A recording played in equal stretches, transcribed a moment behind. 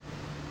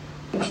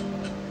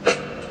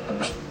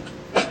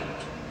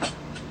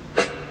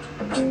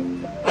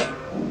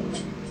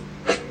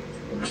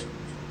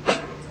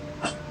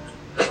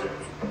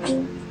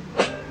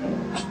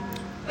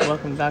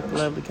Welcome, Dr.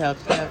 Lovely Couch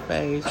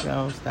Cafe.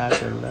 Jones,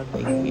 Dr.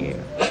 Lovely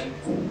here.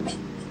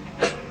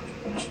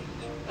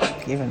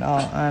 Giving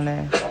all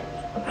honor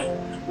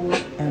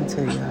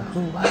unto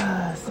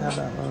Yahuwah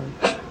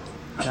Sabaoth.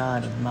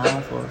 God is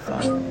my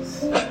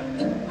forefathers.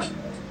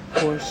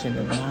 Portion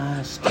of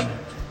my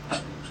strength.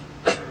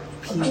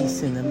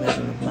 Peace in the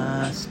middle of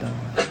my storm.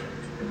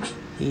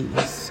 He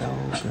is so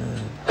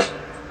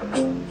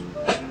good.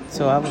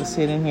 So I was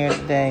sitting here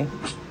today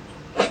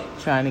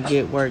trying to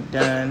get work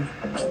done.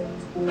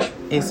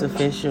 It's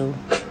official,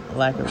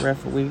 like a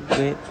referee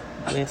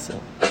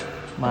whistle.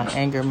 My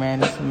anger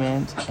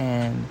management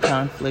and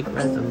conflict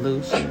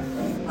resolution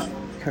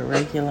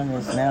curriculum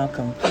is now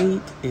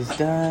complete. It's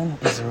done.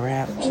 It's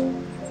wrapped.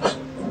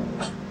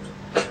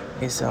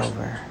 It's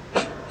over.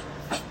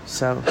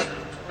 So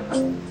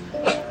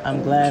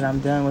I'm glad I'm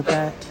done with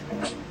that.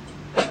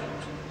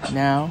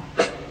 Now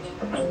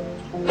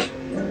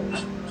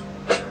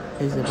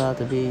it's about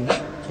to be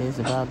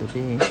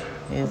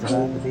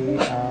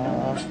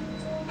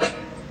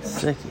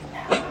sucky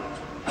now.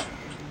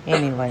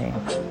 Anyway,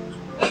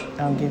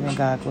 I'm giving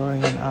God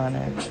glory and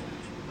honor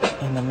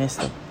in the midst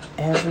of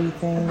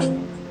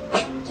everything.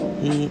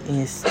 He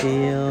is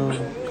still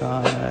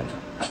God.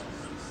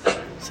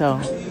 So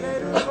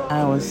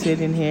I was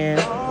sitting here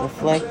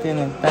reflecting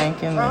and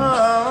thanking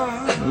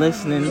and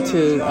listening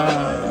to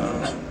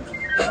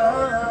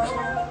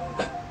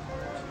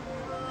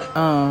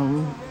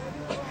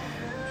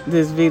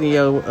this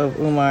video of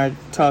Umar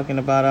talking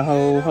about a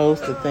whole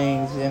host of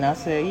things, and I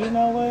said, you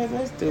know what,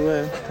 let's do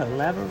a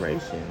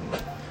collaboration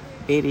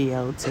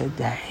video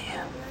today,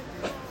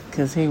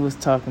 because he was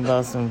talking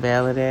about some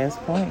valid ass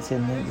points,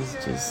 and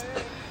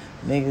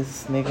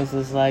niggas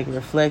is like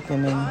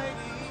reflecting,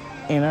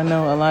 and I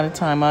know a lot of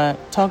time I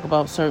talk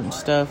about certain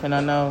stuff, and I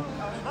know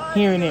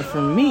hearing it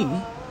from me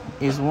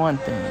is one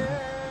thing,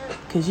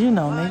 because you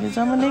know niggas,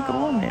 I'm a nigga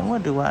woman,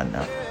 what do I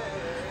know?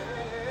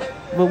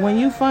 But when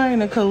you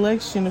find a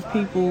collection of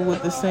people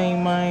with the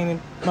same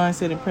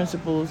mindset and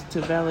principles to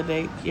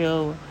validate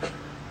your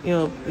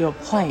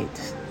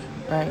plight,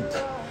 right?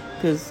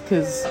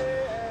 Because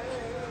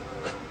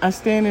I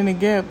stand in the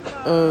gap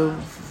of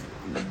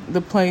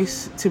the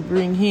place to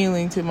bring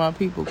healing to my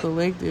people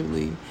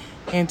collectively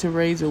and to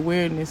raise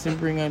awareness and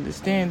bring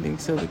understanding.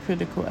 So the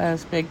critical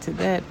aspect to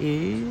that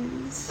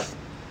is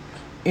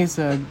it's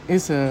a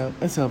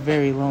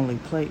very lonely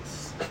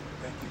place,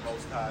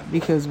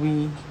 because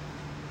we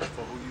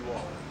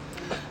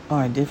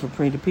are a different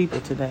breed of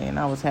people today. And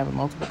I was having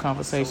multiple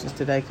conversations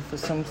today. For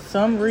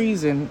some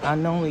reason, I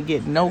normally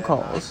get no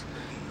calls,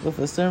 but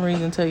for some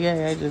reason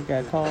today I just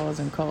got calls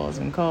and calls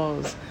and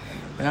calls,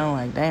 and I'm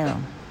like,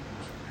 damn.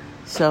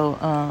 So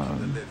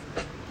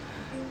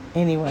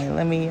anyway,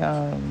 let me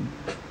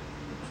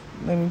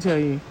tell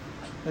you,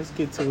 let's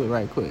get to it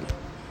right quick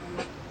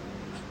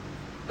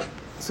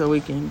so we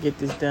can get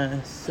this done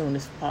as soon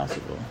as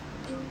possible.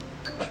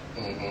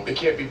 Mm-hmm. It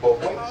can't be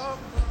both ways.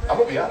 I'm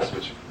gonna be honest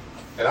with you.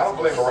 And I don't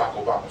blame Barack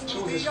Obama.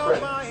 To his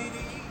credit,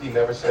 he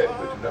never said he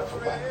would do nothing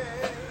for black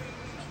people.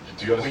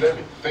 Do you understand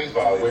me? Think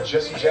about it. When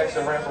Jesse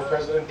Jackson ran for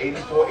president,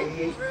 84, 88,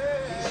 he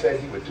said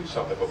he would do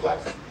something for black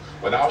people.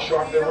 When Al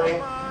Sharpton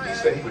ran, he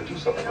said he would do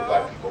something for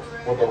black people.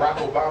 When Barack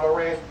Obama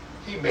ran,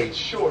 he made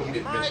sure he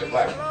didn't mention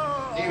black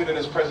people. Even in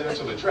his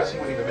presidential address, he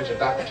wouldn't even mention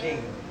Dr.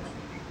 King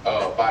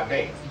by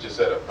name. He just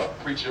said a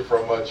preacher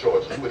from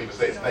Georgia. He wouldn't even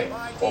say his name.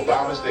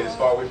 Obama stayed as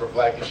far away from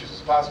black issues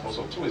as possible.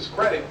 So to his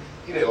credit,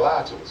 he didn't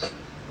lie to us.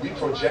 We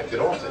projected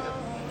onto him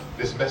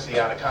this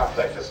messianic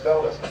complex that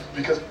spelled us.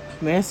 Because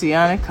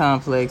messianic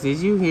complex. Did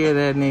you hear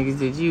that, niggas?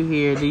 Do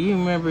you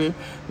remember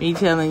me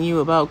telling you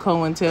about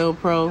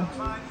COINTELPRO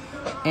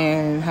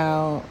and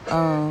how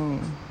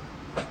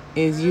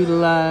is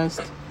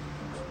utilized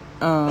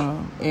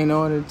in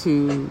order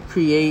to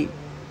create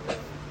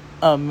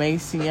a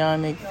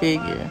messianic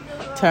figure,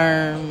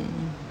 term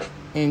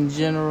in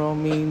general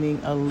meaning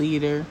a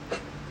leader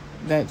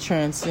that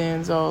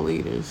transcends all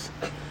leaders,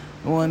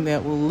 one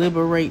that will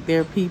liberate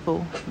their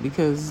people,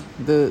 because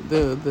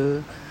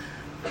the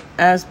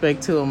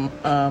aspect to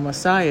a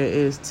Messiah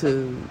is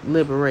to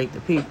liberate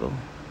the people,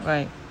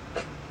 right?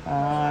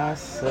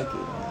 Suck it,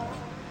 man.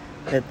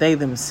 That they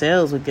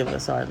themselves would give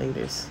us our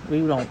leaders.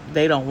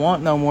 They don't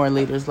want no more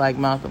leaders like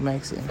Malcolm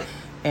X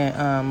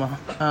and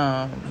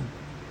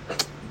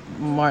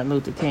Martin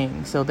Luther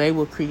King. So they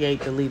will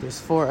create the leaders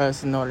for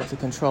us in order to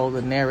control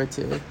the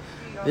narrative.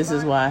 This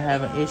is why I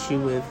have an issue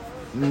with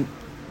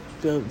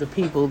the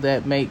people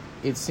that make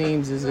it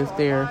seems as if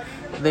they're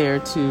there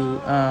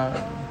to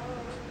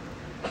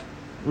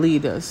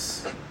lead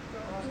us,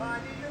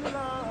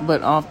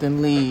 but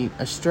often lead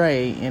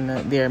astray, and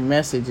their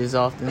message is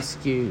often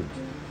skewed.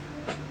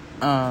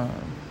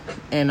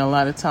 And a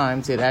lot of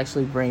times it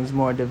actually brings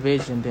more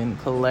division than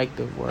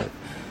collective work.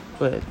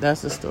 But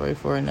that's a story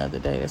for another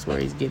day. That's where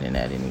he's getting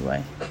at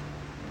anyway.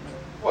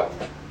 What?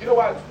 You know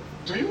what?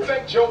 Do you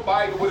think Joe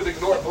Biden would have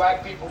ignored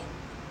black people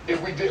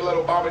if we didn't let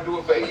Obama do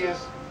it for 8 years?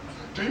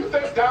 Do you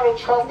think Donald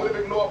Trump would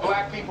have ignored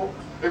black people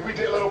if we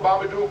didn't let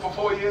Obama do it for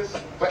 4 years,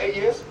 for 8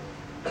 years?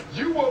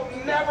 You will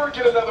never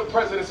get another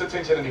president's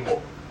attention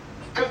anymore.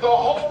 Because the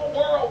whole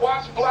world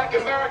watched black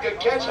America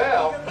catch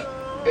hell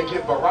and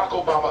give Barack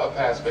Obama a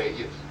pass for 8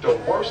 years. The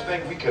worst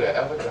thing we could have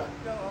ever done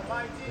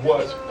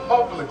was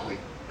publicly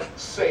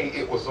say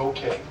it was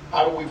okay.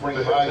 How do we bring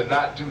for him to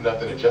not do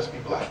nothing and just be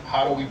black?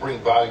 How do we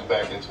bring value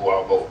back into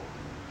our vote?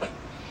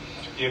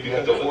 Yeah,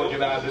 because they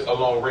organize it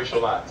along racial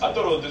lines. I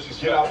thought it was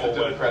disrespectful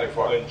the Democratic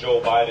Party. When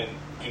Joe Biden,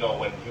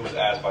 when he was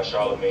asked by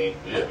Charlamagne,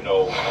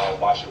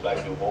 why should black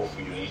people vote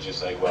for you? And he's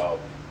just like, well,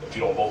 if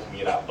you don't vote for me,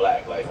 you're not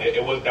black. Like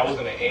that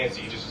wasn't an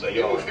answer. He just was like,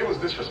 it was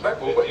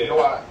disrespectful, but you know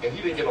why? And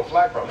he didn't get no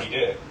flack from it. He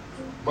did.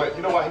 But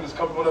you know why he was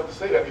comfortable enough to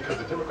say that? Because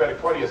the Democratic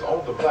Party has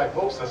owned the black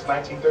vote since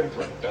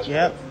 1933. That's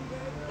yep.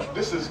 Right.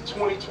 This is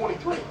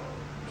 2023.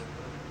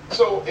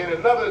 So in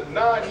another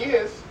 9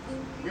 years,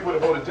 we would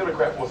have voted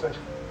Democrat for a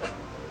century.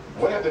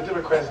 What have the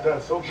Democrats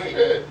done so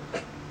great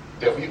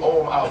that we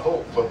own our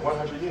vote for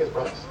 100 years,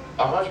 brothers?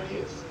 100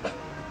 years.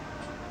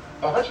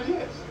 100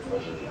 years.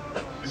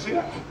 You see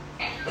that?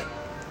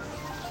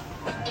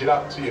 Get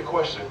out to your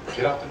question.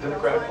 Get out the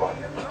Democratic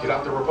Party. Get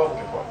out the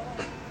Republican Party.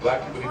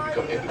 Black people need to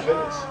become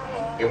independents.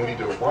 And we need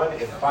to run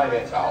and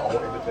finance our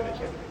own independent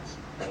candidates.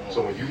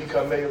 So when you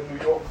become mayor of New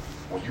York,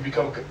 when you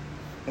become...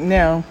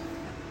 Now,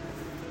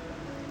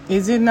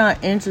 is it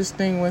not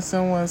interesting when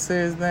someone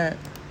says that?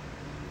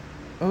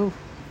 Oh,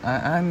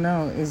 I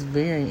know it's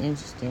very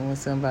interesting when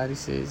somebody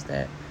says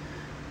that.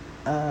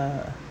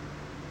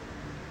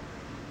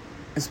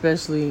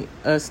 Especially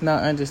us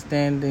not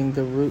understanding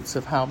the roots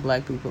of how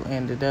black people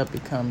ended up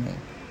becoming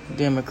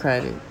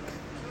Democratic.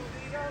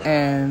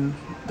 And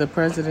the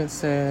president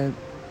said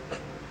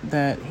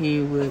that they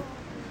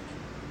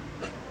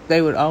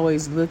would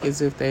always look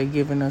as if they're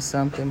giving us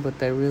something, but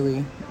they're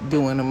really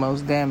doing the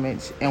most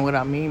damage. And what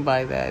I mean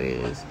by that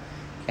is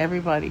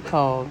everybody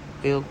called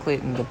Bill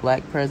Clinton the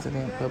black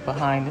president, but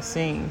behind the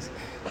scenes,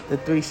 the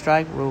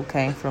 3-strike rule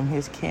came from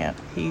his camp.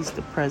 He's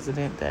the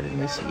president that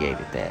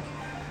initiated that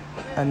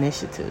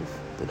initiative,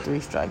 the 3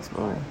 strikes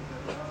rule.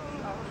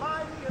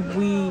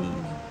 We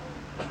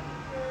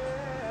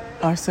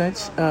are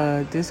such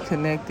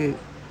disconnected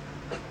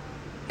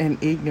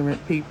and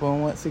ignorant people.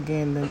 And once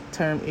again, the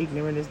term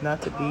ignorant is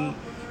not to be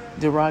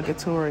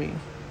derogatory,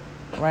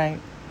 right?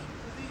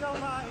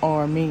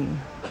 Or mean.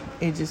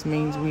 It just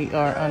means we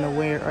are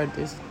unaware or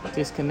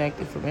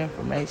disconnected from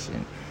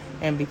information.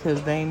 And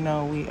because they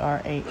know we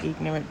are a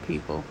ignorant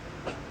people,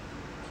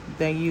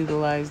 they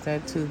utilize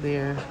that to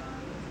their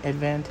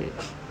advantage.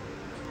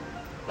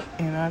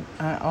 And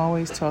I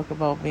always talk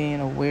about being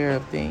aware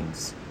of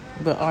things,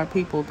 but our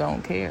people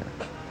don't care.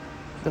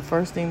 The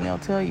first thing they'll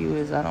tell you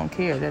is, I don't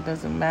care, that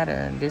doesn't matter,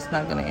 and it's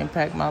not going to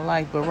impact my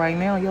life. But right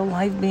now, your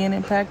life being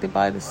impacted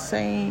by the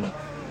same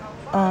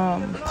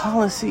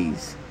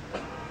policies.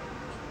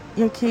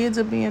 Your kids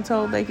are being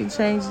told they can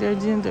change their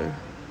gender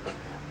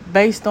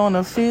based on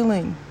a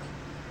feeling,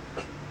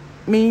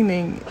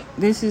 meaning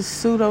this is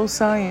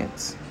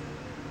pseudoscience.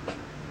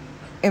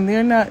 And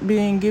they're not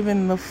being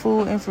given the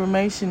full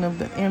information of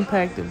the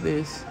impact of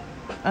this.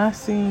 I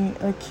seen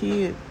a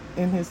kid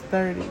in his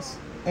 30s,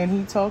 and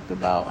he talked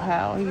about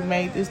how he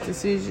made this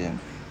decision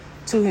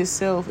to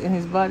himself, and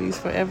his body is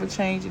forever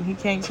changing. He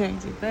can't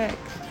change it back.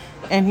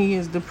 And he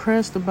is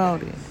depressed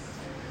about it.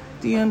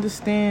 Do you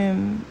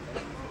understand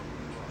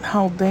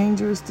how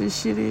dangerous this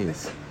shit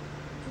is?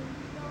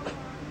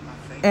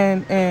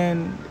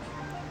 And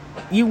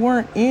you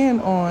weren't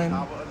in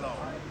on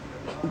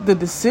the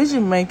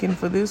decision making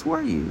for this,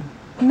 were you?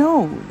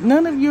 No,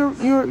 none of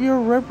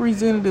your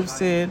representatives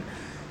said,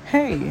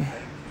 hey,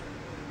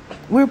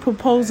 we're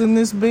proposing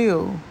this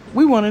bill.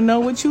 We want to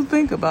know what you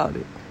think about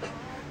it.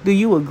 Do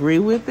you agree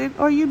with it,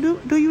 or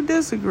do you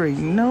disagree?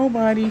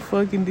 Nobody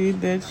fucking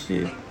did that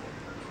shit.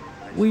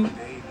 You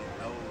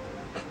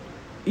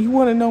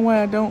want to know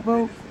why I don't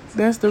vote?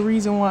 That's the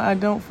reason why I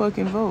don't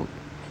fucking vote.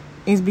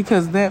 It's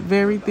because that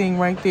very thing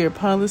right there,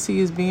 policy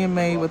is being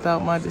made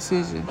without my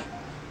decision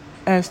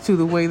as to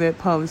the way that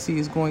policy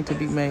is going to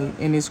be made,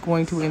 and it's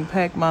going to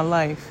impact my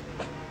life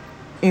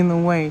in the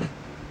way.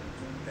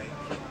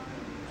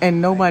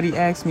 And nobody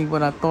asked me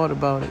what I thought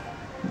about it.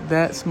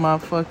 That's my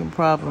fucking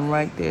problem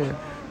right there.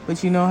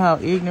 But you know how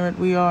ignorant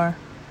we are?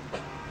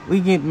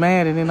 We get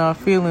mad and in our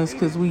feelings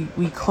because we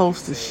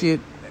close to shit,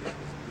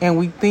 and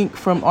we think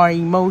from our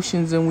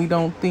emotions, and we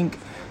don't think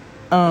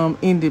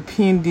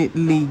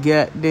independently,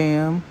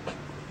 goddamn.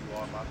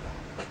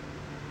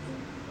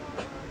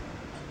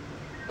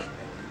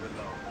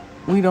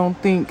 We don't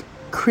think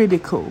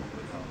critical.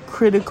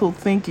 Critical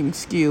thinking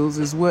skills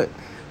is what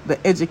the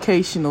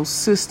educational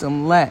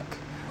system lack.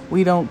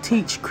 We don't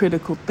teach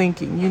critical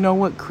thinking. You know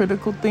what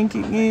critical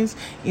thinking is?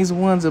 Is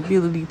one's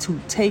ability to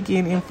take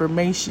in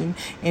information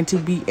and to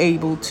be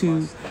able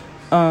to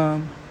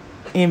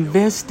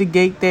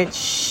investigate that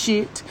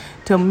shit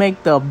to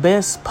make the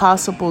best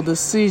possible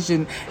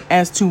decision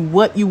as to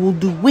what you will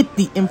do with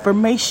the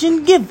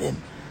information given.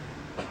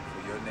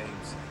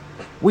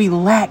 We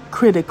lack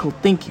critical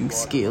thinking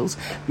skills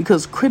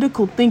because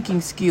critical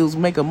thinking skills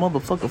make a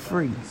motherfucker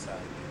free.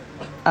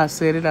 I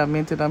said it, I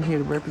meant it, I'm here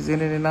to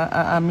represent it, and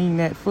I mean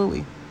that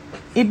fully.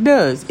 It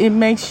does. It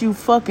makes you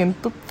fucking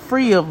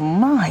free of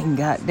mind,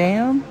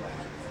 goddamn.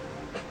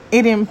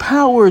 It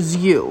empowers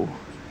you.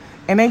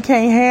 And they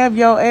can't have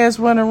your ass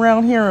running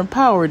around here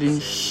empowered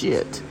and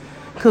shit.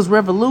 Because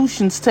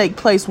revolutions take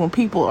place when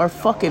people are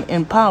fucking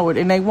empowered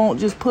and they won't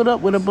just put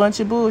up with a bunch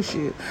of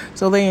bullshit.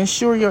 So they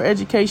ensure your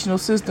educational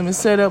system is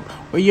set up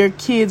where your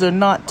kids are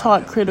not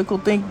taught critical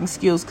thinking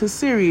skills. Because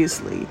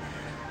seriously,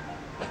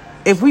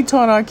 if we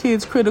taught our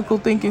kids critical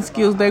thinking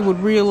skills, they would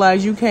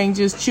realize you can't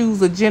just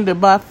choose a gender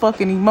by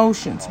fucking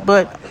emotions.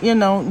 But, you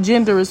know,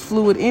 gender is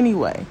fluid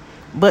anyway.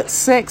 But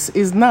sex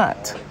is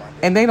not.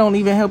 And they don't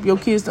even help your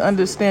kids to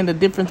understand the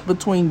difference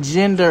between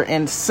gender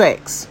and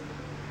sex.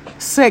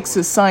 Sex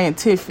is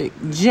scientific.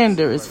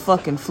 Gender is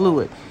fucking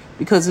fluid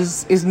because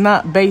it's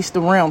not based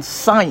around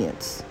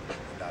science.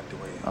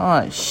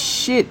 Oh,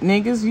 shit,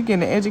 niggas. You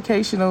getting an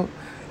educational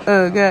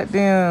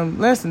goddamn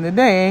lesson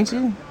today, ain't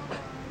you?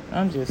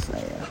 I'm just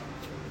saying.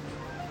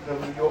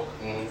 New York,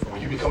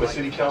 when you become a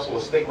city council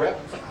or state rep,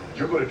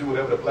 you're going to do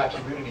whatever the black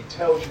community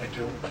tells you to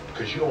do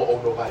because you don't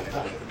owe nobody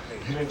nothing.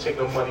 You didn't take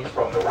no money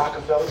from the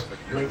Rockefellers.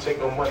 You didn't take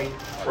no money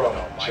from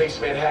Chase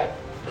Manhattan.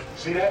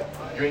 See that?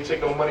 You ain't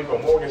take no money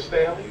from Morgan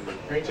Stanley.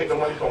 You ain't take no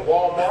money from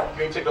Walmart.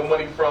 You ain't take no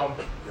money from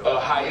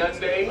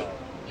Hyundai.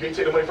 You ain't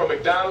take no money from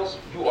McDonald's.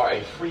 You are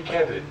a free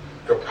candidate.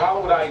 The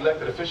problem with our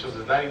elected officials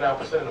is 99%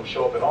 of them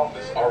show up in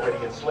office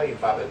already enslaved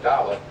by the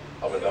dollar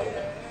of another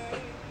man.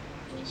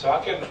 So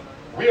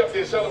we up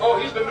there selling, oh,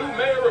 he's the new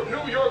mayor of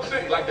New York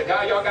City, like the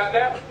guy y'all got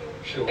now?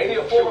 Sure. Ain't he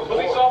a former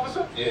police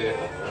officer? Yeah.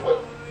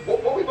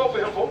 What we vote for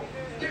him for?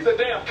 He's a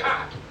damn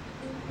cop.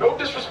 No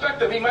disrespect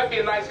to him, he might be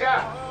a nice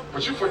guy.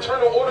 But you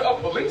fraternal order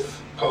of police?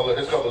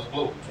 His color's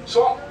blue.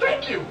 So,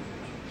 thank you.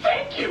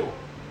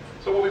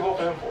 So what we vote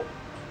for him for?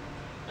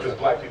 Because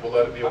black people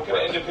let it be. How can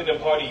an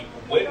independent party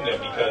win then?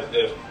 Because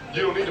if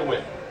you don't need to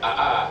win.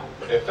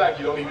 In fact,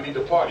 you don't even need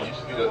the party. You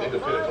just need an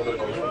independent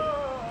political union.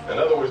 In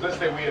other words, let's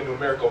say we're a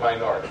numerical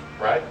minority,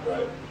 right?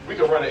 We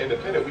can run an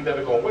independent. We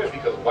never gonna win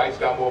because whites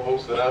got more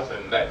votes than us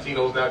and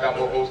Latinos now got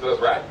more votes than us,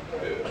 right?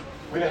 Yeah.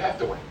 We don't have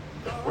to win.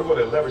 We're going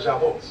to leverage our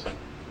votes.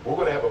 We're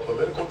going to have a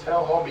political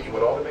town hall meeting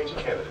with all the major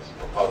candidates.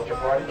 Republican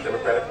Party,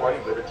 Democratic Party,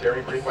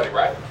 Libertarian, Green Party,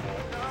 right?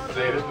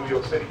 Say it is New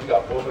York City. We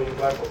got 4 million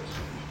black votes.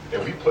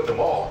 And we put them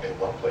all in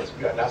one place.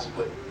 We are not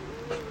split.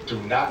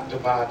 Do not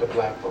divide the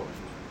black vote.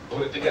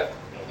 Put it together.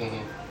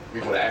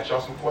 We're going to ask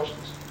y'all some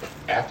questions.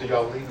 After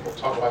y'all leave, we're going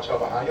to talk about y'all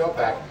behind y'all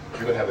back.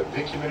 We're going to have a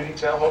big community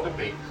town hall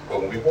debate.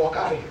 But when we walk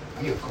out of here,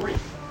 we agree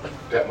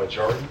that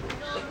majority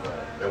rules.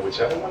 And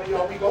whichever one of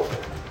y'all we go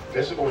for,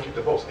 this is going to get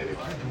the votes. And if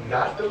you do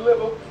not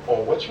deliver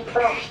on what you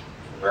promised,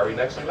 very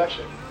next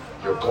election,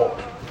 you're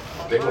gone.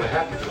 They're going to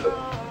have to deliver.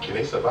 Can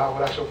they survive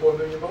without your 4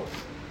 million votes?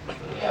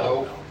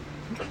 Hell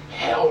no.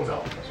 Hell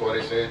no. That's why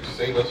they said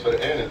save us for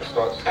the end and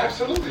start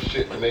absolutely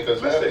shit to make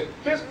us happy.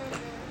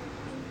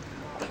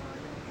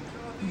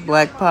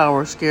 Black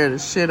power scared the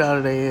shit out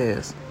of their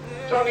ass.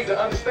 Y'all need to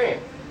understand,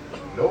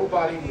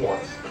 nobody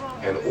wants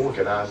an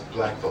organized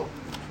black vote.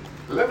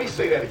 Let me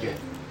say that again.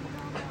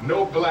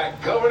 No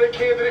black governor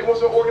candidate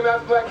wants an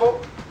organized black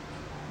vote.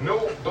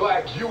 No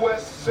black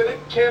U.S. Senate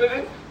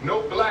candidate.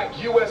 No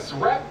black U.S.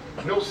 rep.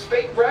 No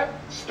state rep,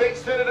 state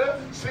senator,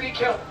 city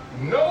council.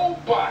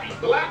 Nobody,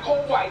 black or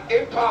white,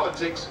 in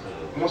politics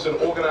wants an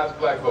organized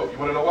black vote. You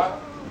want to know why?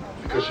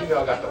 Because you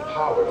now got the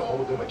power to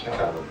hold them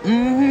accountable.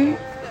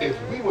 If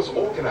we was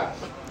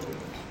organized,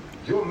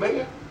 your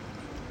mayor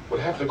would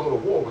have to go to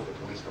war with the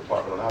police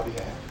department on our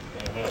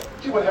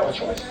behalf. He wouldn't have a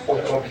choice, or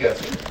he's going to be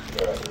against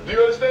you. Do you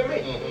understand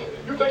me?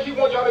 You think he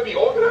wants y'all to be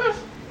organized?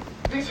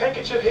 These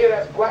handkerchief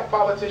head-ass black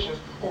politicians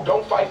who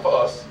don't fight for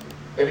us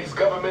in these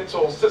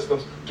governmental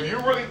systems, do you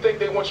really think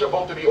they want your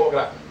vote to be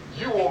organized?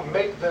 You will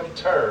make them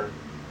turn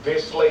their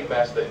slave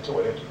master into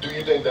an engine. Do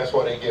you think that's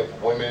why they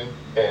give women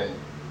and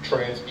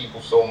trans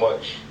people so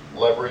much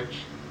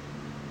leverage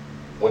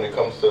when it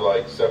comes to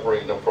like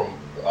separating them from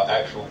an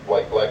actual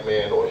like black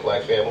man or a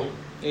black family?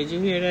 Did you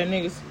hear that,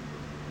 niggas?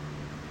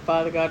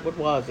 Father God, what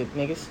was it,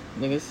 niggas?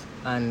 Niggas,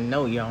 I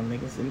know y'all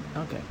niggas.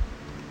 Okay.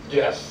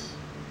 Yes,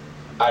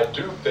 I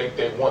do think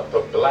they want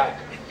the black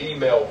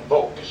female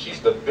vote because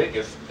she's the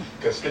biggest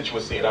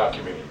constituency in our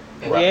community.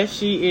 Right? Yes,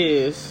 she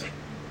is.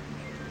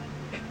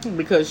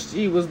 Because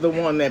she was the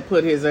one that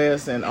put his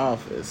ass in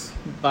office,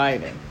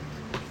 Biden.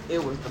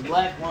 It was the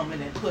black woman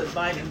that put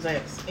Biden's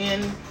ass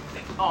in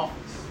office.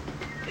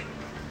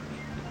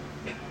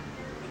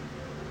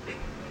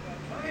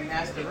 And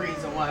that's the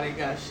reason why they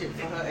got shit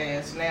for her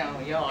ass now.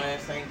 And y'all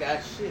ass ain't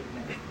got shit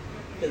now.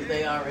 Because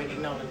they already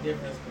know the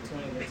difference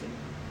between the two.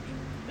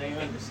 They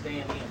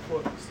understand the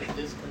importance of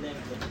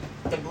disconnecting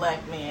the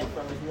black man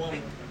from his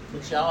woman.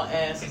 But y'all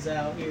asses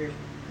out here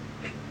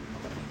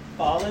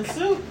following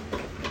suit.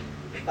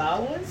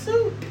 Following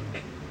suit.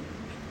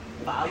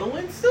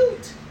 Following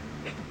suit.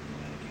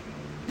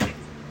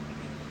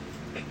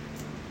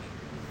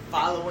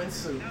 Following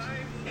suit.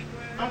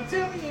 I'm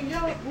telling you,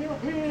 y'all,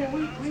 man,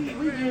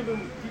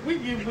 we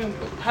give them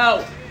the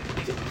power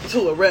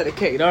to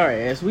eradicate our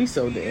ass. We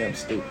so damn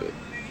stupid.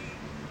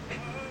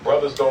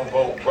 Brothers don't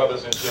vote.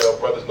 Brothers in jail.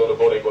 Brothers know the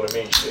vote ain't gonna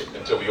mean shit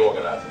until we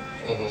organize it.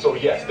 Mm-hmm. So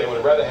yes, they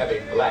would rather have a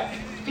black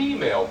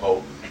female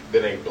vote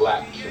than a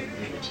black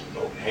community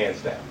vote,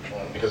 hands down.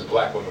 Mm-hmm. Because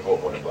black women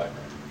vote more than black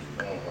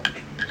men.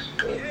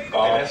 Mm-hmm.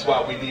 And that's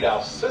why we need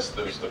our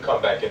sisters to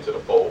come back into the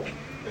fold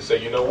and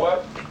say, you know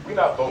what? We're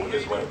not voting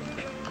as women.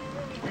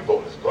 We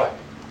voting as black.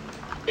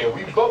 And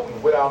we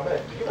voting with our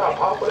men. Do you know how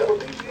powerful that would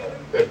be?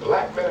 That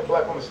black men and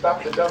black women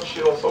stop the dumb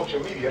shit on social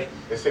media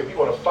and say we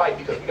want to fight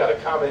because we got a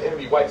common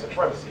enemy, white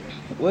supremacy.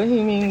 What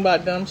he mean by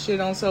dumb shit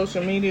on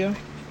social media?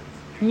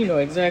 You know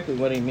exactly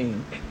what he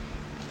mean.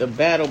 The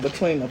battle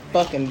between the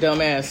fucking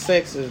dumbass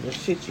sexes, the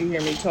shit you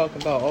hear me talk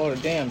about all the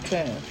damn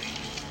time.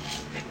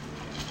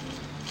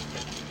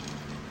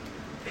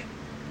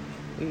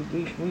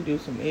 We do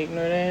some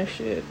ignorant ass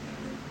shit.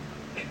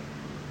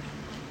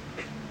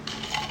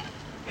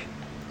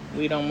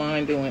 We don't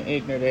mind doing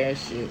ignorant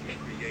ass shit.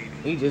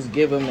 We just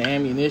give them the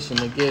ammunition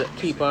to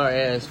keep our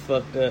ass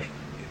fucked up.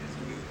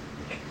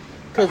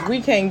 Cause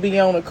we can't be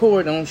on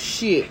accord on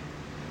shit.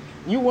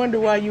 You wonder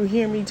why you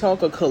hear me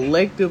talk a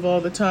collective all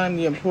the time,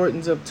 the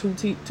importance of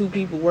two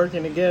people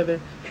working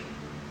together?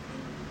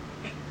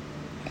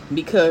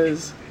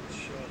 Because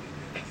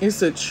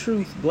it's a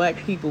truth black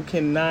people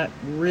cannot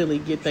really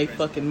get their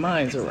fucking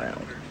minds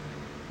around.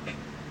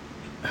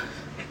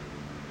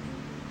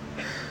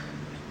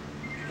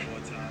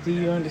 Do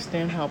you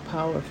understand how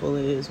powerful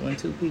it is when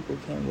two people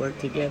can work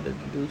together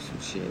to do some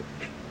shit?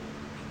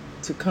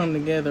 To come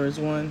together as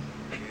one?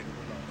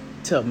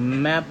 To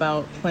map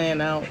out, plan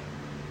out,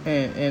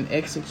 and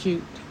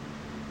execute?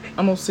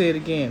 I'm gonna say it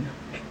again.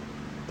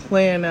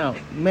 Plan out,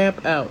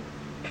 map out,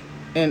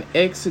 and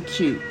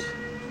execute.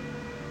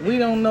 We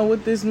don't know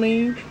what this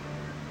means.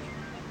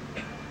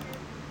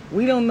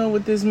 We don't know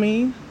what this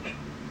means.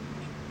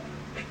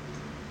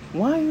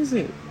 Why is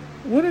it?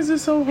 What is it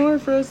so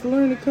hard for us to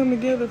learn to come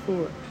together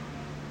for?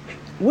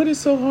 What is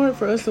so hard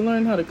for us to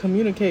learn how to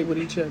communicate with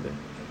each other?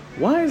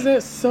 Why is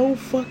that so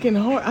fucking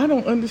hard? I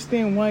don't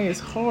understand why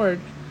it's hard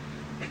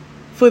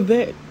for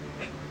that.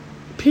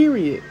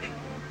 Period.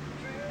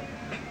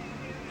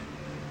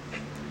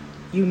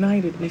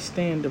 United we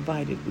stand,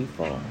 divided we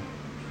fall.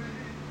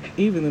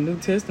 Even the New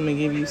Testament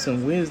gives you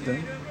some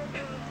wisdom.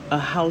 A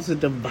house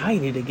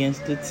divided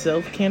against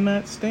itself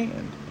cannot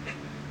stand.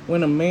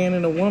 When a man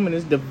and a woman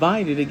is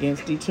divided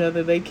against each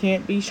other, they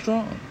can't be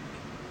strong.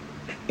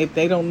 If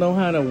they don't know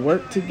how to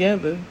work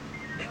together,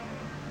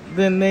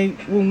 then they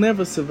will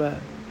never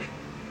survive.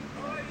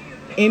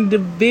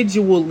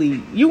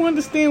 Individually. You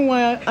understand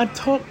why I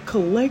talk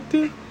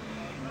collective?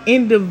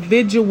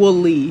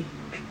 Individually,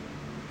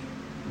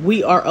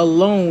 we are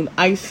alone,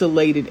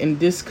 isolated, and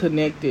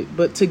disconnected.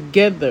 But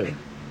together,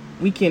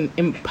 we can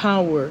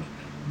empower,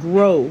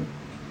 grow,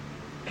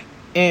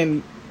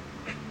 and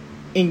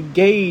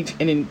engage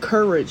and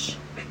encourage.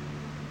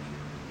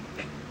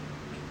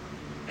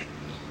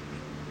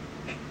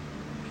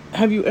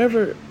 Have you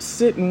ever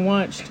sit and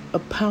watched a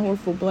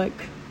powerful black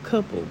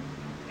couple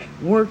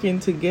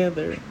working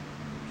together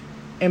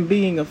and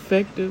being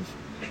effective?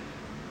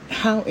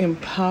 How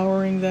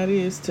empowering that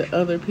is to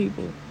other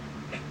people.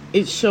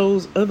 It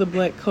shows other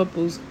black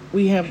couples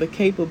we have the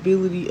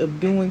capability of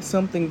doing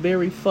something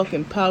very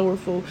fucking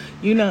powerful.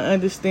 You not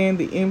understand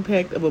the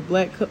impact of a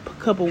black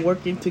couple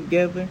working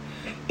together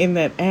in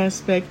that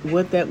aspect,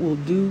 what that will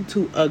do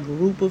to a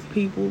group of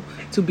people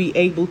to be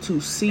able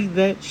to see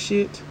that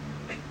shit.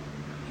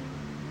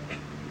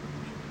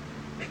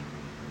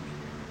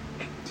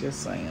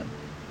 Just saying.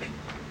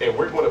 And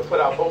we're going to put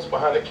our votes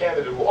behind a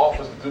candidate who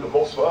offers to do the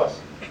most for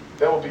us.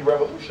 That would be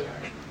revolutionary.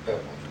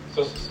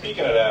 So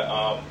speaking of that,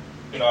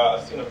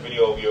 I've seen a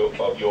video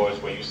of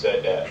yours where you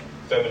said that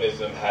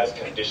feminism has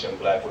conditioned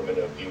black women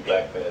to view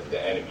black men as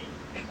the enemy.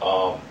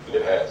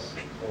 It has.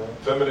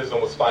 Feminism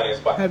was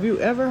financed by... Have you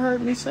ever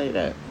heard me say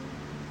that?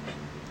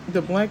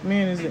 The black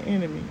man is the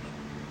enemy.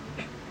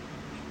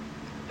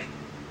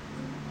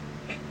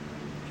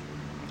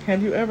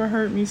 Have you ever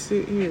heard me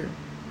sit here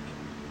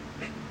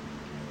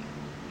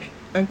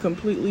and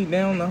completely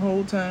down the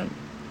whole time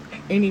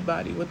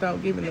anybody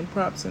without giving them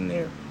props in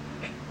their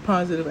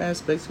positive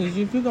aspects? Because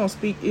if you're gonna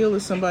speak ill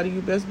of somebody,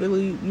 you best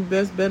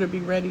better be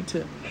ready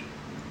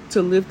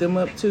to lift them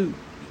up too.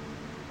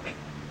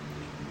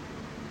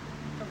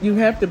 You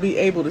have to be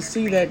able to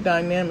see that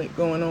dynamic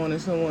going on in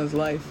someone's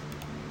life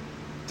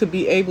to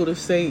be able to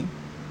say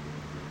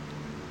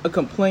a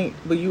complaint,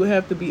 but you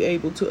have to be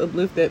able to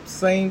uplift that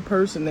same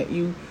person that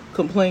you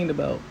complained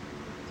about.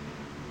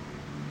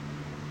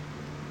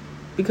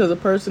 Because a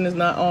person is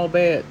not all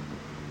bad.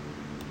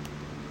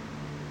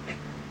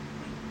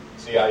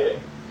 CIA.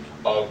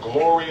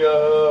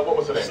 Gloria, what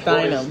was her name?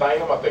 Steinem. Gloria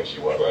Steinem, I think she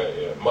was. Right,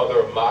 yeah. Mother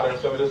of modern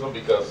feminism,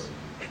 because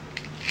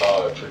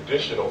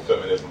traditional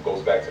feminism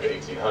goes back to the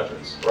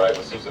 1800s, right?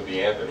 With Susan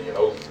B. Anthony and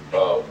those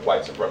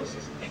white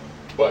supremacists.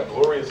 But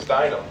Gloria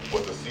Steinem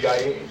was a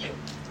CIA agent.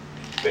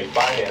 They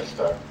financed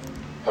her.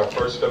 Her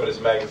first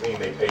feminist magazine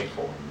they paid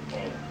for.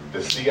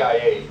 The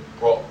CIA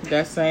brought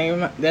that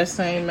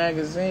same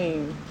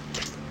magazine.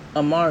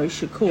 Amari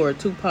Shakur,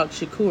 Tupac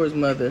Shakur's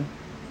mother,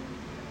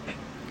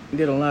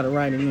 did a lot of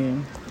writing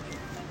in,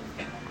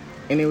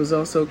 and it was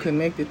also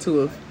connected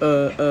to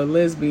a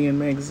lesbian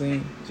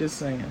magazine. Just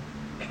saying.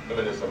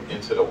 feminism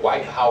into the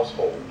white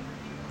household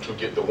to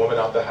get the woman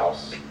out the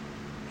house,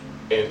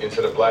 and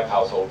into the black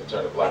household to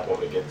turn the black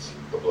woman against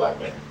the black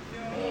man.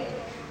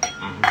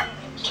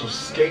 To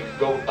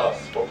scapegoat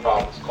us for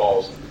problems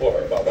caused for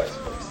her by white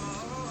supremacy.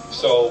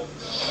 So,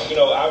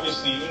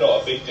 obviously,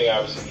 a big thing,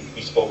 obviously,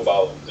 we spoke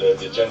about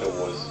the gender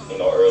wars,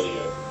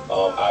 earlier.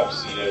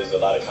 Obviously, there's a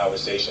lot of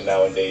conversation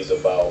nowadays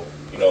about,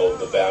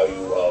 the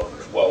value of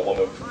what a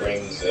woman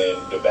brings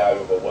and the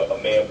value of what a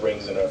man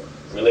brings in a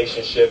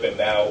relationship. And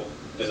now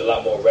there's a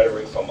lot more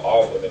rhetoric from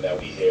our women that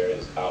we hear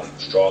is, I'm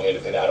strong,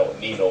 independent, I don't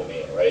need no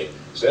man, right?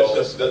 So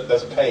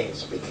that's pain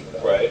speaking,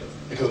 right?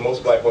 Because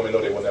most black women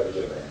know they will never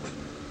get a man.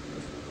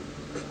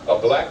 A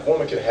black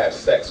woman can have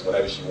sex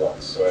whenever she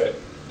wants, right?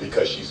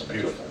 Because she's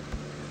beautiful.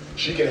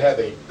 She can have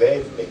a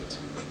bed mate,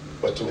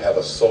 but to have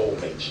a soul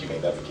mate, she may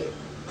never get.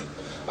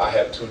 I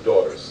have two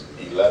daughters,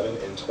 11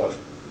 and 20,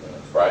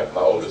 right?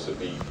 My oldest would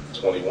be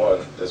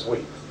 21 this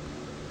week.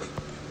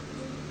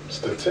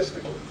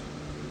 Statistically,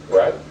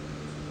 right?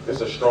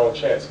 There's a strong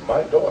chance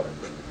my daughter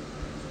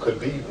could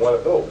be one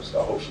of those.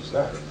 I hope she's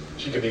not.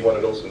 She could be one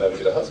of those who never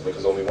get a husband,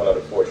 because only 1 out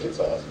of 4 gets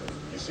a husband.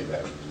 You see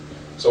that?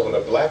 So when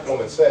a black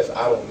woman says,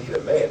 I don't need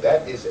a man,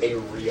 that is a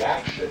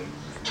reaction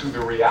to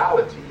the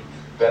reality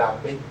that I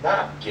may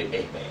not get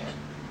a man.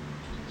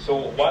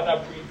 So why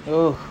not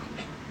Oh.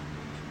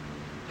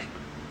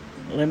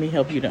 Let me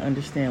help you to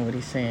understand what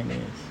he's saying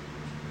is.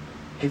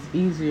 It's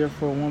easier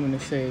for a woman to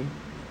say,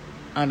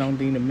 I don't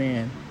need a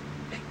man,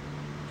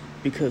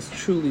 because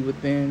truly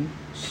within,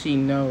 she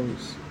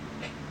knows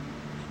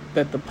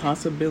that the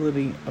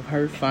possibility of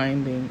her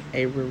finding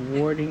a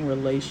rewarding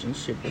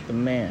relationship with a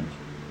man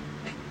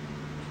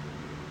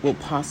will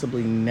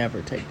possibly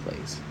never take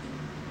place.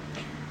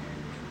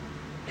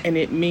 And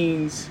it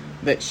means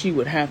that she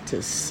would have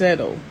to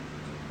settle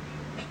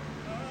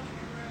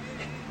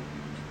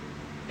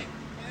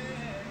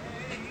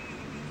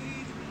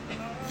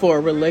for a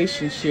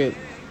relationship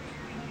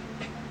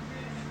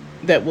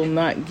that will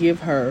not give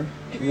her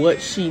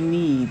what she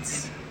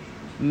needs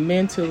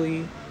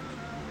mentally,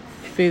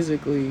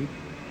 physically.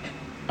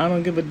 I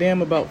don't give a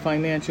damn about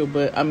financial,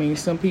 but I mean,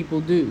 some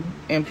people do,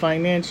 and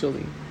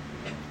financially.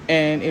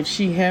 And if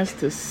she has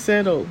to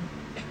settle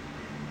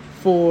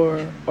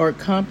for or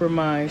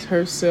compromise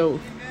her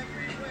self-worth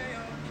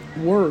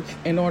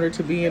in order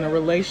to be in a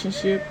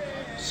relationship,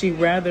 she'd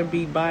rather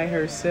be by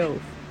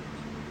herself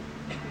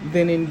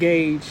than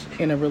engage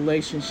in a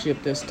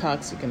relationship that's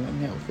toxic and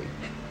unhealthy.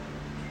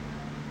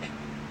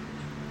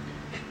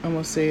 I'm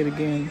going to say it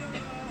again.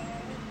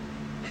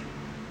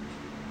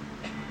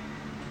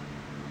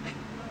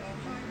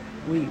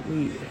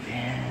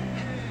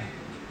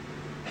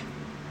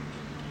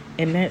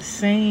 And that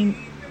same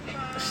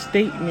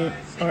statement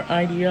or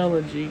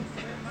ideology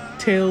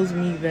tells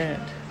me that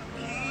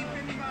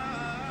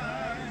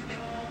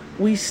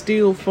we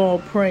still fall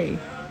prey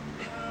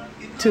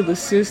to the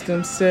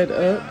system set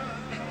up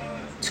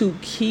to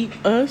keep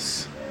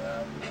us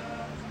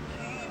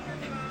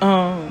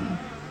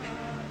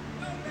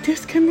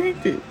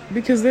disconnected,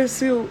 because that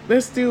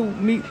still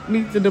meet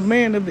the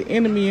demand of the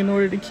enemy in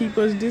order to keep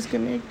us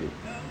disconnected,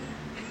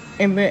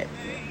 and that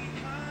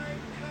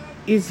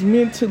is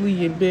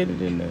mentally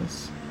embedded in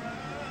us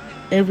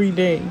every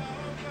day,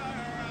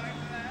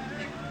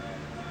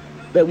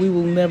 that we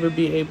will never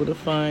be able to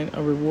find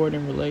a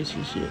rewarding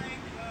relationship.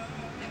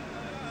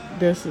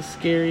 That's a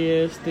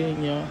scary ass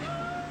thing, y'all.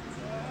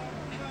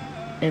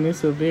 And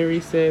it's a very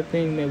sad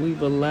thing that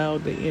we've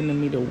allowed the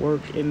enemy to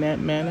work in that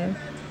manner,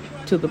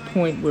 to the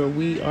point where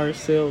we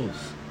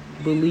ourselves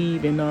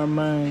believe in our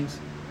minds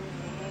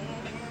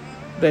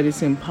that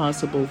it's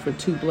impossible for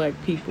two black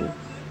people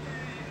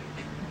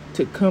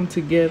to come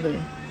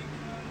together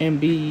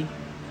and be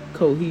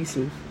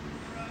cohesive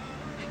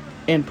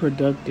and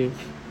productive.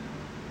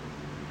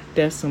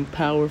 That's some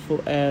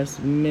powerful ass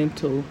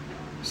mental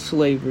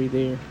slavery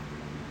there.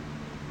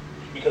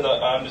 Because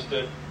I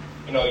understood,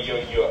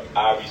 you're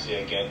obviously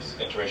against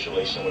interracial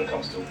relation when it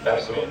comes to with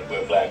black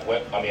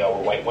women.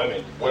 With white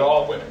women. With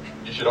all women,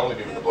 you should only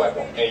be with a black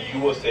woman. And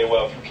you will say,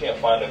 well, if you can't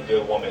find a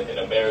good woman in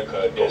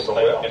America, go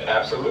somewhere else.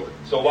 Absolutely.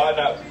 So why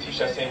not teach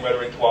that same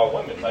rhetoric to our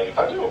women? Like,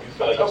 I do.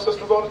 I tell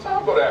sisters all the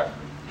time, go to Africa.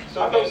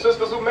 So I know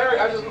sisters who marry.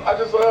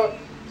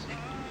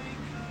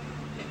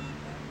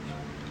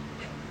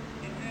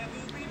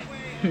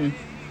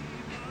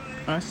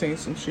 I seen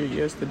some shit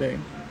yesterday.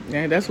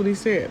 Yeah, that's what he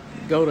said.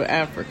 Go to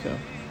Africa,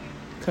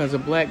 because a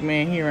black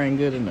man here ain't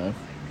good enough.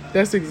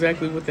 That's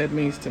exactly what that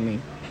means to me.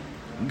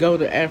 Go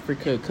to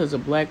Africa, because a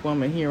black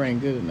woman here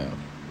ain't good enough.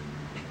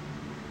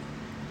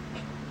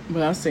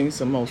 But I seen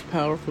some most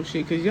powerful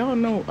shit, because I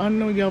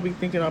know y'all be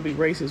thinking I'll be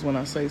racist when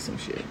I say some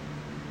shit.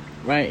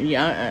 Right?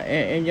 Yeah,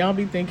 and y'all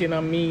be thinking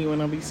I'm mean when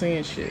I be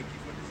saying shit.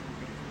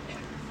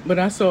 But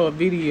I saw a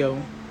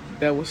video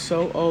that was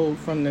so old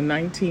from the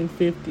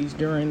 1950s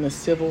during the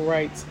civil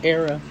rights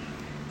era.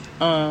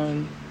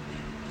 And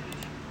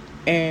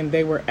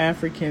they were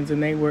Africans,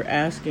 and they were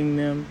asking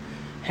them,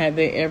 had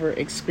they ever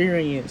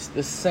experienced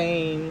the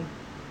same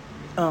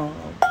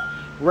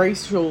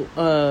racial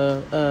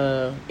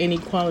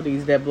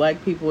inequalities that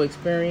black people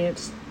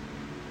experienced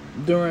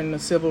during the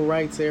civil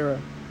rights era.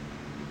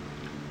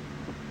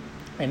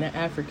 And the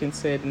African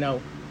said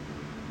no.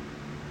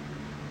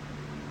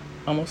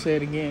 I'm going to say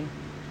it again.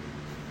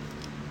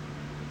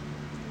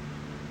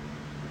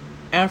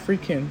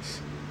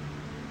 Africans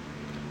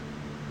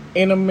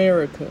in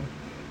America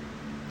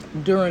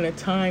during a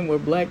time where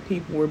black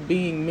people were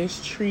being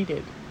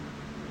mistreated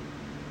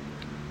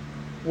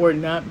were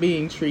not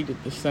being treated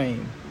the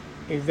same.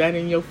 Is that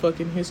in your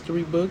fucking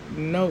history book?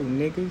 No,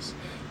 niggas.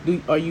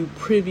 Are you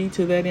privy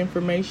to that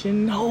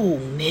information? No,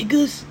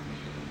 niggas.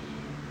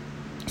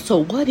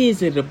 So what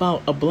is it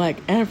about a black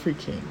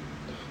African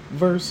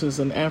versus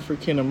an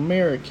African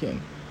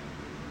American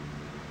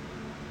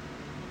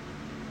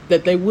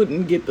that they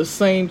wouldn't get the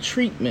same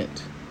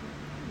treatment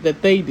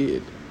that they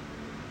did?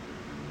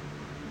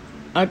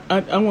 I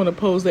want to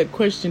pose that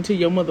question to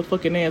your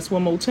motherfucking ass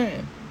one more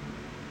time.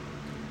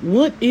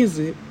 What is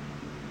it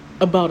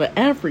about an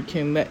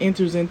African that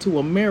enters into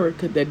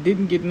America that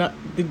did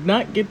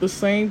not get the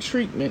same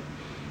treatment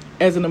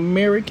as an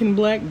American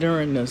black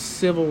during the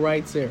civil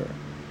rights era?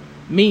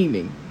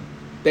 Meaning,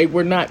 they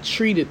were not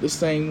treated the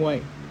same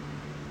way.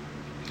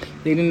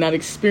 They did not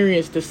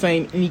experience the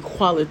same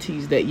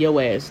inequalities that your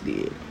ass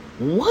did.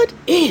 What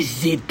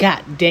is it,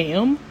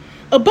 goddamn,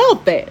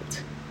 about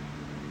that?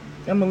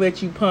 I'm gonna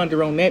let you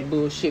ponder on that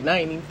bullshit, and I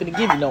ain't even finna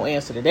give you no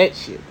answer to that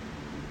shit.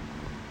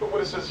 But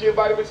what it says, she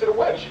invited me to the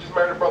wedding. She just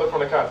married a brother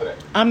from the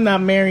continent. I'm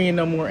not marrying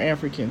no more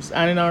Africans.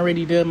 I done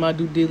already done my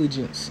due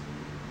diligence.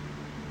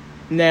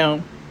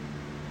 Now,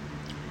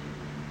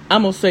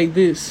 I'm gonna say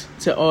this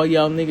to all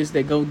y'all niggas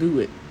that go do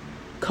it.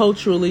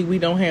 Culturally, we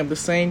don't have the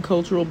same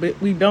cultural bit.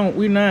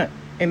 We're not.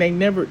 And they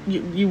never,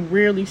 you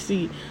rarely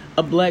see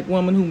a black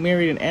woman who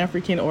married an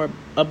African or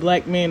a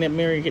black man that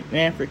married an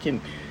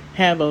African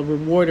have a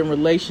rewarding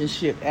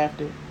relationship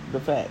after the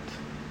fact.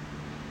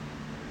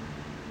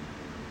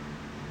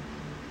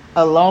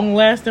 A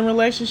long-lasting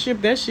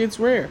relationship, that shit's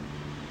rare.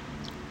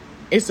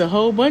 It's a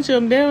whole bunch of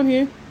them down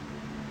here.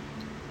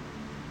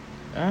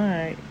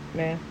 Alright,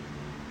 man.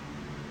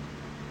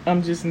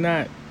 I'm just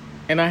not.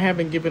 And I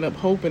haven't given up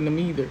hope in them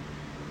either.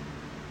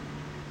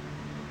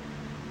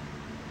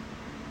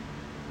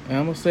 And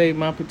I'm going to save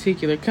my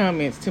particular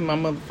comments to my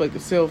motherfucking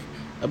self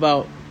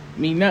about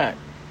me not.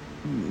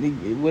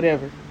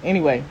 Whatever.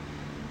 Anyway.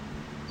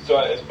 So,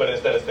 but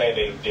instead of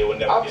saying they will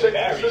never get married.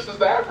 I'm taking sisters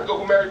to Africa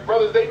who married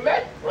brothers they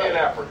met in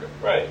Africa.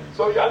 Right.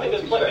 So I think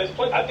there's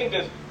plenty. I think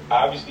there's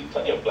obviously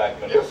plenty of black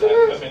women. Yes, it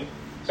is. Women.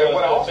 So and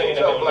what I also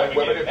tell black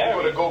women, if you're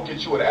going to go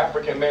get you an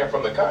African man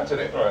from the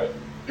continent, right,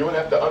 you're going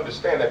to have to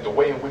understand that the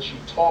way in which you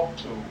talk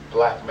to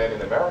black men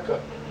in America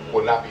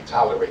will not be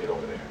tolerated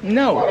over there.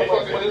 No.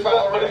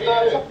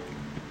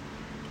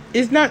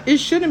 It's not. It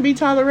shouldn't be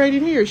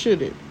tolerated here,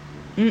 should it?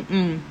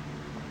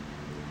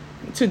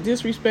 To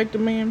disrespect a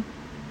man,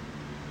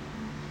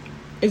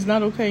 it's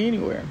not okay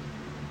anywhere.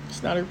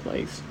 It's not her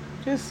place.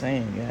 Just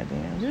saying,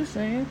 goddamn. Just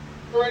saying.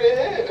 Right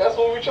ahead. That's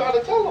what we're trying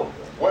to tell them.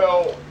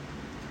 Well,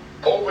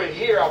 over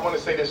here, I want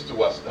to say this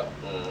to us, though.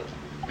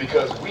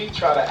 Because we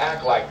try to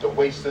act like the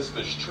way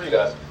sisters treat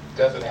us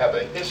doesn't have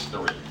a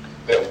history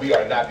that we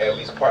are not at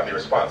least partly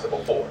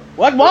responsible for.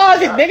 What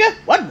was it, nigga?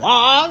 What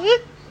was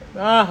it?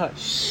 Ah,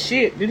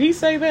 shit. Did he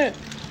say that?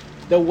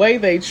 The way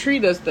they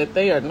treat us that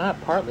they are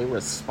not partly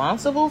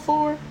responsible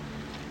for?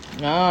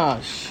 Ah,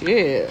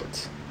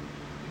 shit.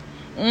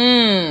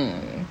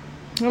 I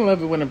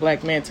love it when a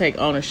black man take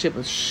ownership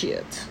of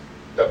shit.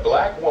 The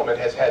black woman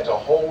has had to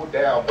hold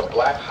down the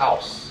black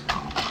house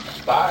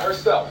by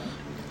herself,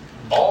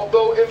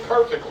 although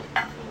imperfectly.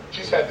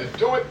 She's had to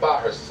do it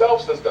by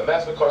herself since the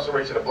mass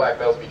incarceration of black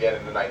males began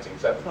in the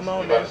 1970s. Come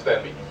on, you man.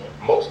 understand me?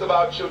 Most of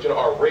our children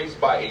are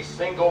raised by a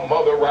single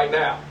mother right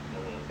now.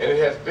 And it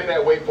has been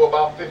that way for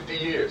about 50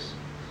 years.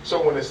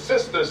 So when a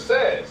sister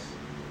says,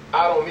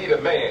 I don't need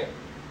a man,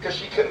 because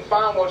she couldn't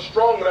find one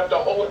strong enough to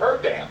hold her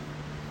down.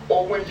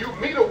 Or when you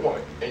meet a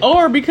woman.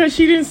 Or because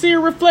she didn't see a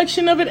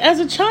reflection of it as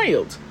a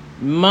child.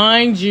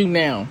 Mind you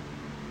now.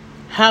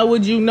 How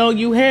would you know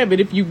you have it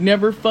if you've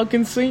never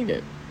fucking seen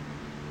it?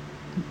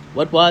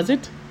 What was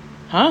it?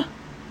 Huh?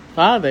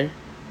 Father.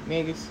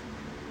 Niggas.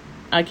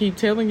 I keep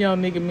telling y'all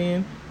nigga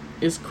men,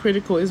 it's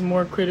critical, it's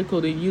more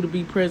critical than you to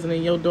be present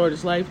in your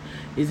daughter's life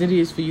as it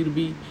is for you to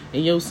be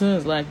in your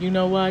son's life. You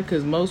know why?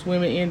 Because most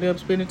women end up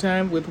spending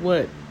time with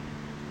what?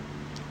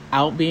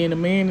 Out being a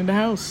man in the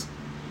house.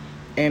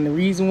 And the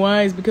reason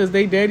why is because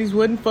they daddies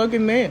wasn't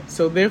fucking there.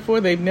 So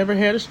therefore, they've never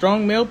had a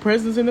strong male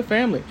presence in the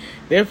family.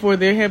 Therefore,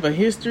 they have a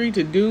history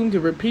to doom to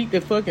repeat the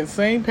fucking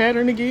same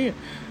pattern again.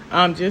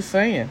 I'm just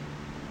saying.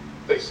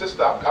 Say,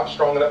 sister, I'm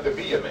strong enough to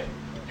be a man.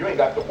 You ain't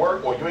got to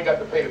work or you ain't got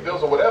to pay the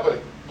bills or whatever.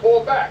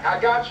 Pull back. I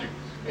got you.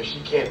 And she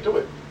can't do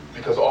it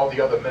because all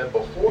the other men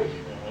before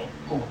you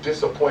who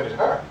disappointed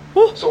her.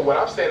 Woo. So what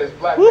I'm saying is,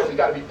 black Woo. men, we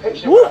got to be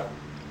patient Woo. with her.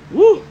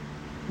 Woo.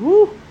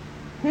 Woo.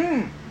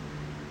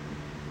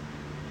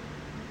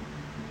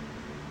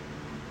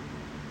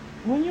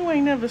 When you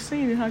ain't never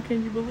seen it, how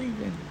can you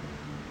believe in it?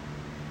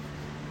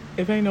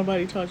 If ain't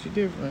nobody taught you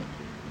different.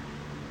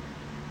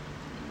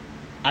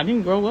 I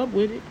didn't grow up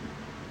with it.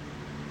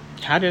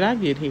 How did I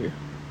get here?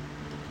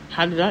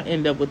 How did I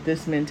end up with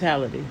this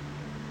mentality?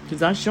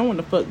 Because I sure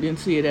the fuck didn't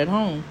see it at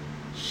home.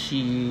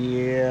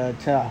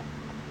 Shit.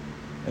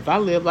 If I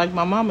live like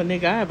my mama,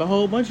 nigga, I have a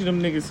whole bunch of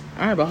them niggas.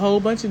 I have a whole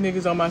bunch of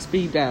niggas on my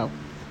speed dial.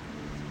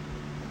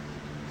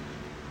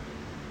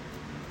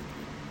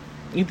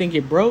 You think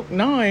it broke?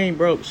 No, I ain't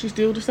broke. She's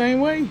still the same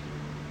way.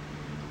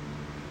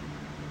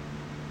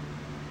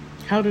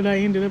 How did I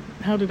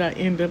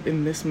end up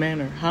in this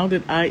manner? How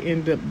did I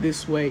end up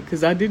this way?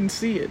 Because I didn't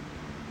see it.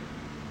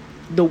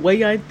 The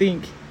way I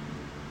think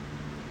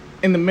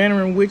and the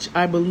manner in which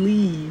I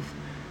believe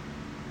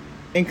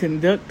and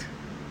conduct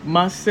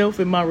myself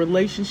and my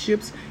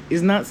relationships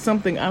is not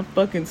something I've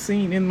fucking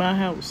seen in my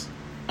house.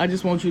 I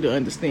just want you to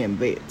understand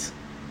that.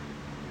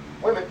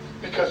 Women,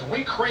 because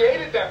we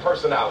created that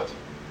personality.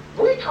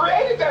 We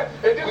created that,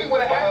 and then we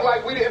want to act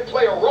like we didn't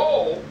play a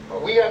role.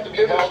 We have to be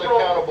held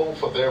accountable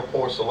for their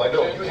poor selection.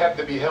 No, you have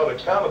to be held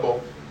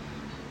accountable.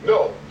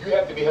 No, you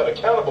have to be held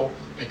accountable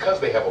because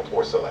they have a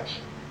poor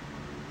selection.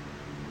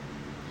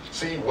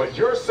 See, what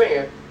you're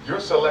saying,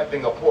 you're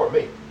selecting a poor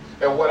mate.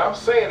 And what I'm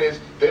saying is,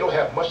 they don't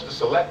have much to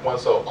select one,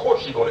 so of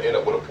course she's going to end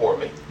up with a poor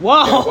mate.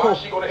 Whoa. And why is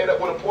she going to end up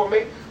with a poor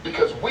mate?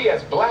 Because we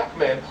as black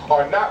men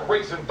are not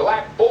raising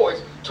black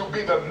boys to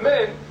be the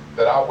men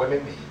that our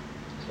women need.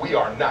 We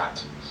are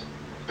not.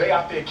 They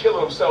out there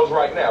killing themselves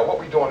right now. What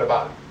we doing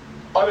about it?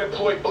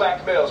 Unemployed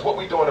black males, what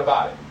we doing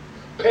about it?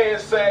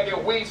 Pants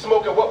sagging, weed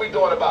smoking, what we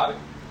doing about it?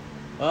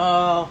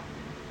 Oh,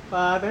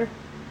 father,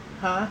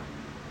 huh?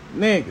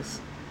 Niggas,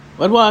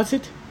 what was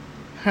it?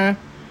 Huh?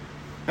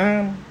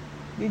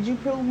 Did you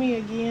prove me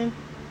again?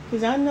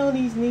 Cause I know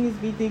these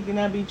niggas be thinking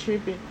I be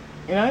tripping,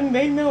 and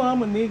they know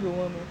I'm a nigga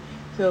woman.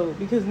 So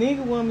because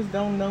nigga women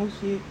don't know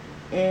shit,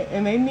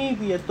 and they need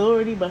the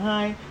authority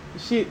behind the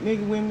shit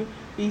nigga women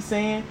be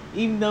saying,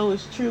 even though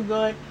it's true,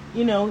 God,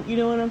 you know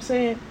what I'm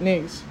saying?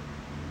 Niggas,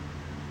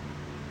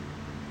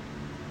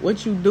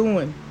 what you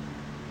doing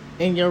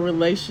in your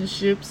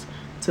relationships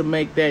to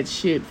make that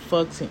shit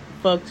function?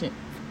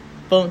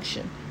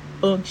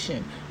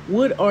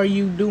 What are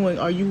you doing?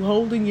 Are you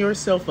holding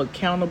yourself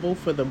accountable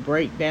for the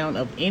breakdown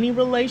of any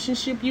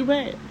relationship you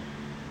had?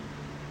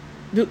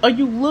 Are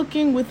you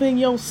looking within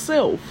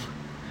yourself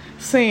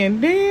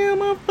saying,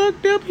 damn, I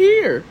fucked up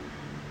here?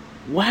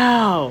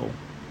 Wow,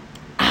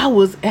 I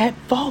was at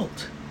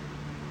fault.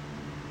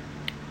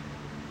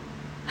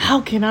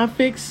 How can I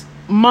fix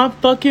my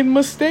fucking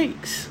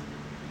mistakes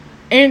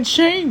and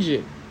change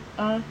it?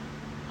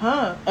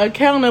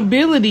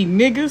 Accountability,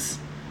 niggas.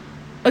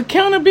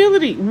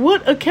 Accountability.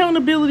 What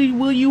accountability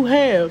will you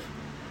have?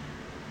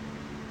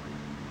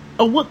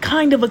 Or what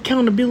kind of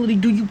accountability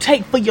do you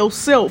take for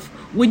yourself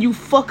when you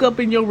fuck up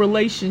in your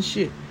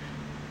relationship?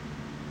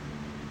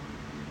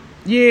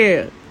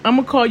 Yeah, I'm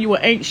gonna call you a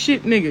ain't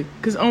shit nigga,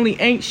 cause only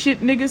ain't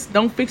shit niggas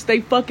don't fix they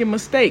fucking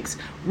mistakes.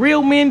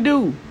 Real men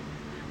do.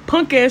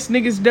 Punk ass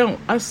niggas don't.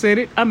 I said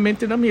it. I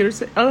meant it. I'm here to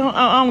say.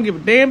 I don't give a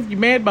damn if you're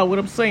mad about what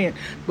I'm saying,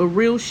 but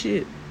real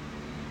shit.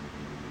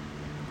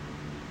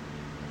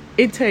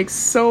 It takes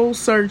soul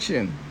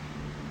searching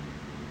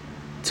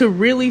to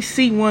really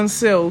see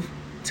oneself,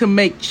 to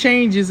make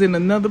changes in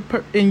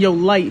in your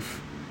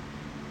life.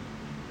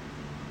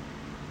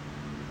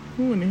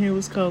 Who in the hell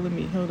is calling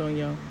me? Hold on,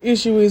 y'all.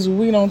 Issue is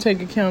we don't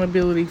take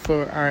accountability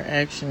for our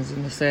actions,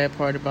 and the sad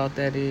part about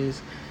that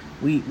is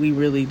we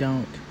really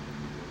don't.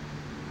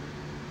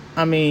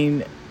 I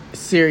mean,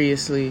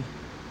 seriously,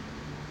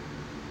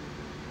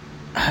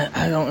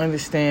 I don't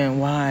understand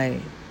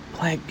why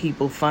black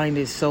people find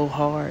it so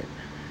hard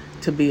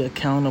to be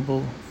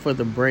accountable for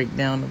the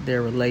breakdown of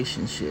their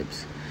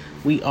relationships.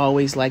 We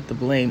always like to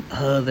blame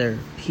other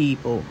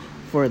people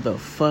for the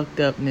fucked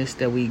upness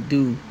that we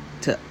do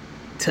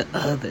to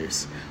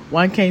others.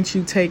 Why can't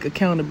you take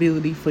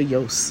accountability for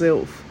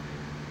yourself?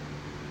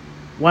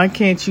 Why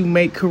can't you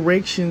make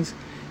corrections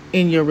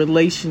in your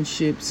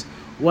relationships?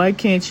 Why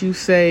can't you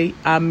say,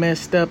 I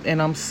messed up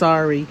and I'm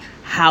sorry?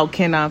 How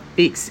can I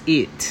fix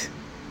it?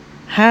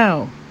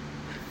 How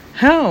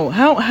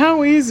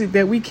is it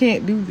that we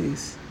can't do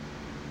this?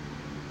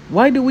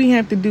 Why do we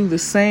have to do the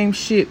same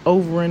shit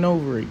over and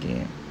over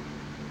again?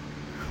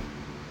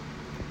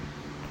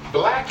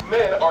 Black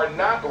men are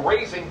not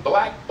raising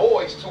black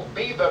boys to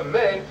be the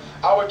men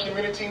our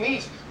community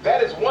needs.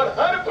 That is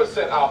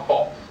 100% our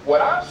fault.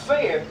 What I'm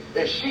saying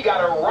is she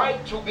got a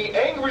right to be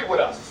angry with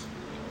us.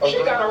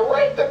 She got a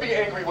right to be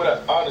angry with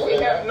us. We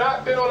have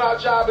not been on our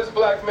job as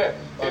black men.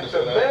 If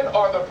the men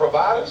are the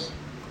providers,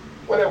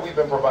 what have we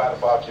been providing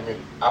for our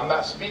community? I'm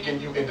not speaking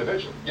you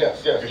individually.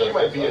 Yes. Because you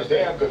might be a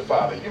damn good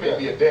father. You may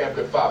be a damn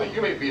good father.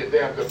 You may be a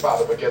damn good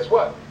father. But guess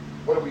what?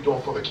 What are we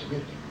doing for the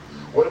community?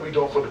 What are we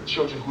doing for the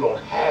children who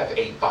don't have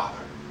a father?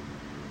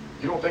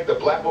 You don't think the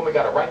black woman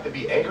got a right to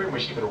be angry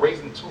when she's been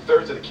raising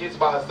 2/3 of the kids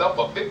by herself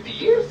for 50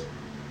 years?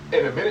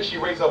 And the minute she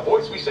raised her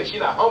voice, we say she's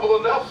not humble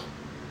enough?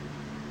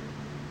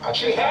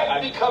 She had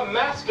to become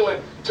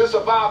masculine to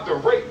survive the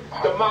rape,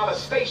 the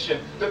molestation,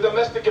 the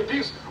domestic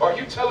abuse. Are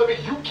you telling me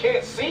you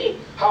can't see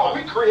how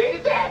we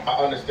created that?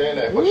 I understand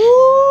that, but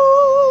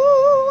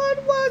Ooh,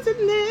 what was it,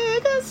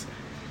 niggas?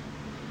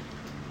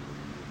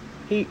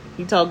 He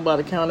talking about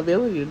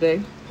accountability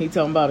today. He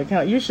talking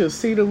about You should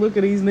see the look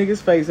of these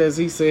niggas' face as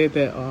he said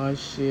that. Oh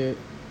shit.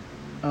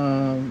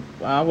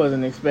 I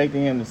wasn't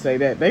expecting him to say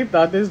that. They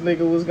thought this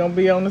nigga was gonna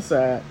be on the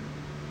side.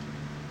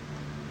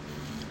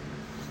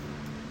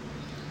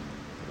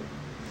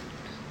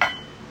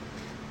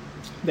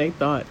 They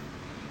thought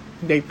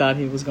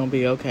he was gonna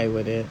be okay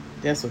with it.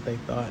 That's what they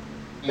thought.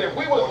 If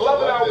we was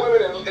loving our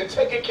women and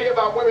taking care of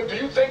our women, do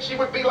you think she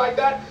would be like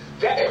that?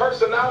 That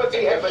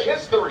personality has a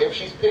history. If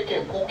she's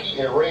picking Pookie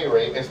and Ray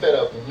Ray instead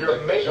of you're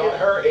making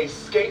her a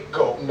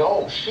scapegoat.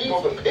 No, she's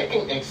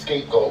picking a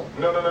scapegoat.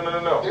 No.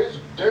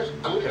 There's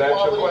good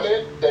quality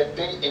men that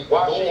they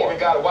ignore. Why she even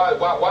got it?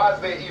 Why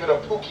is there even a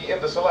Pookie in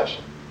the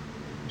selection?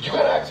 You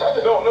gotta ask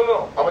her.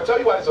 No. I'm gonna tell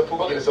you why there's a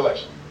Pookie in the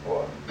selection.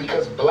 What?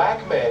 Because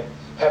black men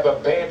have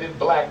abandoned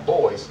black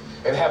boys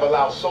and have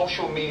allowed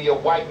social media,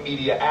 white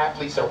media,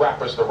 athletes, and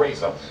rappers to raise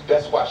them.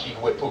 That's why she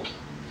with Pookie.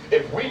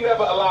 If we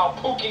never allowed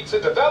Pookie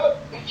to develop,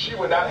 she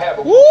would not have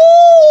a... Woo!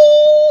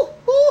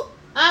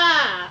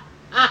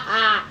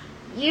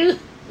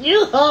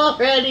 You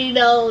already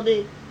know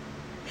this.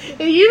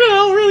 And you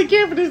don't really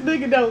care for this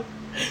nigga, though.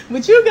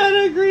 But you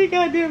gotta agree,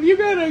 goddamn. You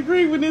gotta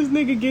agree when this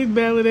nigga gets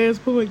valid ass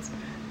points.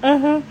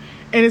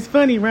 And it's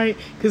funny, right?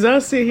 Because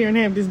I'll sit here and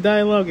have this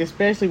dialogue,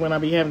 especially when I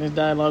be having this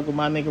dialogue with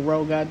my nigga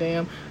Ro,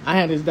 goddamn. I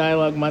had this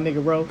dialogue with my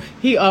nigga Ro.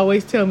 He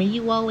always tell me,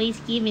 you always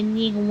giving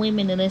nigga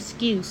women an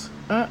excuse.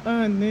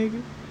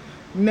 Nigga.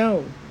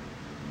 No.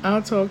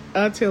 I'll tell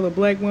a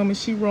black woman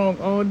she wrong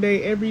all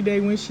day, every day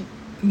when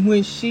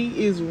she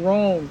is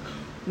wrong.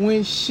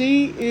 When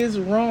she is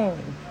wrong.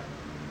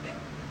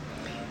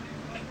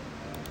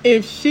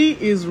 If she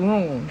is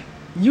wrong,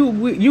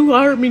 you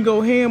heard me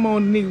go ham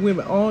on nigga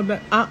women all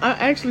day. I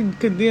actually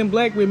condemn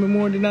black women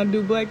more than I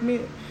do black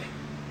men.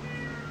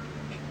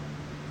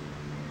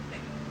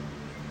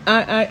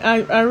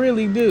 I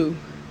really do.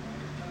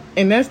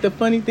 And that's the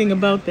funny thing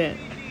about that.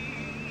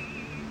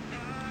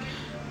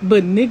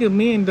 But nigga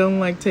men don't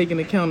like taking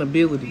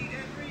accountability.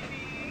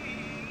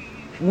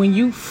 When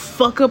you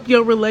fuck up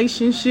your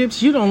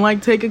relationships, you don't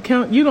like to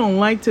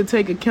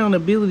take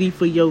accountability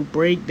for your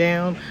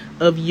breakdown,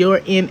 of your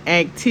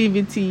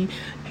inactivity,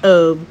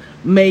 of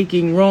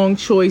making wrong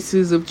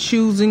choices, of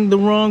choosing the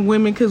wrong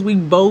women because we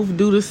both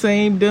do the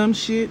same dumb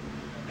shit.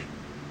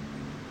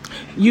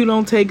 You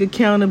don't take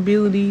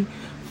accountability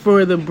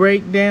for the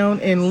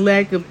breakdown and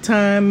lack of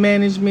time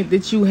management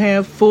that you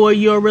have for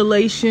your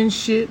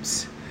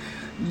relationships.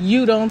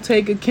 You don't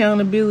take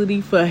accountability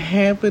for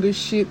half of the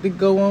shit that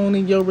go on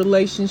in your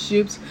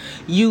relationships.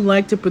 You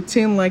like to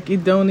pretend like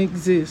it don't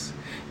exist.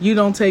 You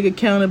don't take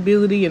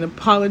accountability and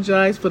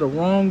apologize for the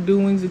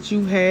wrongdoings that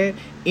you had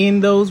in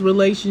those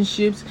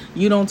relationships.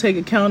 You don't take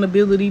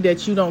accountability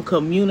that you don't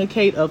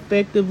communicate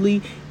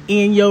effectively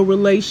in your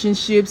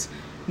relationships.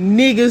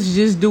 Niggas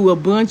just do a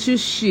bunch of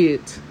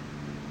shit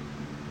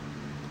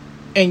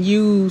and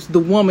use the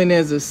woman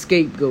as a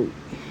scapegoat.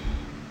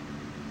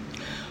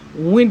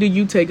 When do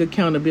you take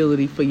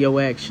accountability for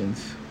your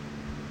actions?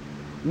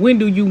 When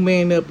do you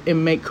man up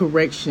and make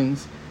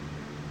corrections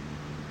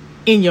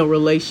in your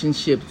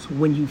relationships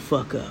when you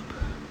fuck up?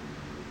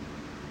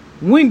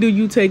 When do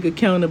you take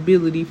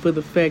accountability for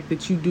the fact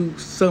that you do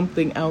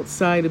something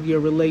outside of your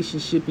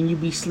relationship and you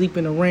be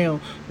sleeping around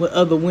with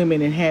other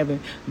women and having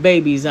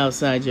babies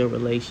outside your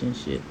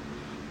relationship?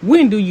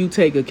 When do you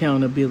take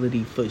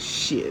accountability for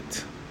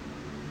shit?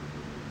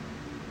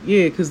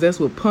 Yeah, because that's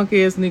what punk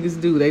ass niggas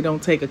do. They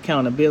don't take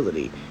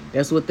accountability.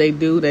 That's what they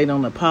do. They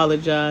don't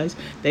apologize.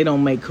 They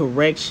don't make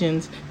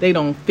corrections. They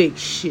don't fix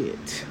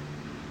shit.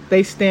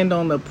 They stand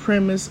on the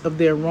premise of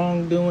their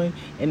wrongdoing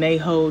and they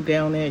hold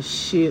down that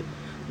shit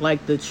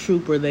like the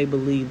trooper they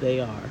believe they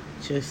are.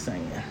 Just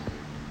saying.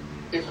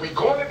 If we're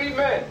going to be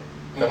men,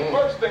 the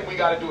first thing we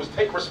got to do is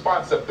take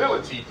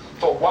responsibility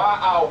for why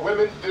our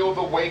women feel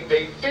the way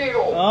they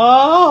feel.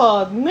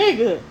 Oh,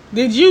 nigga.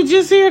 Did you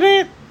just hear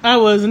that? I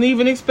wasn't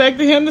even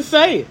expecting him to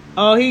say it.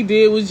 All he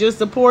did was just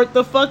support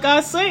the fuck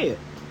I said.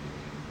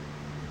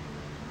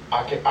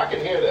 I can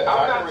hear that.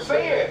 I'm not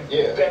saying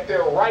that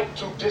they're right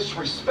to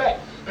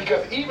disrespect.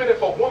 Because even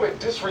if a woman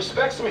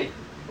disrespects me,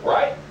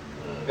 right?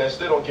 That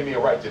still don't give me a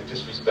right to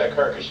disrespect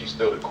her because she's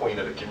still the queen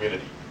of the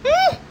community.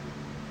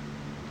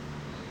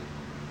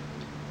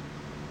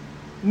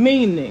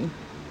 Meaning,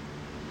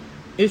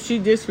 if she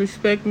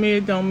disrespect me,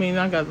 it don't mean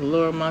I got to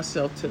lower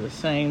myself to the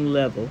same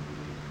level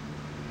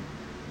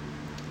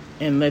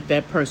and let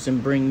that person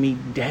bring me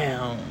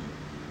down,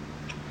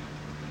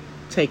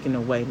 taking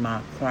away my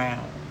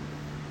crown.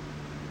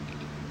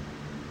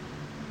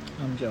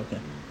 I'm joking.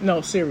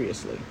 No,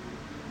 seriously.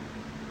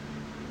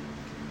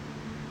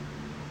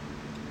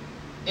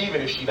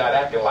 Even if she not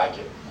acting like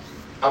it.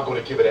 I'm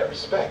going to give it that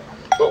respect.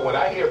 But when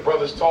I hear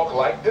brothers talk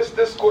like this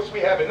discourse we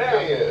having now,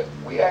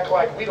 we act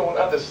like we don't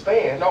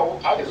understand. No,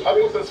 I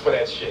use us for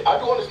that shit. I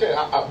do understand.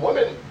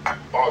 Women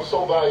are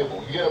so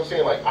valuable. You get what I'm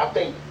saying? Like, I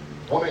think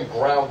women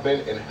ground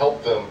men and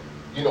help them,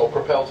 you know,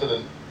 propel to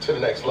the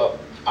next level.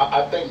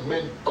 I think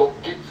men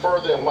get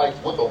further in life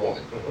with a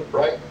woman,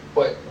 right?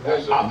 But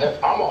if I'm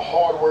a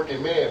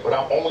hard-working man, but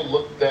I'm only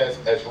looked at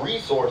as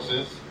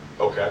resources,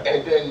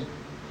 and then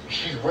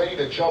she's ready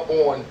to jump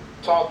on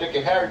Tom, Dick,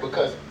 and Harry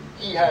because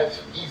he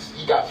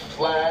got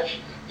flash,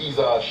 he's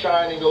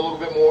shining a little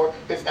bit more,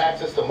 his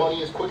access to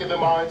money is quicker than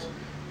mine.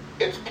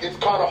 It's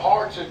kind of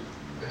hard to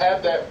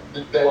have that.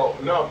 Well,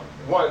 no,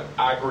 one,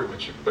 I agree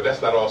with you, but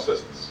that's not all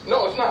sisters.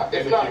 No, it's not.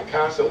 It's if not. you're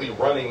constantly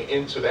running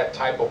into that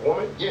type of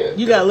woman,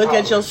 you gotta look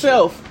at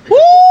yourself. Woo!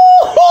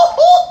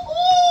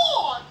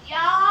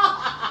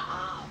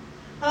 Yeah.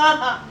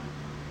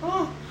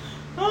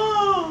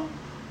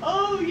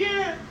 Oh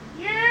yeah.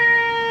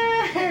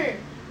 Yeah.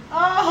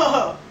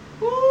 Oh.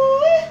 Woo.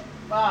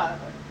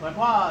 Father. What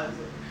was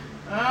it?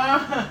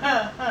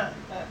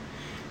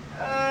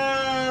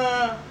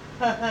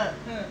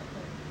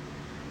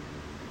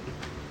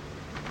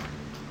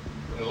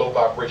 Low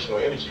vibrational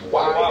energy.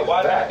 Why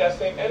not that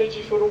same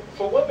energy for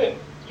women?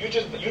 You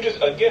just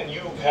again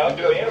you have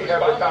to be we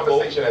have a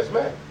conversation as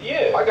men.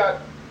 Yeah.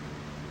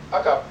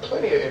 I got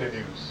plenty of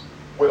interviews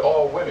with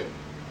all women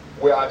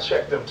where I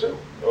check them too.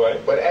 Right.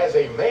 But as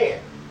a man,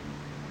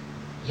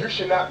 you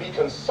should not be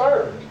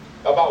concerned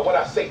about what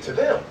I say to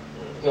them.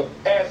 No.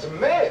 As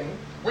men,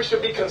 we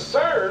should be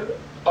concerned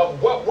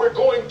of what we're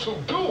going to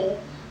do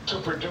to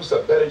produce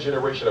a better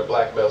generation of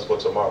black males for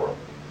tomorrow.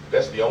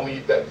 That's the only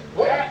that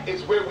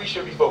is where we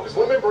should be focused.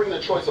 Women bring the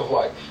choice of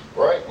life,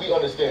 right? We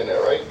understand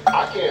that, right?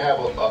 I can't have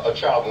a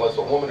child unless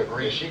a woman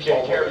agrees. She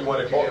can't carry one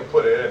if you didn't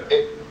put it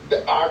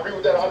in. I agree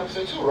with that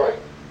 100% too, right?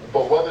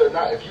 But whether or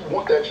not, if you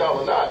want that child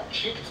or not,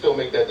 she can still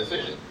make that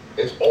decision.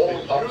 It's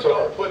only up to her. If you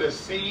don't put a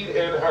seed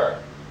in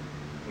her,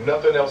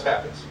 nothing else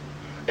happens.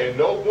 And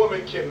no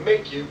woman can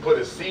make you put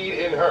a seed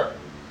in her.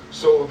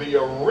 So the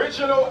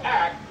original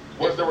act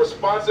was the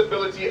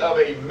responsibility of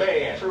a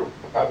man. True.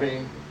 I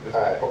mean,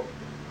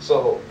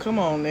 so come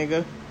on,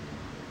 nigga.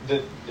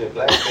 The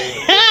black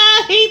thing.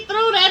 He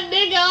threw that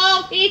nigga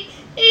off. He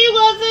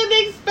wasn't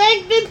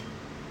expecting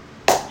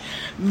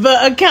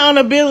the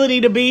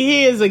accountability to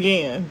be his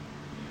again.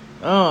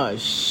 Oh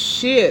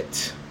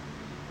shit.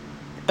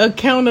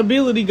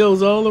 Accountability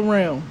goes all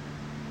around.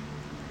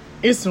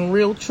 It's some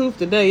real truth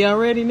today. Y'all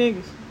ready,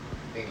 niggas?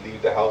 They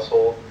leave the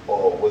household,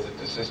 or was it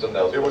the system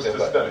that was? It was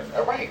systemic.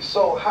 All right.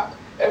 So how,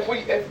 if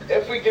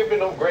we giving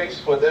them grace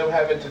for them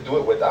having to do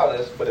it without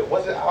us, but it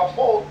wasn't our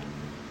fault,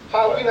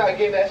 how are we not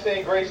getting that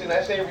same grace and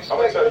that same respect? I'm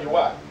gonna tell you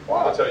why. I'm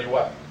gonna tell you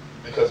why.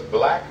 Because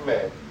black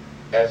men,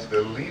 as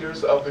the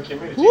leaders of the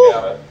community,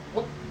 now,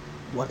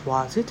 what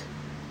was it,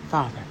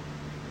 Father?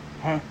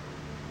 Huh?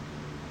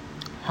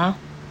 Huh?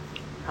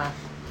 Huh?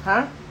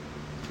 Huh?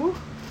 Woo.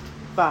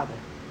 Father.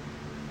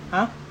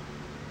 Huh?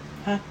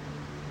 Huh?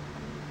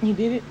 He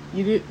did it?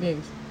 You did?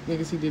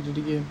 Niggas, he did it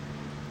again.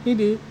 He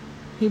did.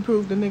 He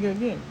proved the nigga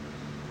again.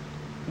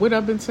 What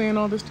I've been saying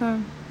all this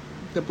time?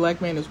 The black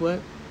man is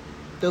what?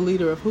 The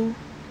leader of who?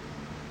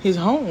 His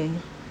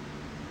home.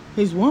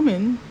 His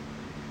woman.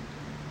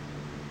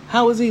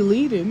 How is he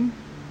leading?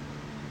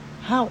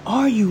 How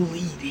are you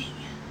leading?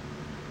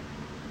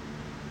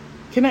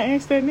 Can I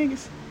ask that,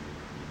 niggas?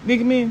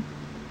 Nigga men,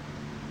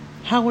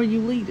 how are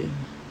you leading?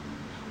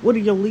 What do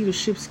your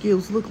leadership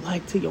skills look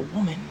like to your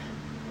woman?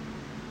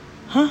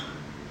 Huh?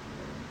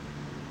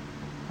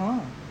 Huh?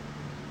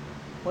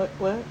 What?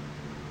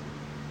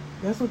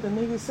 That's what the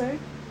niggas say?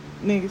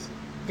 Niggas,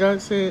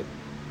 God said,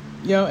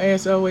 y'all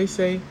ass always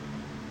say,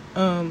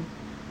 I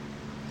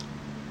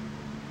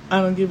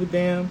don't give a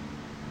damn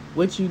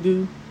what you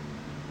do.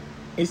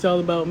 It's all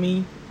about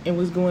me and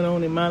what's going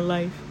on in my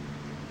life.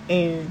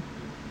 And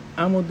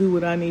I'm going to do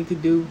what I need to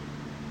do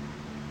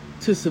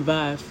to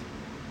survive.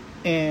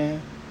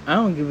 And I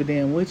don't give a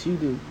damn what you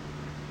do.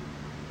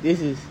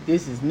 This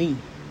is me.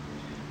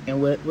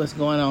 And what's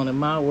going on in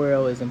my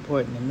world is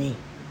important to me.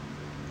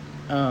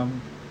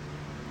 And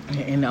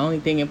the only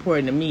thing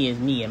important to me is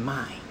me and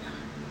mine.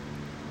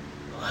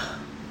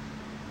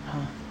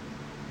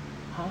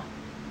 Huh?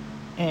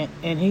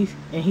 And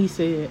he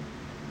said,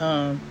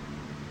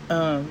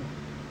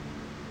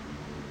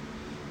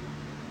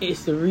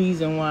 it's the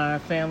reason why our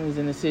family's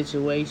in the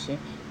situation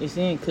it's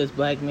in, because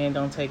black men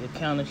don't take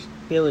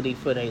accountability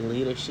for their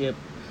leadership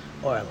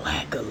or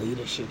lack of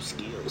leadership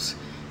skills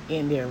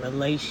in their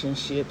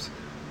relationships,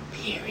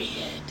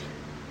 period.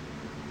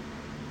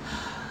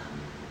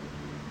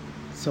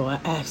 So I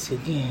ask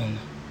again,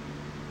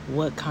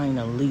 what kind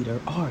of leader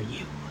are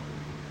you?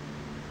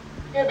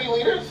 Can't be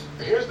leaders.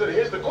 Here's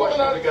the question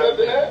we got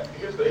to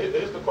here's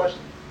the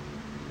question.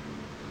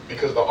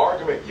 Because the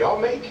argument y'all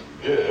make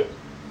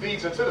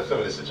feeds into the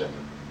feminist agenda.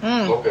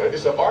 Okay.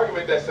 It's an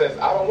argument that says,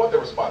 I don't want the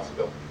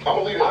responsibility. I'm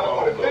a leader. I don't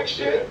want to fix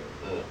shit.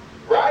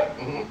 Right?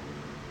 I'm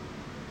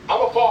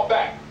going to fall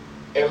back.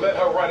 and let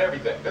her run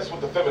everything. That's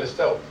what the feminists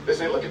tell. They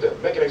say, look at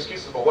them, making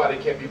excuses for why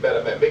they can't be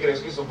better men, making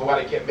excuses for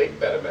why they can't make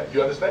better men.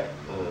 You understand?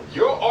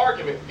 Your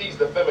argument feeds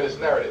the feminist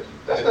narrative.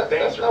 That's not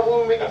what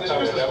we're making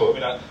excuses for.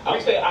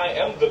 I'm saying I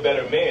am the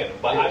better man,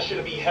 but I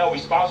shouldn't be held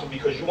responsible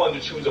because you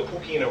wanted to choose a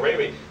Pookie and a Ray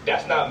Ray.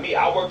 That's not me.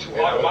 I worked too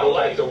hard in my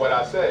life. To what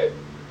I said,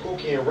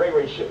 Pookie and Ray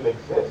Ray shouldn't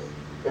exist.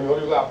 And the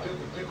only reason why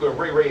Pookie and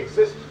Ray Ray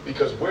exist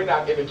because we're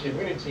not in the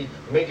community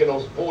making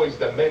those boys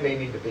the men they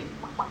need to be.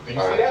 Do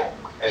you see that?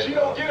 And she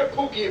don't get a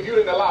Pookie if you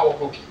didn't allow a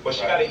Pookie. But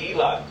she got an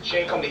Eli. She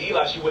ain't come to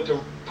Eli. She went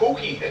to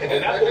Pookie.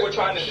 And that's what we're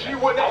trying to do. She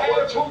wouldn't have had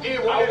a Pookie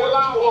if we didn't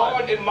allow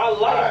one. In my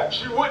life.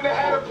 She wouldn't have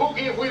had a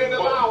Pookie if we didn't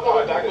allow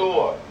one.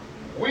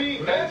 We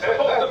men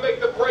supposed to make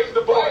the praise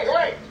the boys.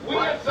 Right. We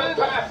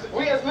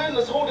as men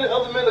is holding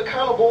other men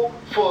accountable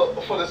for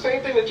the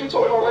same thing that you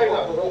talking about right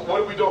now.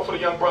 What are we doing for the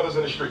young brothers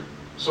in the street?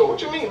 So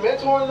what you mean,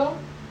 mentoring them?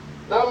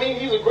 Now I mean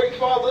he's a great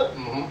father.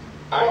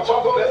 I ain't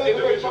talking about that's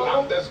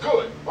individualism. That's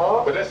good.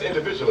 But that's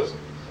individualism.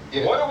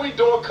 Yeah. What are we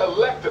doing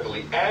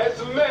collectively as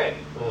men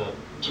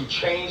to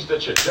change the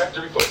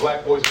trajectory for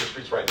black boys in the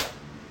streets right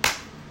now?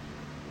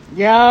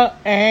 Y'all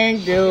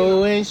ain't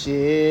doing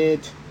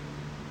shit.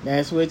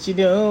 That's what you're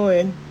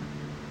doing.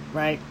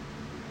 Right?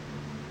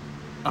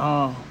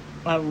 Oh,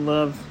 I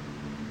love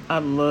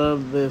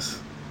this.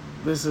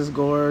 This is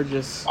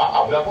gorgeous.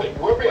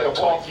 We're being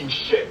talking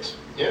shit.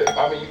 Yeah,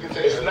 I mean, you can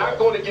say it's not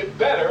going to get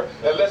better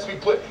unless we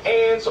put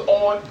hands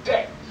on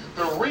deck.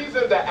 The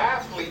reason the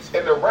athletes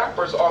and the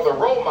rappers are the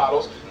role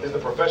models is the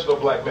professional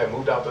black man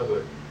moved out the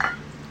hood.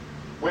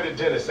 Where the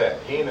Dennis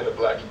at? He ain't in the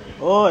black community.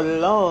 Oh,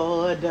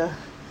 Lord.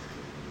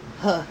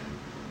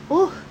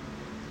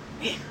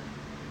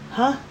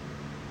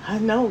 I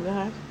know,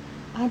 God.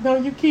 I know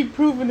you keep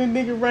proving the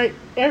nigga right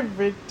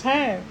every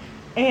time.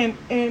 And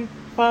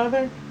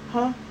Father,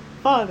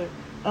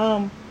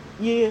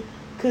 yeah,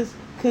 cause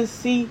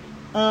see,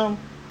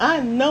 I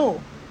know,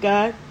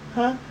 God,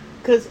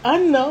 cause I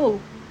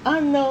know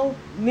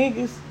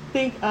niggas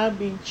think I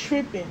be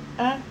tripping.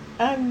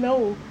 I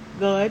know,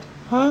 God,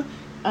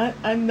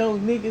 I know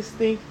niggas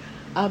think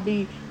I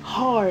be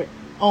hard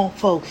on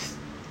folks,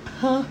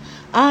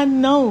 I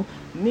know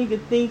nigga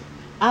think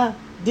I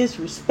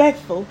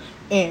disrespectful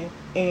and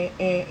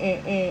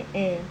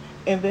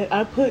that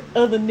I put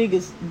other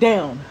niggas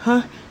down,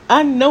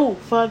 I know,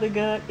 Father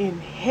God in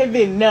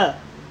heaven,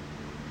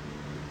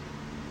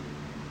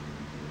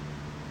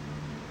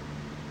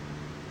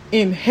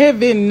 in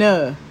heaven,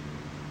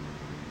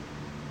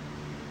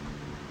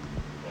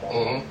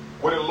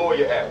 Where the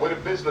lawyer at? Where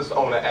the business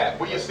owner at?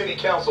 Where your city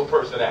council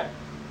person at?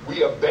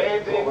 We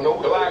abandon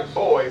black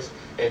boys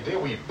and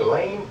then we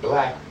blame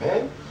black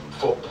men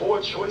for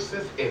poor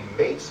choices in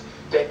mates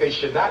that they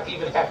should not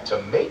even have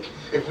to make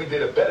if we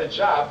did a better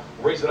job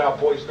raising our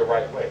boys the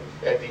right way.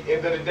 At the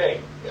end of the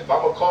day, if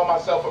I'm going to call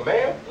myself a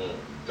man,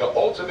 the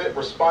ultimate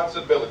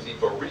responsibility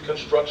for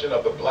reconstruction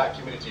of the black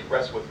community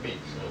rests with me.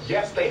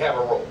 Yes, they have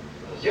a role.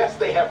 Yes,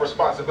 they have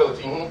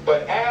responsibility.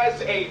 But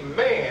as a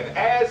man,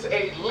 as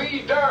a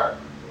leader,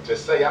 to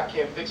say I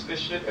can't fix this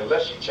shit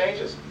unless she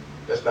changes,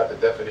 that's not the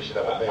definition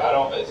of a man.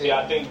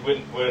 I think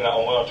we're not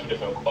on two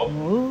different...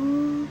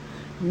 Ooh,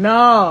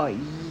 no,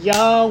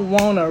 y'all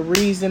want a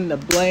reason to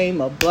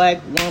blame a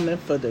black woman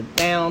for the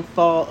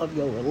downfall of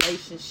your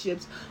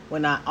relationships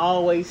when I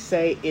always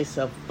say it's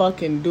a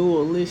fucking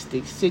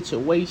dualistic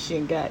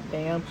situation,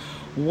 goddamn.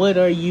 What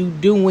are you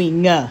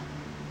doing?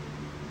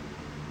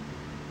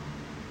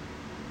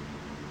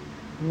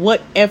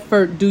 What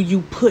effort do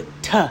you put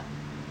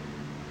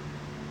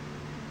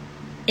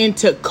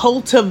into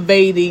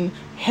cultivating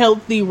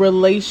healthy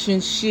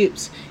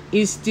relationships?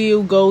 It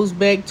still goes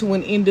back to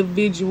an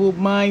individual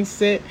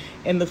mindset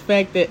and the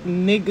fact that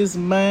niggas'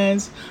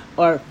 minds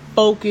are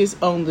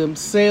focused on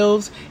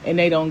themselves and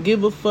they don't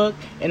give a fuck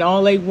and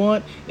all they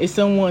want is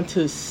someone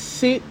to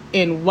sit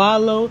and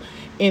wallow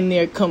in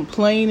their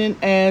complaining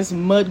ass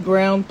mud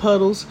ground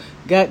puddles.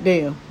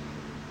 Goddamn.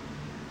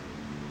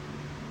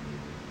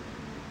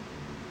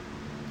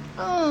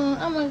 Oh,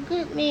 I'm a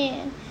good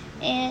man.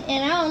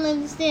 And I don't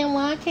understand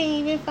why I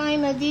can't even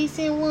find a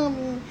decent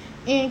woman.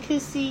 And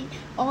cause see,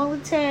 all the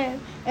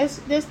time, that's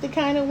the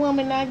kind of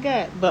woman I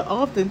got. But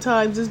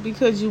oftentimes it's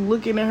because you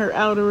looking at her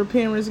outer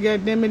appearance,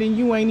 goddammit, and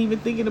you ain't even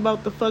thinking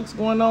about the fuck's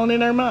going on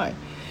in her mind.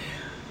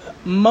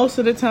 Most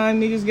of the time,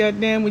 niggas,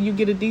 goddamn, when you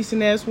get a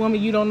decent ass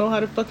woman, you don't know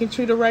how to fucking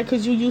treat her right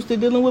because you used to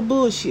dealing with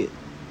bullshit.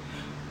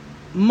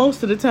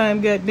 Most of the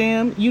time,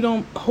 goddamn, you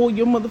don't hold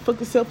your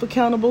motherfucking self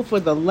accountable for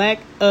the lack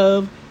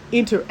of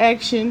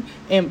interaction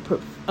and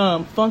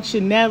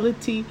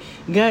functionality,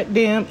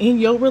 goddamn, in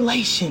your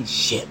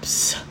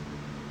relationships.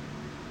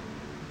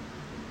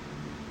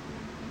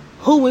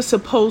 Who is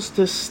supposed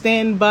to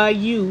stand by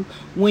you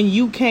when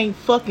you can't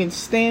fucking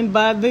stand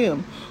by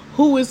them?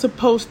 Who is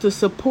supposed to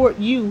support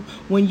you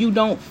when you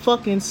don't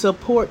fucking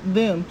support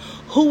them?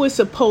 Who is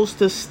supposed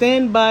to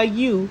stand by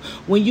you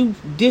when you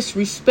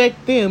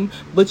disrespect them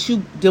but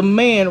you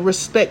demand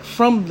respect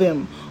from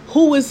them?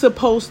 Who is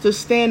supposed to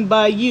stand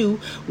by you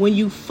when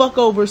you fuck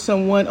over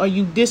someone or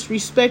you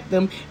disrespect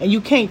them and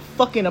you can't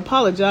fucking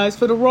apologize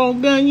for the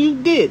wrong done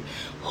you did?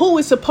 Who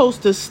is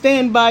supposed to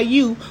stand by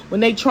you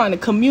when they trying to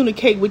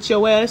communicate with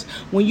your ass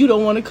when you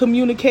don't want to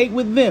communicate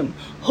with them?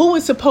 Who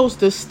is supposed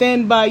to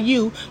stand by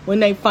you when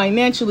they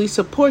financially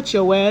support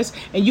your ass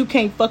and you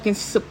can't fucking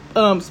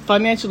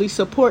financially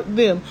support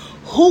them?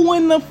 Who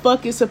in the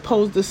fuck is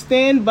supposed to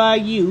stand by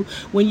you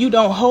when you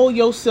don't hold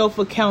yourself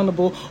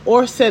accountable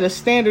or set a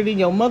standard in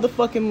your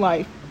motherfucking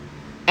life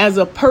as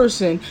a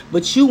person,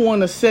 but you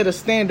want to set a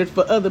standard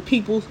for other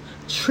people's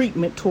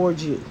treatment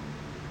towards you?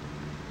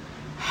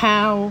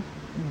 How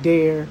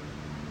dare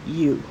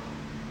you?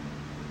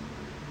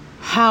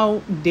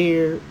 How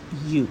dare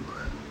you?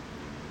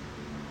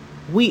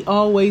 We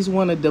always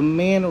want to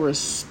demand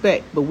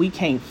respect, but we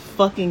can't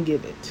fucking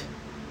give it.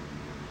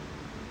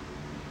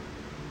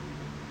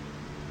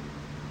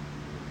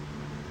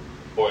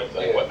 Or it's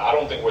like, I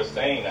don't think we're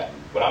saying that.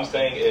 What I'm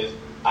saying is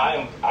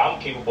I'm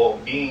capable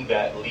of being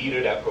that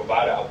leader, that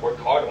provider. I've worked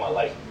hard in my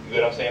life. You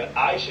know what I'm saying?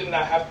 I should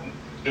not have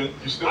to.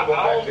 You still go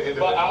back to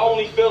individual. But I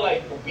only feel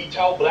like we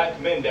tell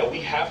black men that we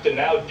have to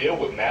now deal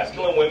with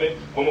masculine women,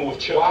 women with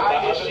children.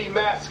 Why is she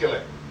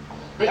masculine?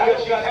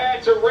 Because she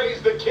had to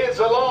raise the kids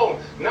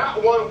alone.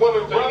 Not one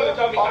woman, brother.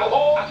 A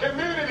whole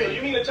community. So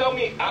you mean to tell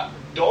me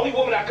the only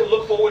woman I could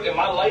look forward in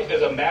my life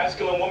is a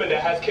masculine woman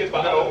that has kids by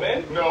other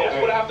men? No.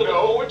 That's what I have to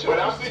look forward to. But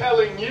I'm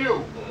telling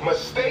you,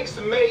 mistakes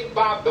made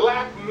by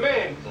black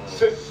men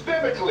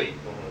systemically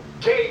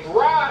gave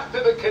rise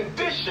to the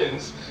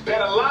conditions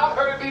that allowed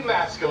her to be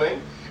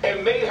masculine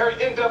and made her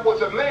end up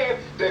with a man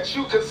that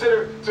you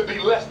consider to be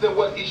less than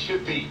what he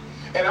should be.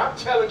 And I'm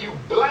telling you,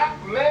 black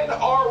men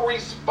are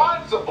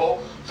responsible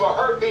for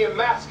her being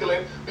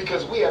masculine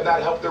because we have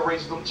not helped her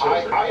raise them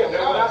children. And when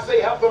I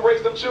say help them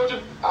raise them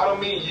children, I don't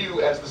mean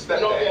you as the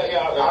stepdad.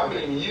 I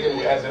mean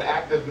you as an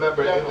active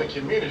member in the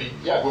community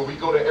where we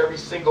go to every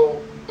single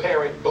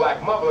parent,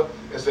 black mother,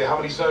 and say, how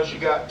many sons you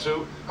got?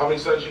 2. How many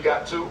sons you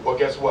got? 2. Well,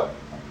 guess what?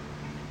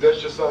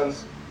 That's your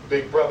son's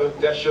big brother.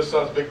 That's your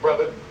son's big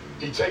brother.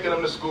 He taking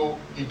them to school.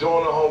 He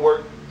doing the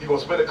homework. He gonna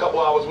spend a couple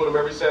hours with him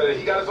every Saturday.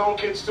 He got his own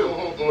kids too,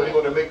 but he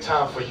gonna make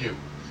time for you.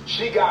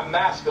 She got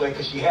masculine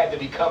because she had to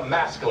become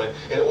masculine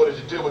in order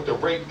to deal with the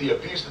rape, the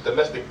abuse, the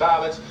domestic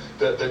violence,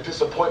 the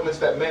disappointments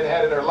that men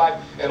had in her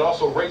life, and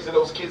also raising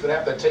those kids and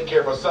having to take care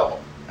of herself.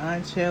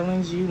 I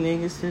challenge you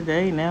niggas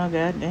today now,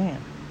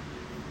 goddamn.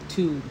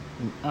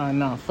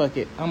 No, fuck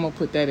it. I'm gonna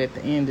put that at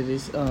the end of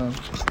this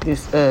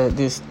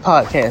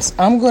podcast.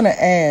 I'm gonna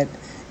add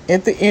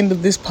at the end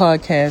of this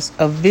podcast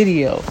a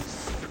video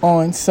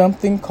on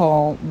something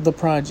called The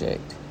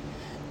Project.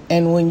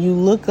 And when you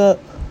look up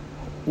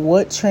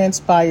what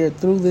transpired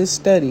through this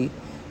study,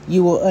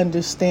 you will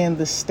understand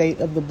the state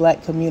of the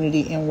black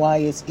community and why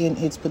it's in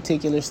its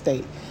particular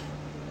state.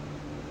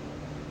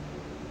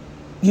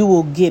 You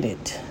will get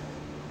it.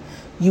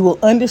 You will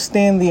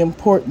understand the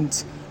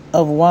importance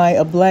of why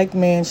a black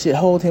man should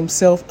hold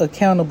himself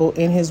accountable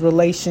in his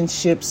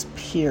relationships,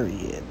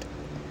 period.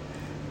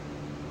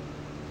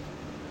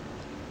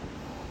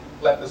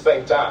 At the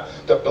same time,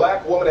 the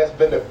black woman has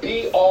been the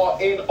be-all,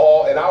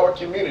 end-all in our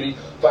community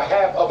for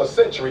half of a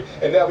century,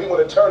 and now we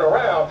want to turn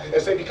around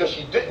and say because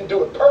she didn't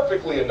do it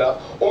perfectly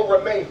enough or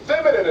remain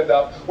feminine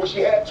enough where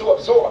she had to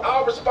absorb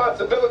our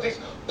responsibilities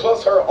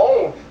plus her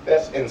own,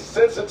 that's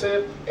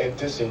insensitive and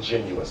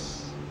disingenuous.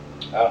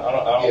 I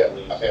don't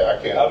believe so. I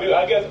can't.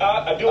 I guess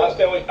I do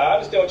understand what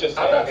you're saying.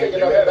 I'm not taking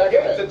you have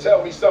yet to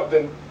tell me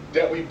something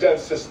that we've done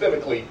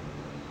systemically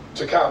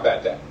to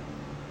combat that.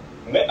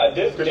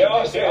 Because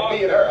you said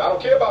me and her. I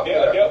don't care about me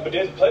and her. But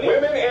there's plenty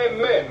women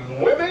and men.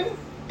 Women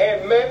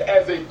and men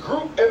as a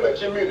group in the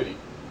community.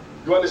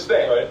 You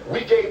understand? Right.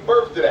 We gave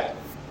birth to that.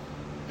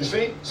 You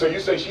see? So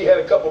you say she had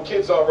a couple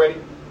kids already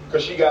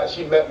because she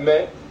met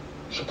men.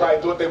 She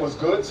probably thought they was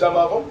good, some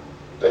of them.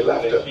 They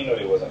left her. She knew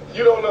they wasn't good.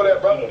 You don't know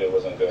that, brother? She knew they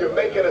wasn't good. You're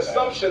making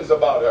assumptions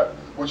about her.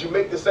 Would you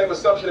make the same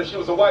assumption if she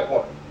was a white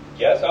woman?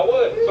 Yes, I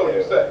would. So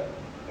you say?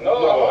 No,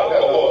 Come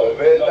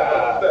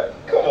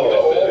on,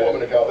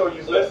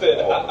 listen,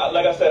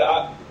 like I said,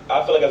 I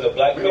feel like as a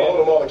black man, we don't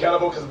hold them all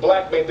accountable because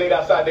black men date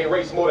outside their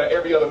race more than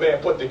every other man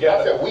put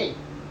together. I said we.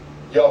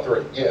 Y'all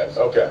three. Yes.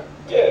 Okay.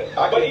 Yeah.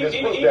 I can't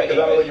disprove that because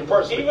I don't know you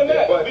personally. Even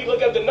that, but we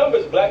look at the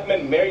numbers. Black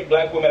men marry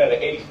black women at an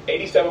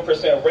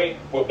 87% rate,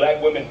 where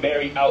black women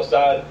marry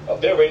outside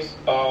of their race,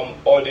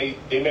 or they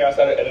marry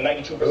outside at a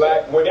 92%.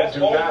 Black women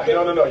do not.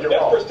 No, you're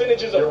wrong. That's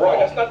percentages of wrong.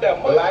 That's not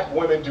that much. Black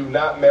women do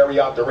not marry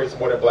out the race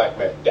more than black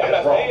men. I'm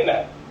not saying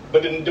that,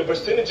 but the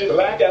percentages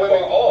black that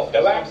women, far off.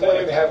 That's black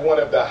women have one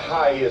of the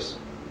highest,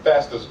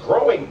 fastest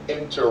growing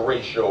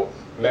interracial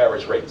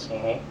marriage rates,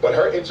 but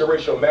her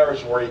interracial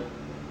marriage rate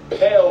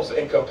pales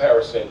in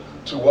comparison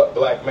to what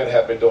black men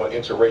have been doing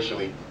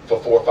interracially for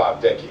 4 or 5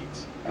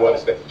 decades. You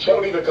understand? She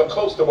don't even come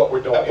close to what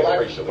we're doing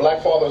interracially.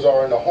 Black fathers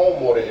are in the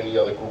home more than any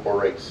other group or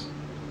race.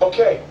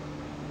 Okay.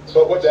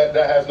 So what that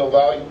has no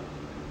value?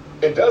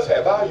 It does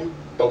have value,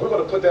 but we're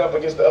going to put that up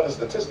against the other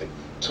statistic.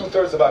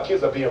 2/3 of our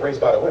kids are being raised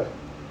by the women.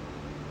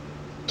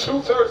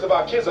 2/3 of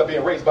our kids are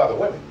being raised by the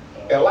women.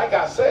 And like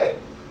I said,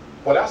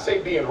 when I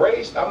say being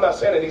raised, I'm not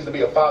saying it needs to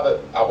be a father.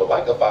 I would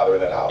like a father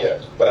in that house.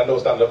 Yes. But I know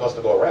it's not enough of us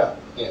to go around.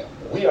 Yeah.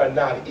 We are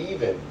not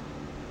even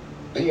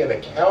being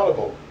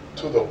accountable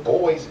to the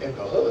boys in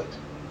the hood.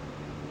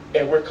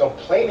 And we're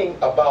complaining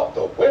about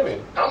the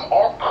women. I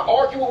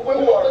argue with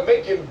women who are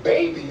making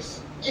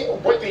babies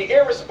with the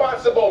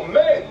irresponsible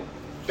men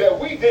that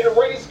we didn't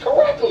raise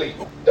correctly.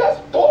 That's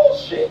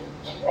bullshit.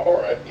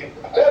 All right.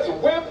 That's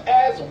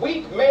whip-ass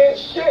weak man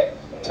shit.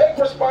 Take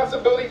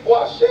responsibility for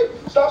our shit.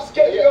 Stop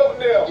scapegoating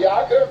them. Yeah,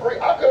 I could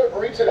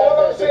agree to that.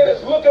 All I'm saying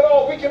is, look at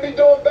all we can be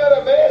doing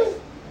better, man.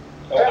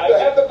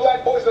 Half the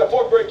black boys in the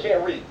 4th grade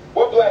can't read.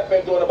 What black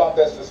men doing about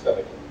that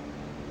systemically?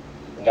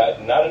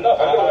 Not enough.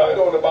 I know what I'm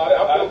doing about it.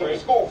 I'm building a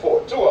school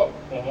for it, 2 of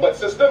them. But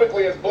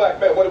systemically, as black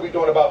men, what are we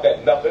doing about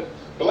that? Nothing.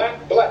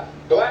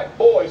 Black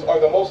boys are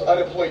the most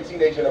unemployed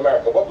teenager in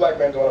America. What black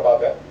men doing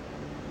about that?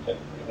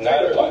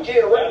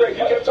 Pookie and Ray Ray,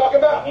 you kept talking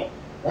about?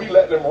 We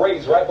letting them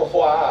raise right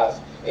before our eyes,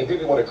 and then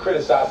we want to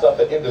criticize stuff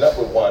that ended up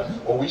with one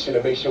when we should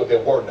have made sure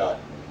there were none.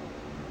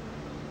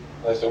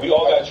 Listen, we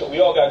all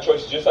got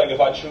choices. Just like if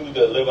I choose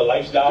to live a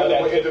lifestyle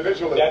that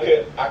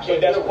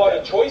could, that's part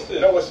of choices.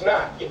 No, it's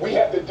not. We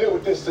have to deal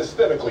with this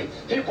systemically.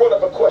 He brought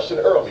up a question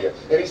earlier,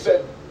 and he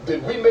said,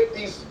 "Did we make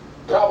these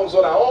problems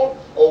on our own,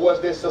 or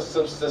was there some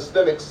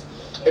systemics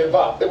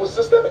involved?" It was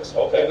systemics.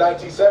 Okay. In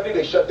 1970,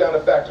 they shut down the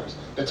factories.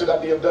 They took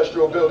out the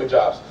industrial building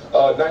jobs.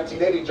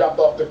 1980 dropped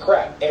off the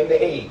crack and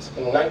the AIDS.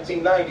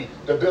 1990,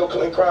 the Bill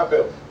Clinton crime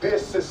bill.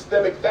 There's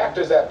systemic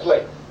factors at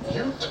play.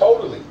 You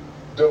totally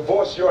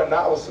divorce your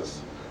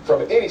analysis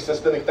from any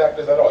systemic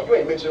factors at all. You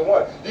ain't mentioned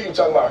one. You keep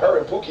talking about her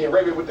and Pookie and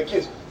Ray Ray with the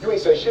kids. You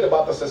ain't said shit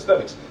about the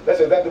systemics.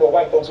 That's exactly what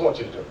white folks want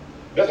you to do.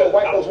 That's what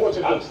white folks want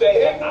you to do. I'm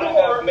saying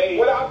ignore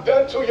what I've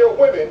done to your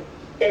women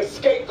and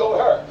scapegoat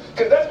her.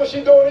 Because that's what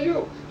she's doing to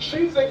you.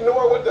 She's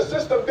ignoring what the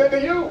system did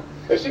to you.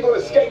 And she's going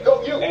to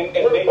scapegoat you.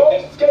 We're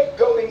both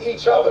scapegoating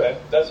each other. Okay,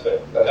 that's fair.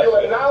 Your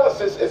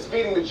analysis is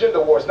feeding the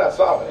gender war. It's not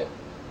solving it.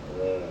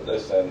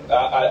 Listen,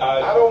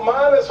 I don't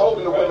mind us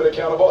holding the women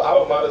accountable. I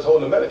don't mind us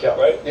holding the men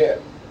accountable. Right? Yeah.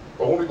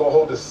 But when we're going to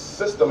hold the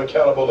system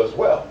accountable as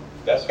well.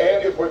 That's fair.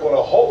 And if we're going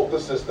to hold the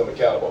system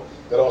accountable,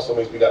 that also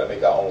means we got to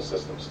make our own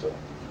systems too.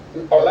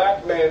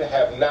 Black men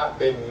have not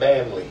been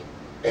manly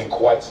in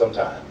quite some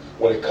time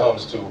when it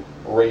comes to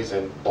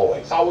raising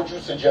boys. How would you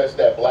suggest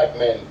that black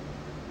men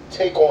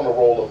take on the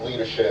role of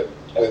leadership,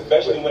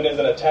 especially when there's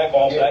an attack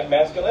on black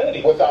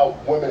masculinity,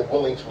 without women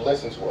willing to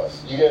listen to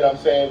us? You get what I'm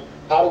saying?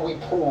 How do we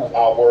prove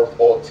our worth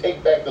or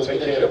take back the leadership?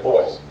 Take care of the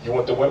boys. You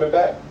want the women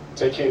back?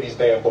 Take care of these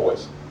damn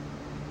boys.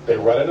 They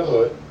run in the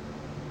hood,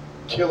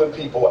 killing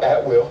people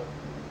at will,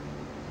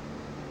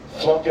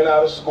 flunking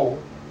out of school,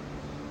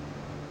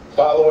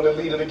 following the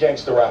lead of the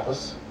gangster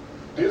rappers.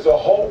 There's a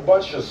whole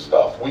bunch of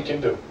stuff we can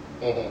do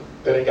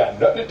that ain't got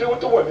nothing to do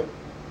with the women,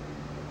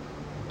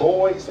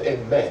 boys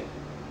and men.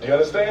 Do you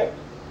understand?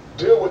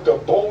 Deal with the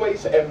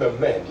boys and the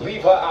men.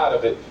 Leave her out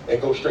of it and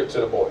go straight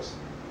to the boys.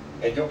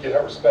 And you'll get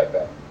her respect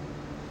back.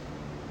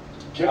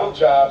 Give them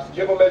jobs,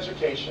 give them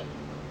education,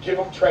 give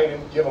them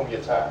training, give them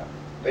your time.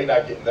 They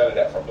not getting none of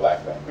that from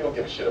black men. We don't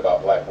give a shit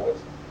about black boys.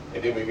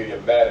 And then we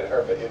get mad at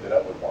her for ending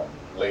up with one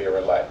later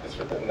in life. It's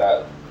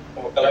not.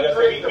 Like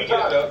create the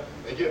product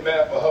and get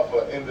mad for her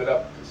for ending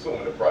up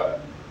consuming the product.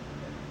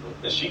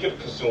 She could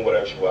consume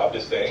whatever she wants. I'm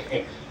just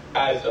saying,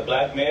 as a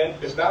black man,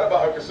 it's not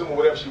about her consuming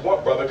whatever she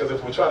wants, brother. Because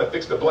if we're trying to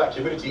fix the black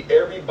community,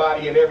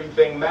 everybody and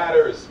everything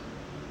matters.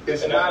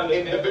 It's not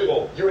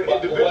individual. You're an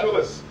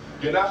individualist.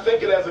 You're not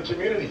thinking as a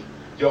community.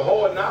 Your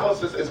whole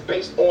analysis is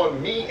based on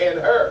me and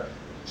her.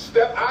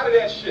 Step out of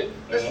that shit.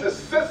 This is the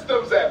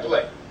systems at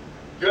play.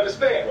 You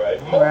understand?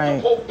 Right.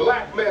 Multiple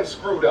black men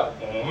screwed up.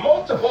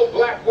 Multiple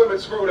black women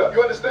screwed up.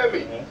 You understand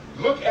me?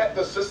 Look at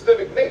the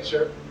systemic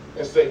nature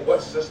and say,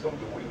 what system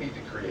do we need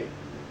to create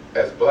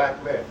as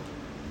black men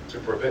to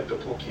prevent the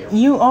Pookie?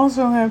 You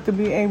also have to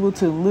be able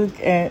to look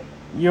at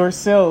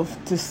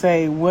yourself to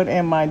say, what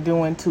am I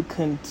doing to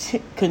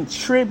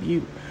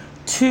contribute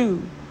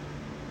to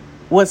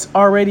what's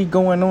already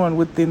going on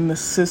within the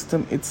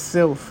system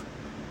itself?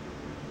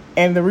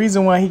 And the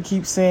reason why he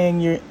keeps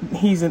saying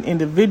he's an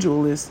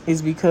individualist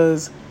is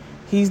because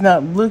he's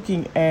not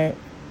looking at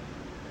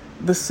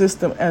the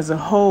system as a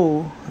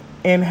whole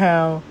and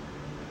how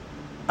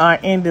our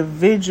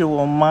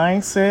individual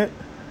mindset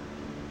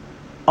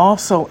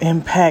also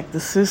impact the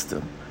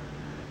system.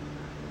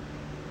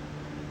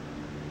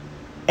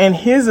 And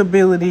his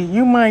ability,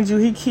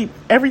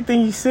 everything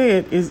he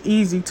said is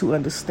easy to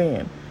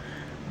understand.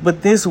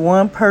 But this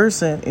one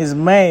person is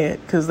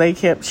mad because they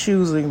kept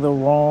choosing the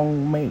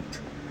wrong mate.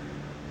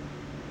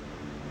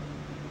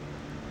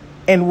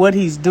 And what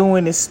he's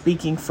doing is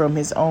speaking from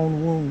his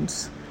own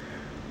wounds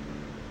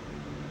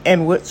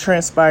and what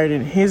transpired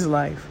in his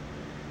life,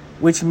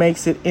 which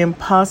makes it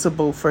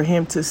impossible for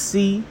him to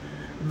see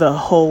the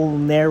whole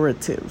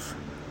narrative.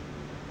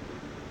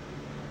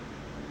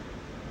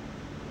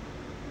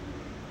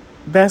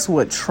 That's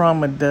what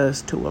trauma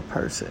does to a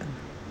person.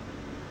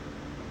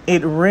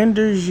 It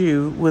renders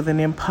you with an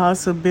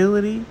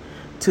impossibility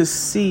to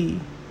see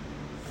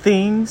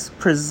things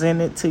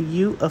presented to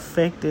you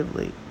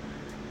effectively.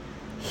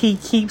 He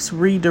keeps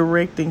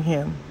redirecting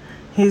him.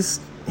 His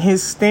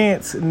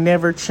stance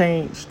never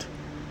changed.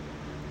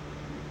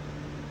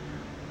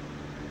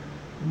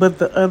 But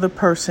the other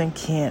person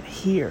can't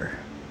hear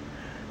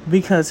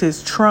because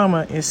his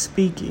trauma is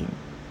speaking.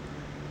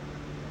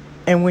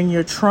 And when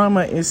your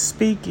trauma is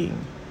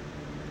speaking,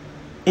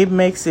 it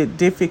makes it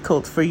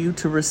difficult for you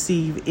to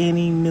receive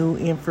any new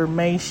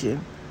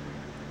information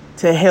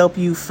to help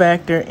you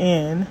factor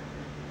in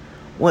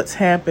what's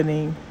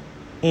happening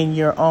in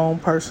your own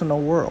personal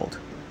world.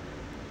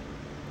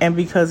 And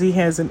because he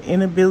has an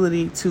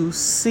inability to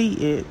see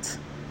it,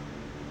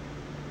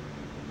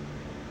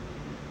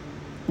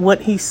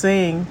 what he's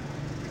saying,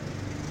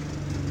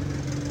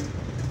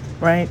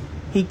 right,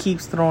 he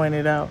keeps throwing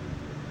it out.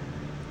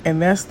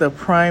 And that's the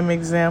prime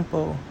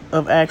example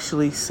of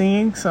actually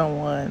seeing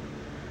someone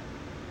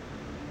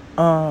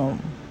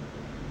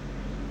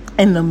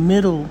in the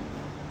middle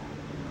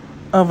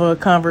of a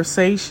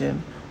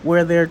conversation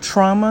where their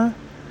trauma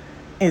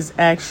is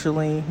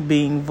actually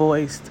being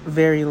voiced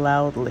very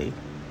loudly.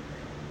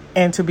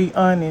 And to be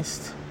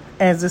honest,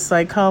 as a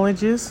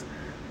psychologist,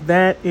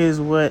 that is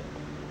what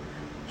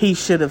he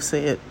should have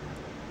said.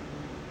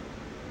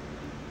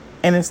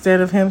 And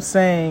instead of him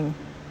saying,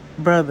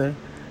 brother,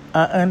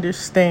 I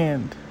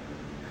understand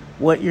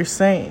what you're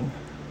saying.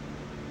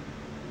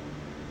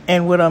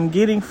 And what I'm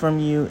getting from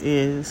you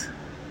is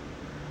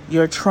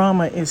your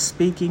trauma is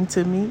speaking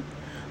to me,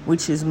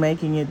 which is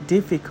making it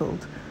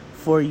difficult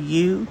for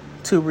you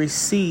to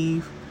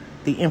receive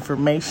the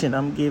information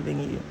I'm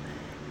giving you.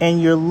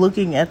 And you're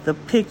looking at the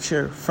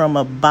picture from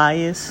a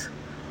biased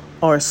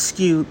or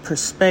skewed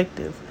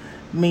perspective,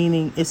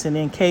 meaning it's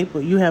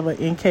you have an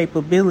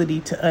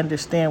incapability to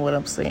understand what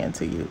I'm saying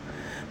to you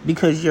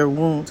because your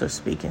wounds are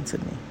speaking to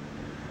me.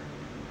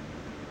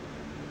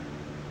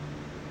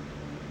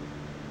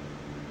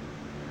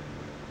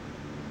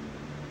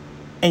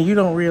 And you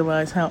don't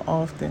realize how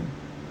often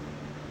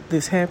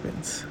this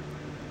happens.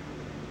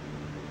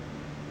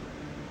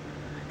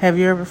 Have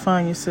you ever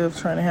found yourself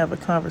trying to have a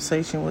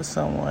conversation with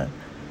someone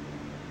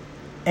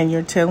and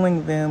you're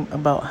telling them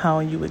about how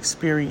you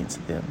experience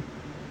them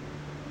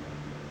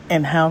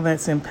and how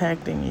that's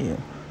impacting you,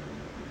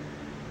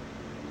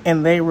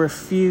 and they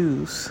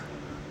refuse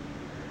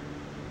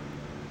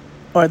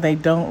or they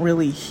don't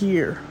really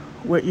hear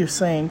what you're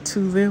saying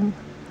to them,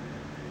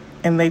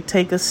 and they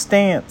take a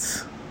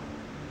stance,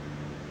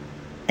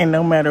 and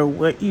no matter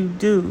what you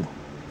do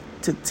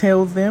to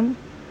tell them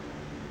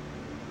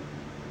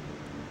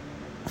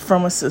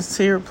from a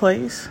sincere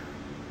place,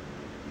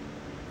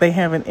 they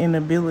have an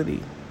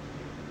inability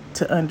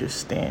to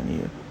understand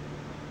you.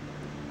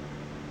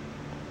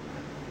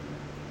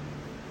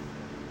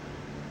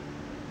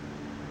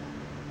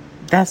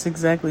 That's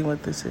exactly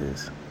what this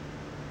is.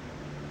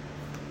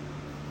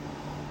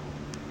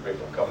 Great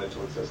for coming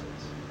into existence.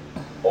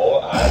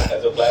 Or I,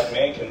 as a black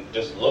man, can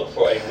just look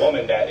for a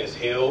woman that is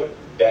healed,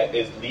 that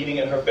is leading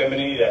in her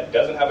femininity, that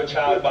doesn't have a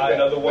child by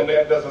another woman. But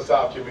that doesn't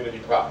solve community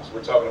problems.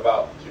 We're talking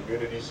about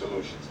community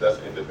solutions. That's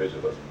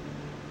individualism.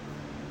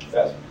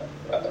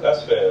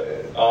 That's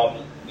fair.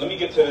 Let me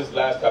get to this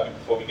last topic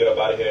before we get up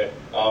out of here.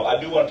 I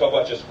do want to talk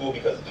about your school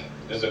because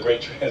this is a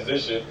great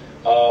transition.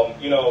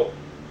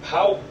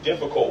 How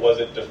difficult was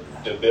it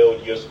to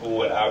build your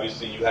school? And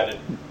obviously you had to...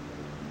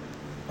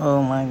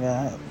 Oh my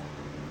God.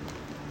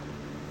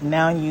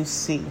 Now you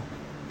see,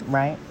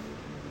 right?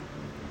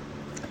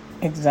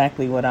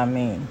 Exactly what I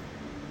mean.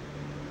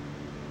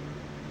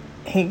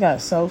 He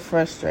got so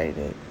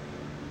frustrated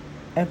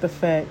at the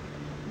fact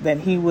that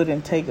he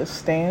wouldn't take a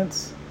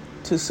stance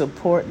to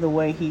support the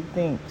way he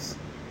thinks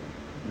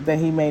that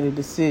he made a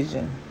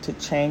decision to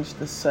change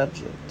the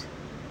subject.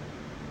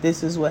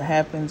 This is what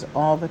happens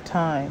all the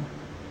time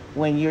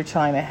when you're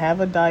trying to have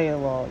a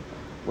dialogue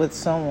with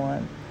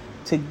someone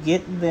to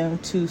get them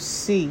to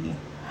see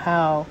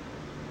how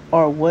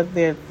or what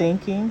they're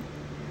thinking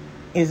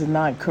is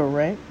not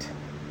correct.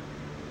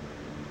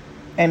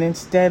 And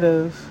instead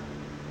of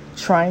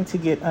trying to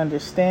get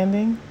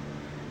understanding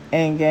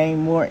and gain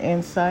more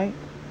insight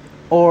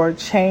or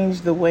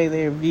change the way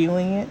they're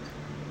viewing it,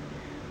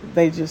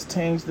 they just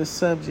change the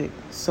subject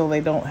so they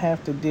don't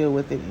have to deal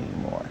with it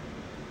anymore.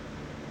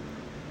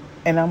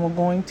 And I'm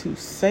going to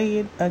say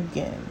it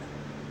again.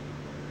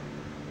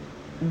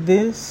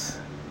 This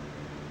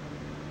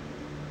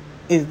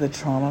is the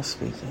trauma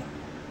speaking.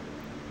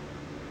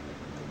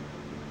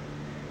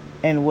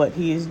 And what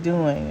he is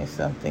doing is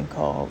something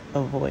called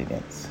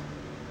avoidance.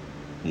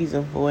 He's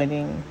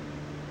avoiding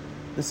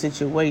the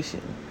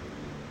situation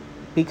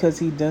because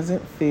he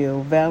doesn't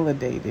feel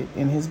validated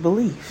in his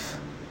belief.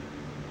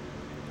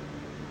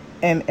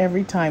 And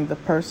every time the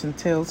person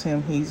tells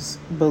him his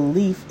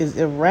belief is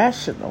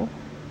irrational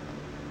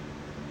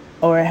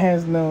or it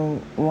has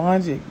no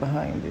logic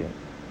behind it,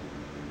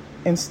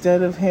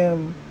 instead of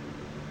him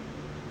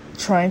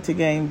trying to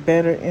gain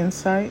better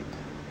insight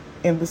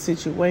in the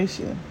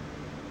situation,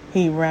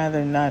 he'd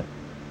rather not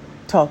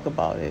talk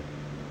about it.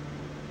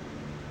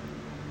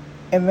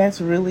 And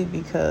that's really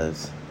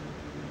because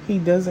he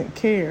doesn't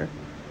care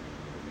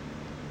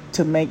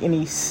to make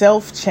any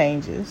self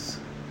changes,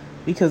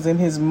 because in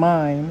his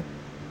mind,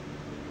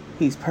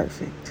 he's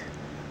perfect.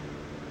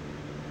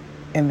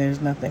 And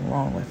there's nothing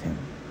wrong with him.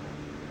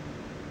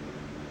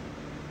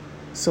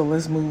 So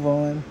let's move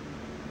on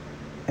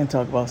and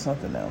talk about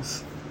something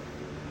else.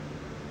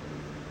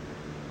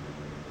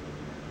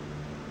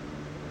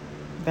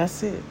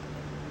 That's it.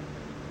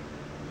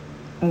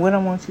 And what I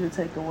want you to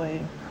take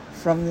away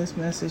from this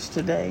message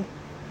today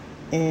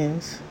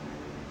is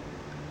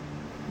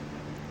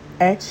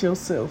ask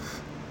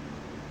yourself,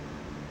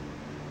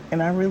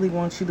 and I really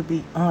want you to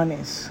be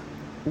honest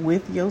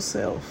with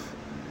yourself,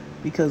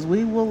 because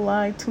we will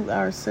lie to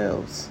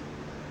ourselves.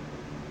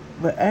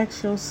 But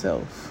ask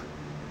yourself,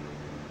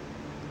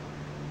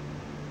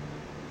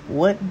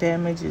 what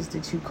damages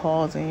did you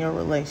cause in your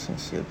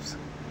relationships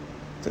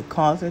to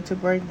cause it to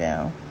break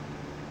down?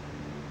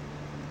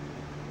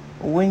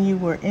 When you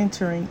were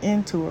entering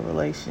into a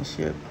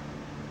relationship,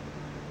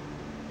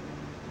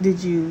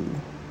 did you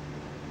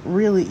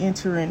really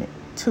enter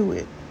into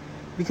it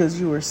because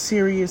you were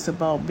serious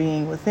about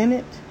being within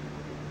it,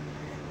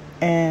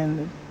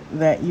 and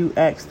that you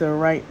asked the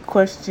right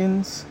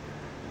questions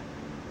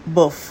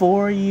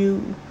before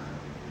you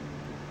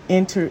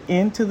enter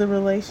into the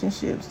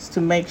relationships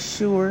to make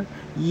sure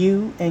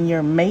you and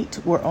your mate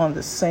were on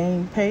the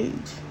same page?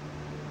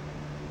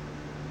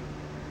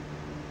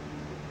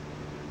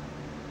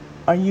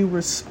 Are you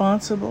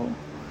responsible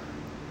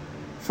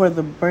for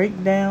the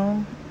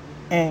breakdown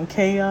and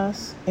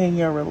chaos in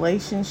your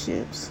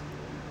relationships?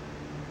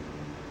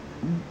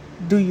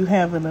 Do you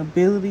have an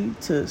ability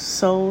to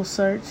soul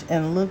search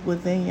and look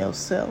within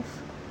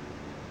yourself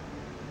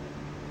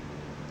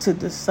to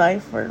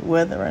decipher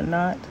whether or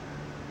not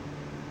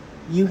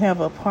you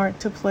have a part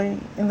to play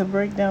in the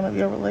breakdown of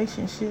your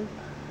relationship?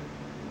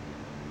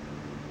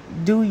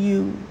 Do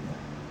you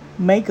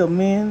make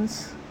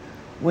amends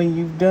when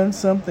you've done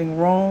something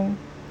wrong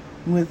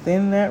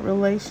within that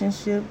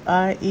relationship,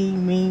 i.e.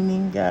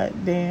 meaning,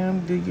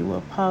 goddamn, do you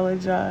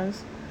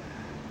apologize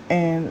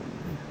and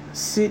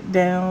sit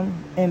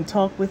down and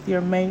talk with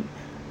your mate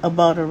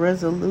about a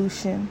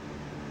resolution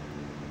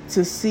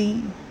to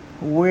see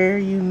where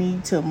you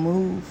need to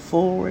move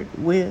forward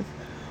with,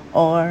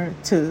 or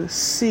to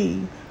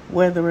see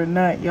whether or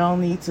not y'all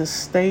need to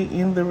stay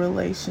in the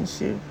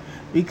relationship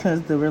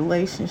because the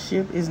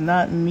relationship is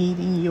not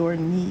meeting your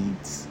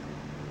needs?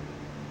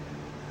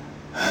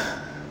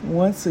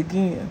 Once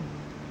again,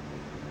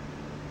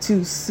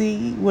 to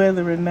see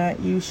whether or not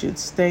you should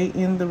stay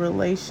in the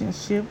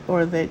relationship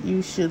or that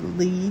you should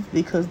leave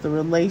because the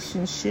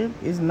relationship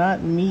is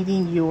not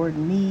meeting your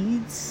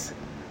needs.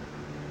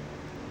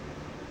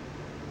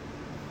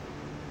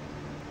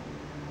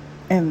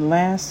 And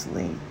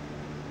lastly,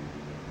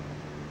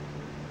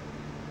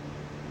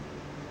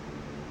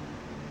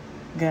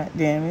 God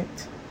damn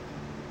it,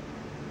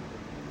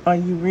 are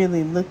you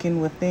really looking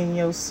within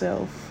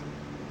yourself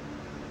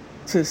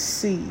to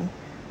see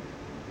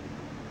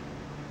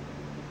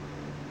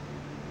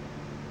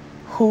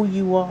who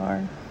you are,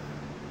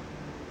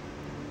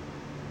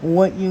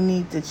 what you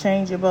need to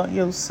change about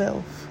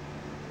yourself,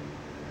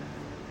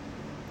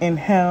 and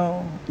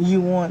how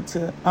you want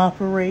to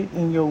operate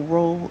in your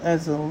role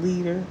as a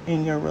leader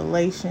in your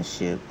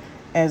relationship,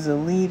 as a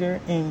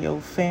leader in your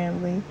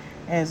family,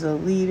 as a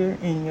leader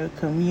in your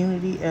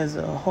community as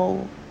a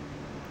whole,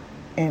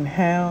 and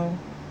how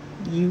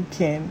you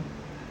can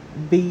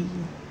be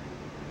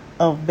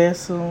a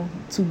vessel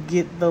to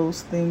get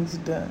those things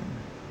done.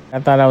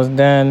 I thought I was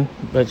done,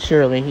 but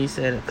surely he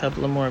said a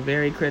couple of more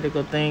very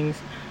critical things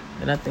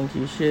that I think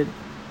you should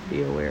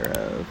be aware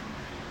of.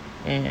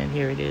 And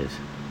here it is.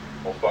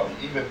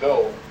 GoFundMe, even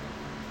though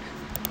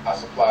I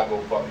supplied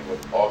GoFundMe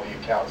with all the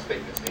account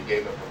statements, they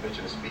gave them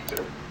permission to speak to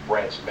the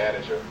branch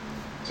manager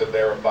to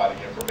verify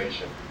the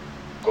information.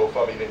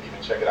 GoFundMe didn't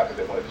even check it out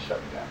because they wanted to shut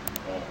me down.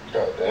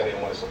 They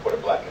didn't want to support a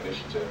black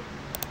initiative.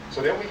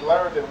 So then we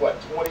learned in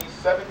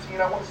 2017,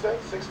 I want to say,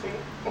 16,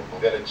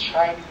 that a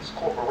Chinese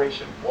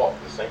corporation bought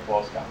the St.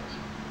 Paul's College.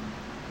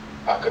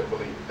 I couldn't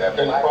believe it. That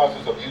in the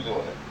process of you doing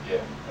it.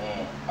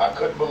 Yeah. I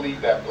couldn't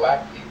believe that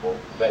black people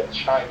let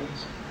Chinese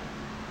people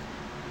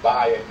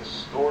buy a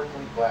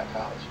historically black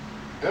college,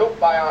 built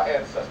by our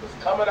ancestors,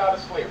 coming out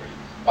of slavery,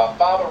 by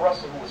Father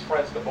Russell, who was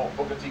friends to both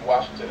Booker T.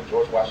 Washington and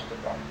George Washington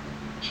Carver.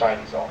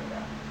 Chinese owned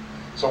now.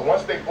 So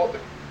once they bought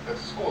the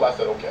school, I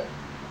said, okay,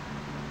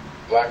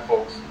 black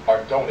folks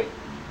are donating.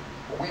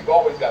 We've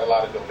always got a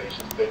lot of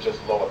donations. They're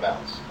just low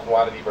amounts.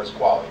 Quantity versus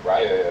quality,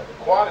 right? Yeah. The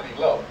quantity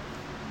low.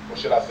 Or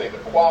should I say the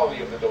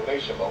quality of the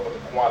donation low, but the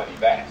quantity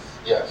vast.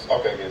 Yes.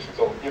 Okay, get you.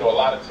 So, a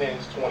lot of 10s,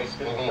 20s,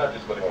 50s,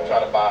 100s, but if you're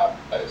trying to buy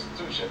an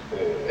institution,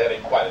 that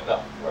ain't quite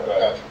enough.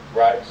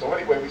 Right? So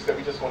anyway, we said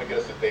we just want to get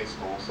us a day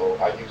school. So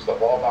I used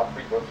up all my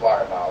frequent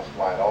flyer miles,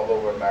 flying all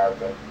over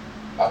America.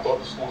 I thought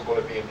the school was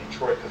going to be in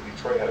Detroit because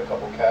Detroit had a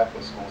couple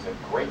Catholic schools in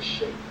great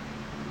shape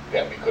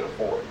that we could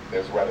afford.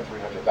 There's around a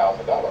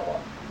 $300,000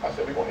 mark. I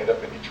said, we're going to end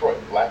up in Detroit.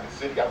 Black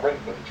City, I'm ready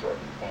for Detroit.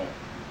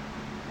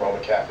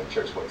 Roman Catholic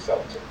Church wouldn't sell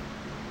it to me.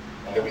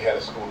 Then we had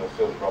a school in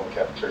Philly, Roman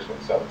Catholic Church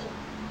wouldn't sell it to me.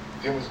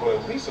 Then we was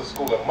going to lease a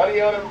school in money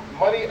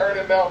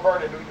earning Mount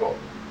Vernon, New York.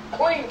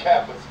 Clean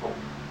Catholic school.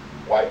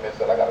 White man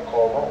said, I got to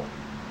call Rome.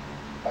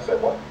 I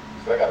said, what?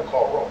 He said, I got to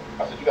call Rome.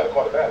 I said, you got to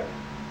call the Vatican.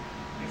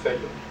 He said,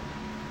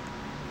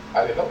 yeah.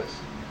 I didn't know this.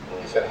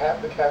 He said,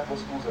 half the Catholic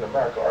schools in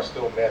America are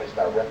still managed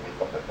directly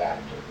from the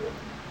Vatican.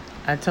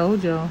 I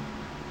told y'all.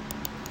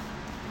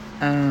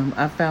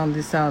 I found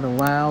this out a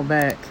while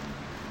back.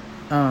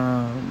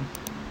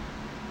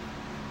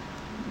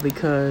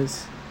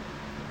 Because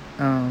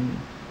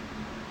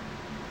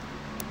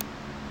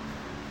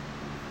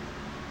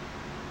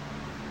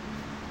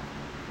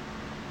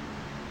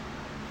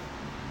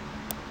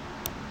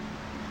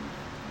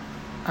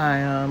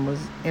I was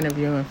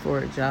interviewing for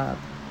a job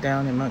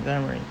down in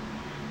Montgomery,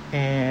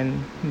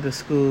 and the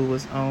school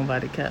was owned by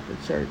the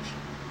Catholic Church.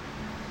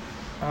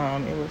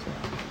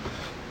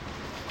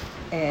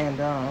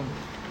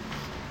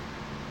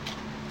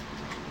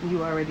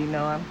 You already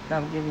know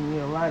I'm giving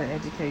you a lot of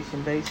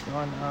education based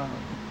on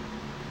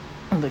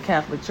the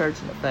Catholic Church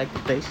and the fact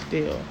that they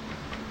still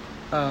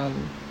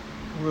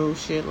rule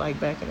shit like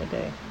back in the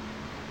day.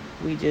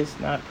 We just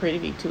not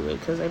privy to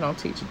it because they don't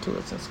teach it to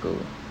us in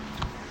school.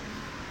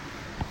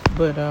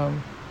 But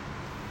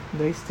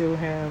they still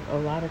have a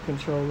lot of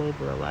control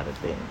over a lot of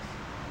things.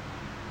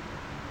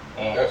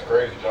 That's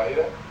crazy. Did y'all hear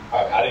that?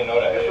 I didn't know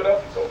that. Guess what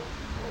else he told me?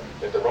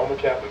 That the Roman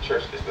Catholic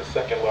Church is the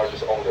second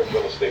largest owner of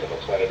real estate on the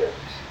planet Earth.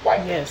 White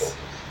man Yes. told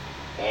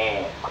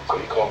me. So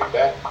he called me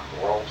back.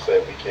 Rome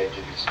said we can't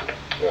give you school.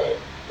 Right.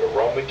 The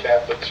Roman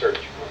Catholic Church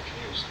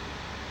refused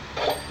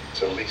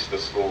to lease the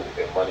school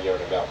in money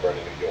earning Mount Vernon,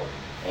 New York.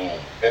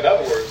 In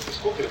other words, the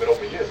school could have been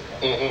open years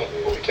ago.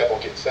 But we kept on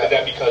getting sad. Is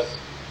that because,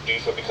 do you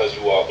feel because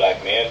you are a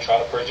black man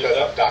trying to purchase Because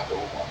that? of Dr.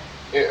 Umar.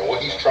 Yeah, and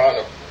what he's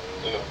trying to,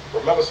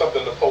 remember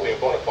something Napoleon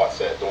Bonaparte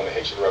said during the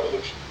Haitian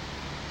Revolution?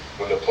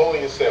 When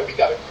Napoleon said, we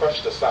got to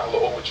crush the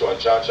Saint-Lô Overture on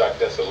Jean-Jacques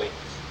Dessalines,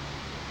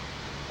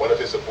 one of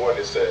his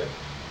subordinates said,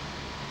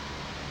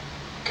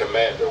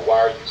 Commander, why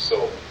are you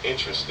so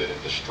interested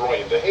in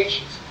destroying the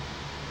Haitians?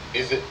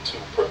 Is it to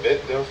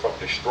prevent them from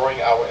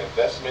destroying our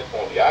investment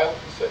on the island?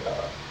 He said, no.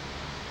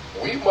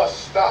 We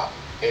must stop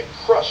and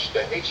crush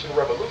the Haitian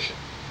Revolution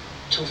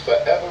to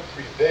forever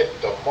prevent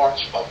the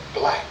march of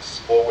blacks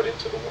forward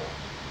into the world.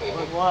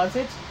 What was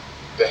it?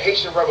 The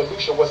Haitian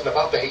Revolution wasn't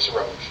about the Haitian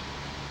Revolution.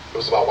 It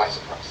was about white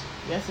supremacy.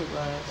 Yes, it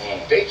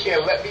was. They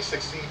can't let me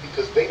succeed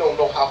because they don't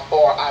know how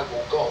far I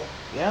will go.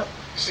 Yep.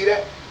 You see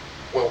that?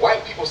 When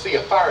white people see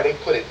a fire, they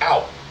put it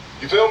out.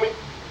 You feel me?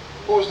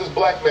 Who is this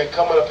black man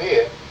coming up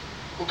here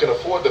who can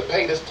afford to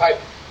pay this type?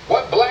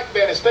 What black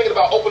man is thinking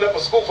about opening up a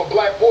school for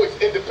black boys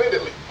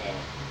independently?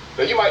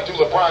 Now, you might do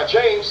LeBron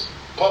James,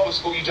 public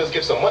school you just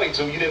give some money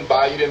to. You didn't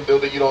buy, you didn't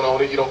build it, you don't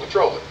own it, you don't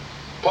control it.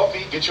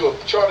 Puffy, get you a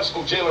charter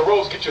school. Jalen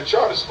Rose, get you a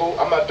charter school.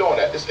 I'm not doing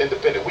that. This is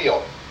independent. We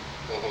own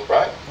it.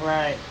 Right?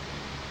 Right.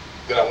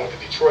 Then I went to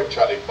Detroit,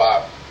 tried to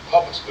buy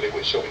public school. They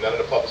wouldn't show me none of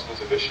the public schools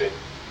in good shape.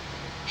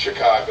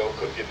 Chicago,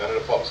 couldn't get none of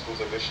the public schools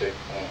in good shape.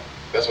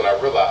 That's when I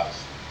realized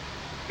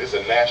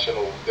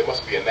there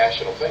must be a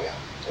national thing out.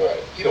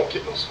 Right. He don't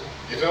get no school.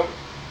 You feel me?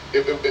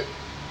 If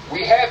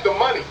we had the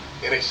money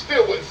and they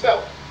still wouldn't sell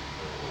it.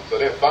 So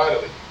then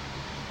finally,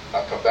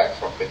 I come back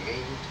from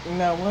Benin.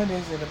 Now, what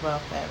is it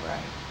about that,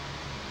 right?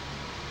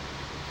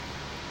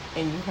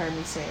 And you heard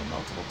me say it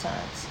multiple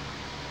times.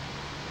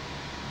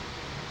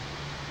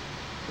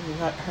 You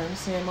heard me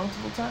say it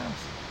multiple times.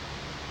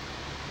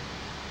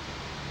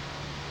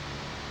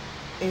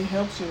 It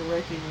helps you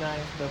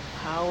recognize the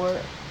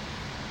power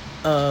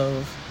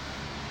of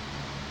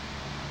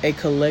a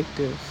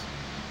collective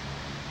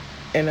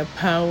and the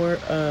power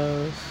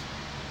of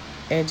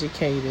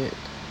educated,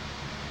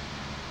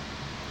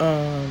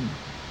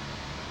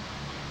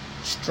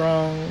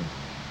 strong,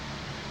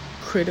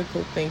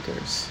 critical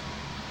thinkers,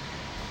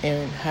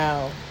 and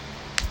how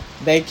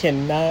they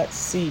cannot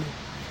see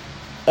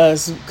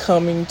us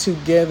coming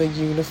together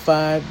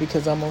unified,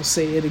 because I'm going to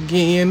say it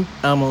again.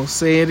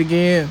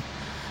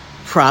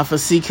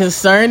 Prophecy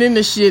concerning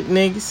the shit,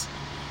 niggas.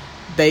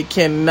 They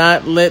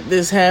cannot let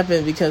this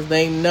happen because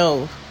they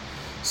know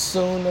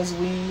soon as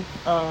we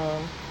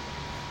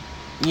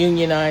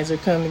unionize or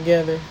come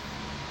together,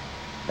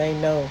 they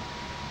know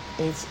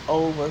it's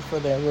over for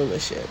their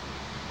rulership.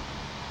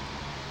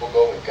 We'll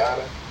go in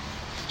Ghana,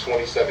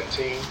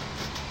 2017.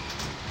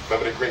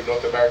 Remember the Great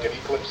North American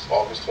Eclipse,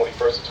 August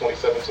 21st of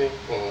 2017?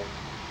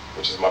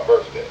 Which is my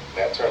birthday.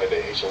 Nat Turner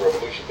Day, Haitian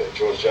Revolution Day,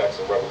 George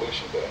Jackson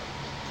Revolution Day.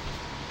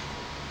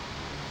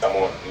 I'm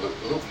on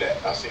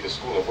LoopNet. I see the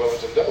school in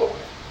Wilmington, Delaware.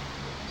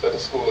 So the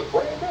school looked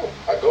brand new.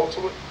 I go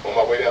to it. On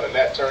my way down to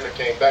Nat Turner,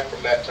 came back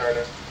from Nat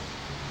Turner,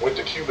 went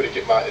to Cuba to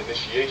get my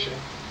initiation.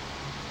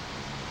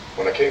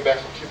 When I came back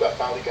from Cuba, I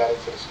finally got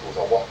into the schools.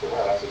 I walked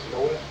around. I said, you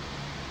know what?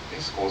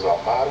 These schools are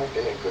modern.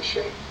 They're in good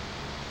shape.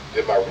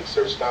 Did my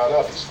research, found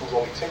out these schools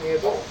only 10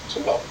 years old.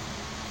 2 of them.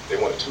 They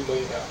wanted $2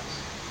 million.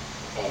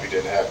 We only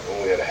had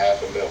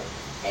 $500,000.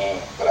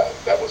 But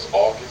that was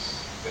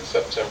August and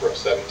September of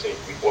 17.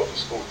 We bought the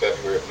school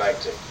February of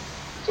 19.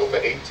 So for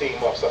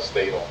 18 months, I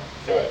stayed on.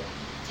 Right.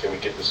 Can we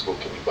get to school?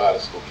 Can we buy the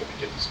school? Can we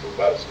get to school?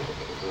 Buy the school?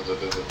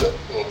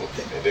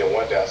 And then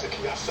one day I said,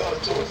 can y'all sell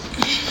it to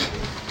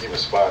us? He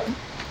responded,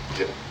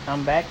 get it.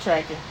 I'm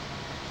backtracking.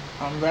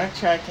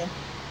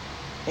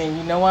 And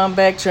you know why I'm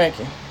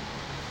backtracking?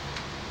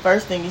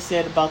 First thing he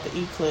said about the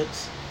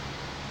eclipse.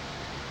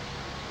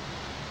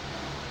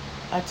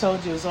 I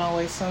told you it's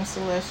always some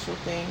celestial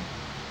thing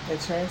that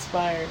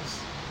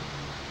transpires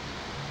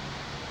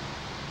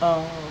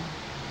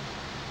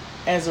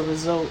as a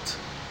result,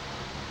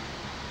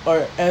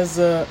 or as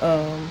a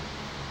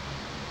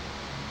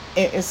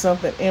it's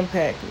something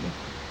impacting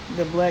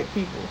the black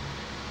people.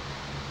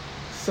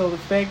 So the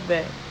fact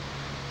that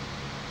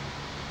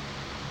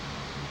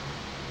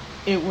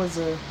it was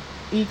a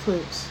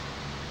eclipse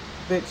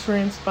that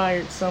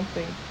transpired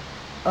something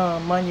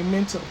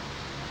monumental,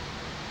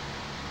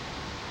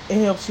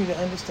 it helps you to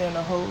understand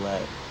a whole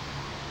lot.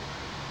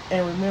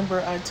 And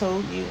remember, I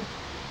told you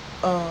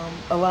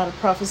a lot of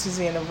prophecies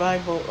in the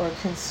Bible are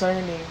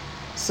concerning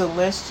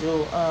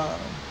celestial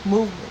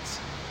movements.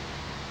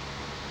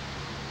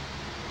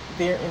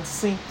 They're in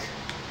sync,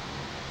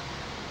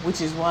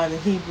 which is why the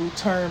Hebrew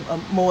term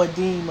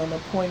Moedim, an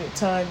appointed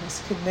time,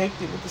 is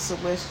connected with the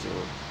celestial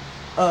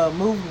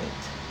movement.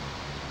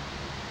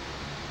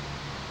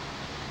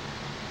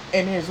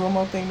 And there's one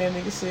more thing that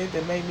nigga said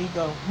that made me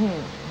go,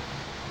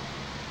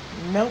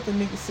 Note the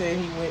nigga said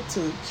he went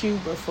to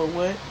Cuba for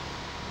what?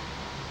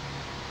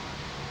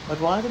 But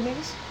why the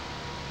niggas?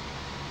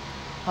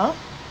 Huh?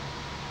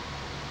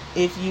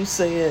 If you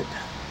said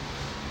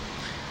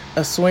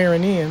a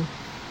swearing in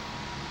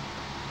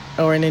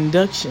or an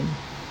induction,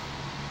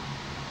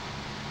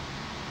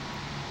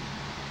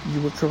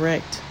 you were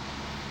correct.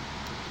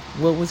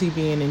 What was he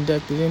being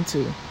inducted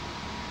into?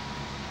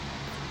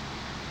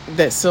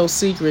 That's so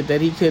secret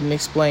that he couldn't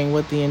explain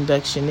what the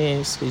induction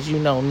is, because you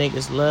know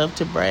niggas love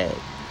to brag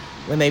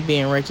when they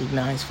being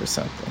recognized for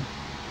something.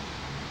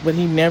 But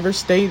he never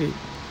stated,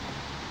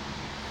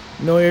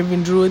 nor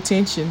even drew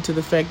attention to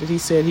the fact that he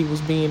said he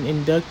was being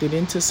inducted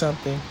into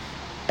something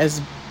as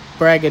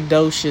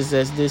braggadocious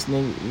as this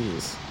nigga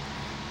is.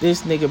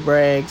 This nigga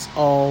brags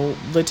all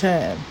the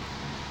time.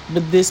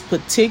 But this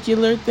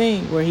particular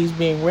thing where he's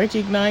being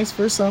recognized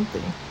for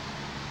something,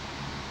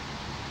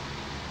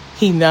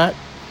 he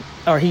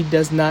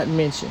does not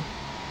mention.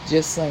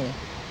 Just saying.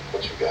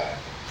 What you got?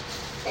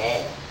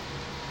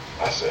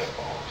 I said,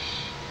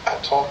 I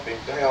talked him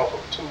down from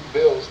 2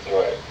 bills.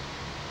 Right.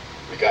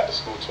 We got to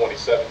school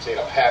 2017.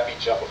 I'm happy,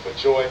 jumping for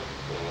joy.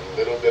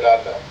 Little did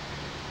I know,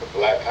 the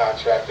black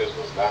contractors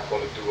was not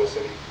going to do us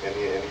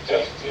any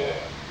justice. Yeah.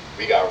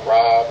 We got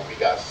robbed. We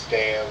got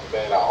scammed,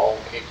 man. Our own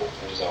people.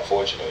 Which is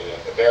unfortunate.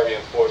 Yeah. Very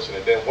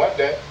unfortunate. Then one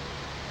day,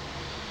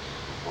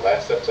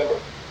 last September,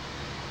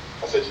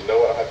 I said, you know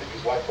what? I have to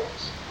use white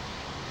folks.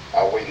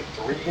 I waited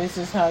 3 years. This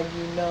is how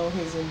you know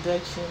his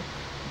induction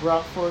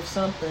brought forth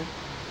something,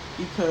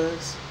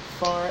 because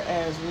far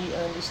as we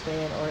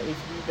understand, or if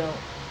you don't,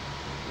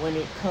 when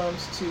it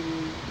comes to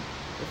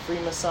the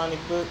Freemasonic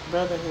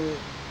Brotherhood,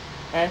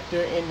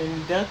 after an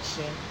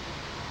induction,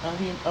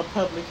 a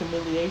public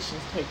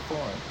humiliations take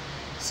form.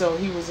 So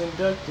he was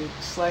inducted.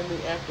 Slightly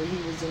after he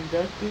was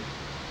inducted,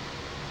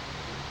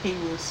 he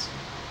was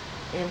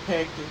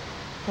impacted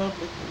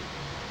publicly,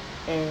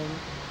 and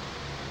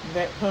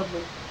that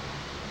public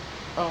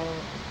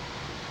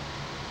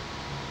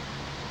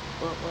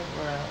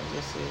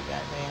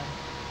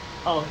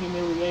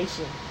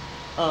humiliation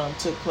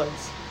took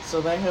place.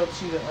 So that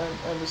helps you to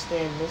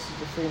understand this is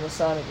the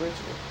Freemasonic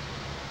ritual.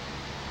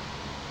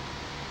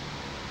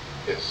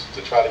 Is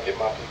to try to get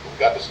my people. We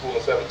got to school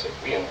in 17.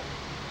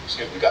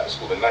 We got to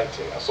school in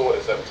 19. I saw it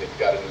in 17. We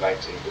got it in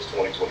 19. It's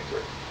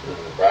 2023.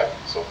 Right?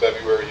 So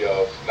February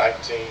of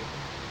 19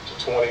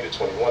 to 20 to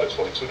 21 to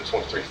 22 to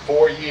 23.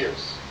 4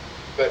 years.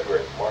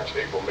 February, March,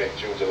 April, May,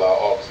 June, July,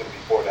 August. It'll be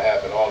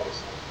 4.5 in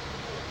August.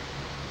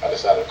 I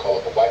decided to call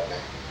up a white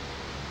man.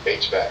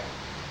 HVAC.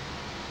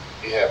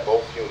 He had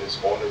both units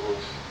on the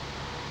roof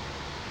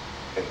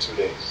in 2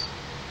 days.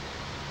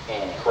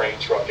 Crane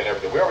truck and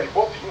everything. We already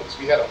bought the units.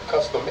 We had them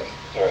custom made.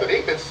 Right. So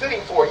they've been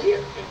sitting for a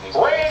year.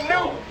 Brand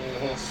new.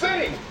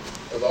 Sitting.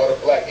 Because all the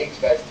black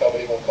HVACs tell me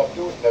they won't come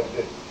do it. Never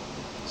did.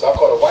 So I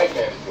called a white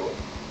man to do it.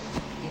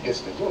 He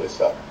gets the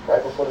units up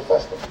right before the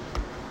festival.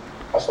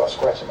 I start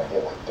scratching my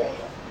head like, damn.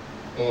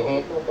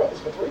 You know, brothers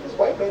for 3 years.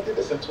 White man did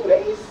this in 2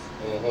 days.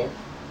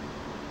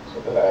 So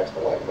then I asked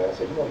the white man, I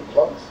said, you know any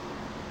plumbers?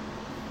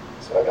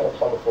 He said, I got a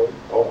plumber for you.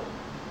 Boom.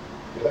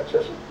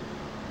 Electrician?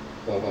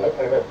 I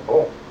pay that.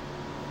 Boom.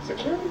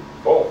 Security?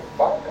 Boom.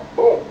 Fire?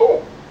 Boom.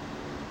 Boom.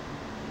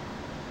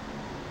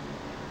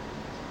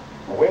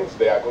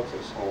 Wednesday, I go to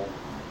the school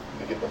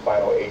to get the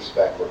final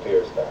HVAC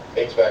repairs done.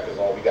 HVAC is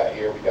on. We got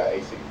air. We got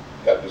AC.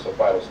 Got to do some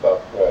final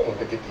stuff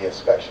to get the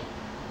inspection.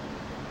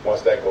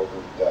 Once that goes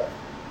through, done.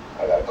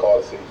 I got to call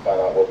the city, find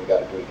out what we got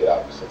to do to get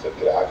out the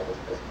certificate of occupancy.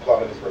 Because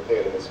plumbing is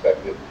repaired and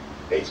inspected,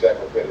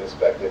 HVAC repaired and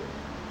inspected,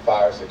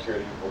 fire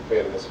security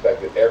repaired and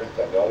inspected,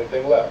 everything. The only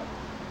thing left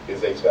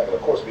is HVAC. And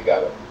of course, we got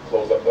to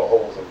close up the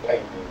holes and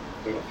paint and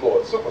do the floor.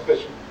 It's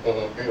superficial,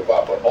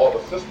 beautify, but all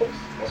the systems,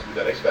 once we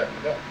done HVAC,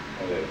 we done.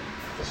 Yeah.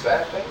 The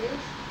sad thing is,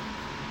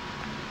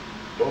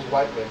 those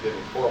white men did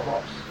in 4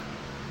 months,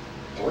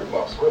 3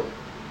 months really,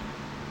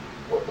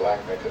 what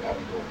black men could not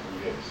be doing in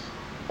 3 years.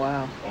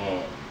 Wow.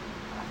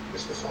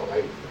 It's the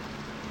Salvation.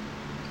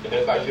 And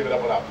it's not giving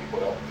up on our people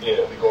though.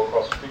 Yeah. We go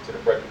across the street to the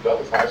Frederick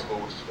Douglass High School,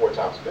 which is 4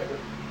 times bigger.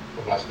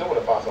 I still want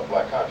to find some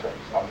black contractors.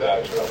 I'm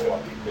not sure I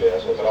want people. Yeah,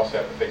 but I also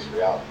have to face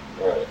reality.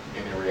 Right.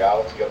 And the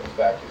reality of the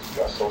fact is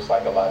we are so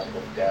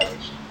psychologically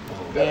damaged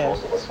that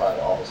most of us find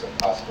it almost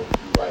impossible to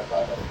do right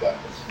by another black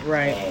person.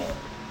 Right.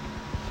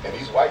 And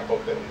these white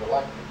folks, they don't even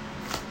like me.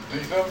 Do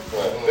you feel me?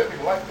 They don't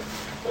even like me.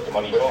 But the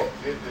money But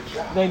they did the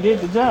job. They did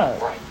the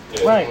job. Right.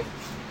 Yeah. Right.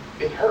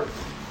 It hurt.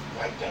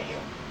 Like, damn.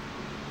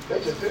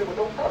 They just did it with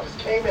no problem. Just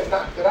came and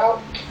knocked it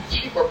out.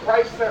 Cheaper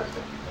price and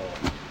everything.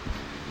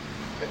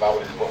 If I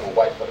would have just went with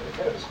white for the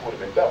defender, the school would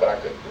have been done. But I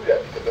couldn't do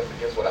that because that's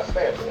against what I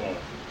stand for.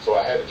 So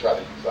I had to try to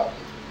use our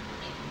people.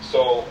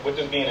 So with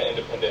this being an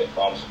independent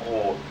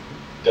school,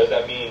 does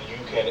that mean you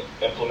can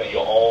implement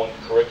your own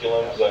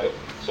curriculums? Like,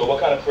 so what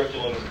kind of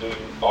curriculums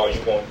are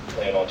you going to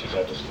plan on teaching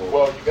at the school?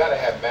 Well, you got to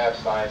have math,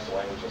 science,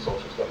 language, and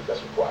social studies.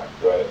 That's required.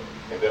 Right.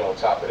 And then on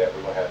top of that,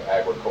 we're going to have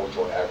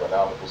agricultural and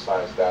agronomical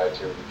science,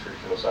 dietary,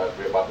 nutritional science.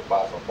 We're about to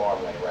buy some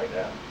farmland right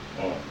now.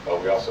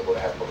 We're also going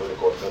to have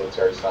political and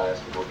military science.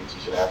 We will be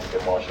teaching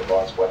African martial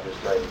arts, weapons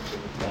training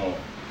too.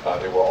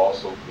 There will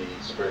also be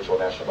spiritual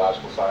and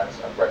astrological science.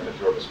 I'm practicing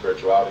Europe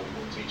spirituality.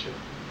 We will teach it.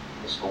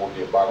 The school will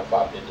be a bona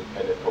fide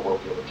independent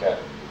parochial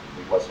academy.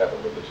 We must have a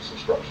religious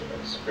instruction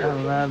and a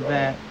spiritual I love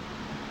that.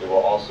 There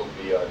will also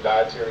be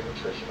dietary,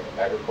 nutritional,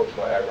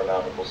 agricultural,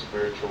 agronomical,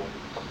 spiritual,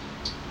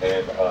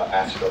 and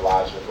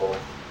astrological,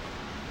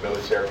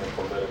 military and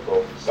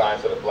political,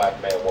 science of the black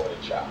man, woman,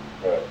 and child.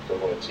 Right. So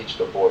we're going to teach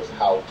the boys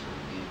how to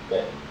be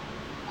men,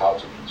 how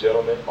to be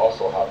gentlemen,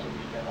 also how to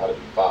be men, how to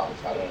be fathers,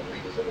 how to be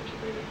leaders in the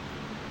community,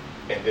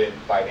 and then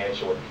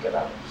financial and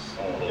economics,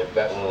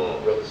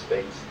 investment, real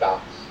estate,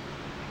 stocks,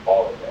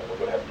 all of that. We're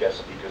going to have guest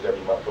speakers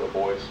every month for the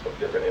boys from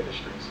different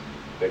industries.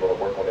 They're going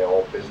to work on their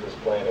own business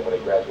plan, and when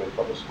they graduate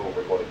from the school,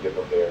 we're going to give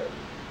them their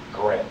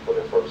grant for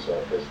their first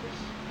business.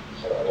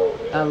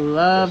 I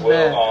love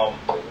that.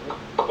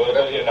 Would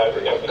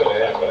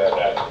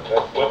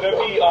there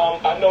be,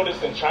 I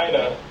noticed in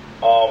China,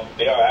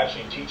 they are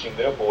actually teaching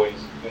their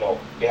boys,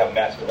 they have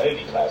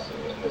masculinity classes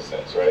in this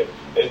sense, right?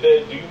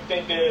 Do you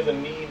think there's a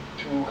need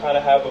to kind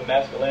of have a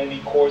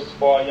masculinity course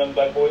for our young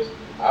black boys?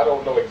 I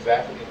don't know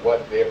exactly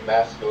what their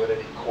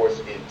masculinity course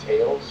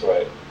entails,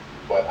 right?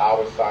 But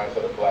our science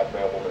of the black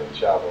man, woman, and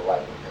child will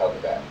likely cover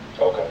that.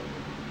 Okay.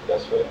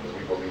 That's right. Because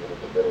we believe in the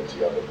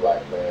divinity of the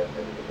black man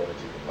and the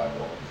divinity of the black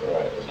woman. So,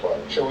 right, that's part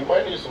of it. Sure, we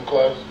might need some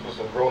classes for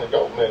some grown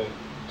adult men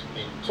to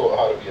be taught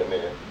how to be a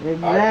man.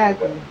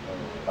 Exactly.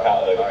 I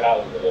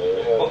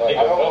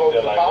don't know if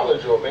it's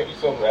college or maybe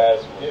some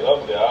grassroots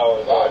up there.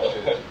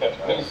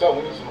 We need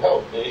some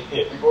help.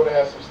 We're going to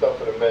have some stuff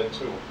for the men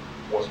too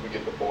once we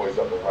get the boys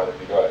up and running.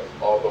 Because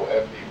although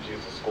FDMG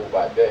is a school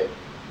by day,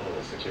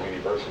 it's a community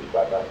university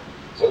by night.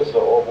 So this is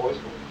an all boys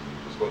school.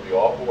 It's going to be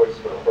all boys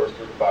for the first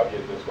 3 to 5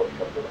 years. Then it's going to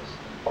become girls.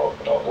 All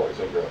boys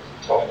and girls.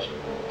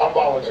 I'm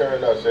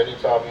volunteering us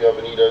anytime you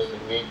ever need us to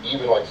meet,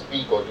 even like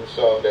speak or do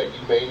something that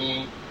you may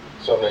need,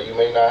 something that you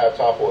may not have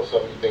time for, or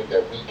something you think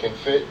that we can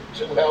fit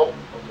to help.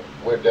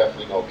 We're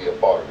definitely going to be a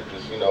part of it.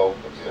 Just,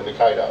 send the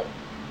kite out.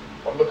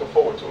 I'm looking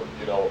forward to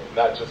it,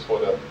 not just for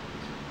the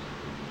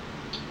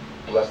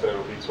blessing it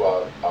will be to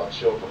our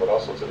children, but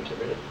also to the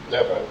community.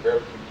 Never very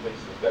few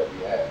places that we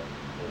have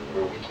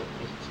where we can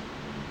meet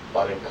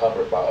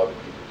unencumbered by other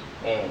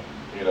people.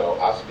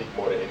 I speak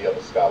more than any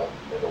other scholar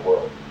in the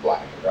world,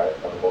 black, right?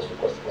 I'm the most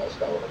requested black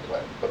scholar on the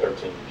planet for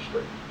 13 years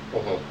straight.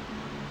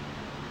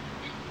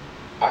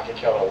 I can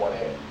count on one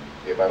hand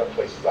the amount of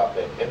places I've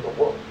been in the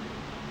world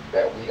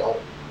that we own.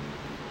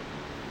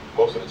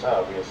 Most of the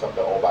time, we're in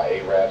something owned by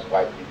Arabs,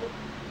 white people.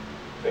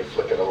 They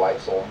flicking the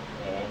lights on,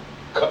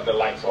 cutting the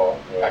lights off.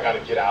 I got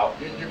to get out.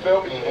 You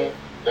feel me?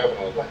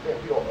 Definitely. Like, man,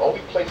 the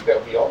only place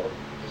that we own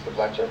is the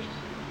black churches.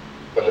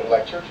 But the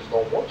black churches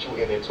don't want you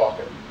in there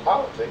talking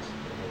politics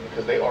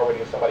because they already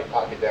in somebody's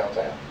pocket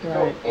downtown.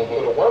 Right.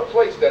 So the one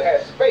place that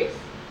has space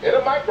and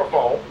a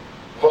microphone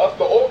for us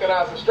to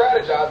organize and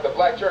strategize, the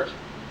black church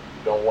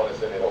don't want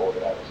us in there to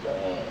organize and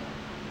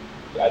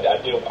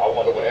strategize. I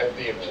want to with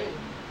FDMG,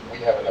 we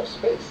have enough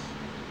space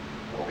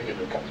where we can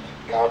do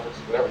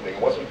conferences and everything.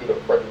 And once we do the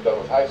Frederick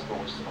Douglass High School,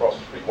 which is across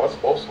the street, once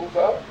both schools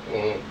are up,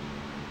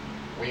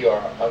 we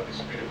are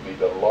undisputably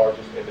the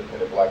largest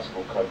independent black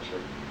school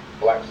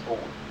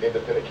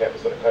independent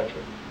campus in the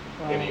country.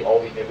 And the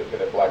only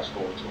independent black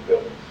school with 2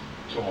 buildings.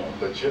 2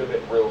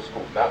 legitimate real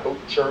schools. Not no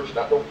church,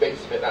 not no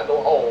basement, not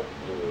no home.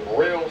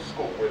 Real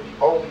school. We're the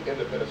only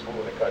independent school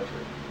in the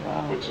country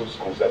with 2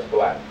 schools that's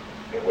black,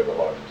 and we're the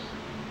largest.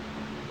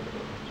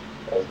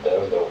 That's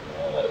dope,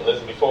 man.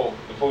 Listen, before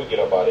we get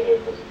up out of here,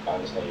 because I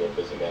understand you're a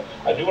busy man,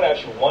 I do want to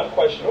ask you one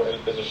question.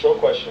 It's a short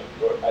question.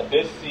 I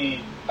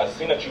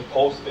seen that you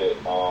posted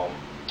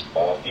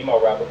a female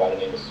rapper by the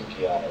name of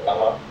Sukihana.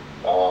 Right?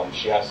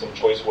 She has some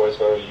choice words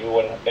for you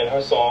and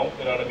her song,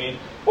 you know what I mean?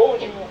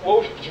 What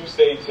would you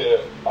say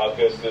to our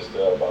good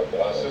sister about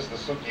that? Sister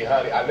Suki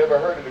Honey, I never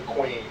heard of the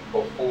Queen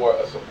before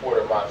a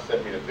supporter of mine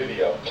sent me the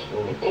video.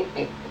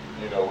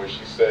 You know, where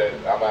she said,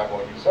 I'm not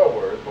going to use her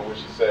words, but where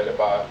she said if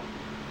I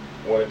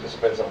wanted to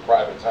spend some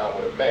private time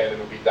with a man, it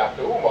would be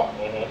Dr. Umar.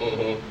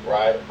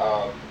 Right?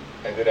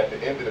 And then at the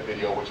end of the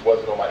video, which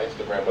wasn't on my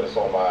Instagram, but it's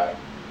on my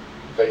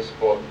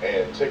Facebook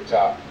and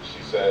TikTok,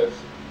 she says,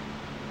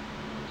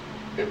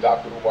 if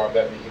Dr. Umar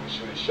met me, he would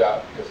shoot his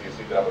shot because he would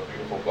see that I'm a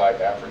beautiful black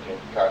African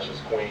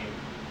conscious queen.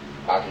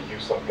 I could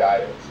use some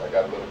guidance. I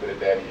got a little bit of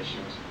daddy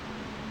issues.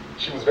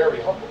 She was very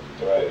humble.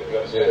 Right? You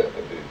understand?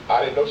 Yeah.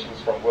 I didn't know she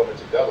was from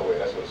Wilmington, Delaware.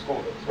 That's where the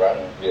school is,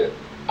 right? Yeah.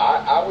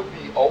 I would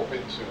be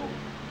open to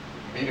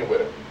meeting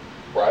with her,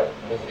 right?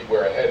 And see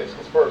where her head is.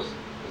 Because first,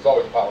 there's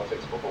always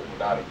politics before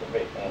Punani for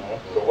me.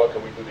 So what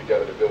can we do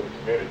together to build a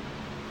community?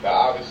 Now,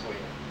 obviously,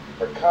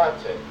 her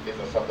content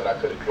isn't something I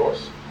could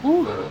endorse.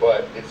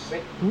 But it's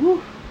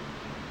Ooh.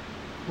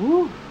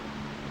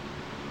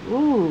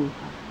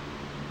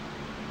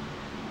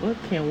 What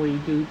can we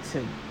do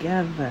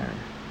together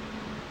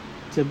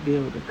to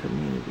build a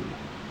community?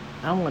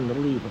 I want to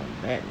leave on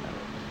that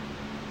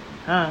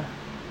note.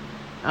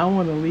 I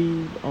want to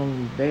leave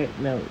on that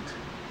note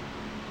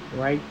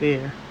right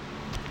there.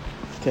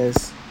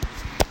 Cause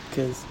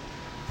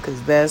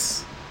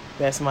that's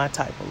my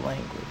type of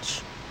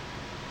language.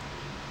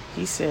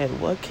 He said,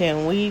 what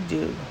can we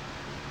do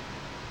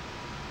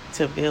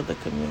to build a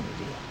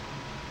community?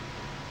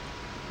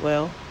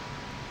 Well,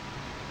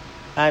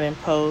 I done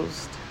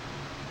posed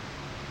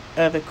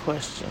other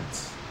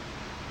questions,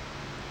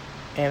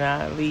 and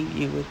I leave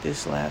you with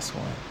this last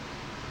one.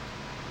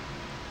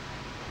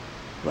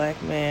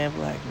 Black man,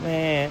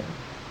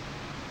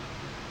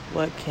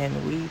 what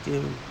can we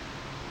do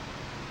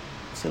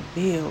to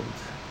build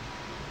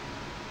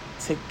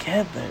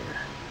together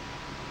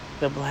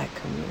the black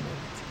community?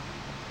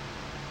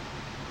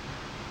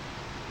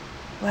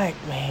 Black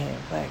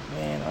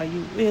man, are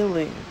you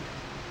willing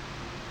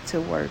to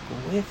work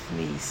with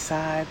me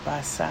side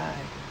by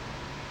side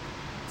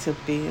to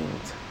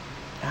build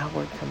our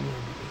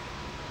community?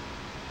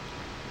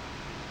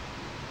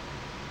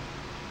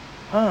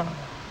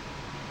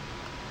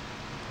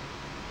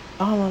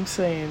 All I'm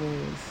saying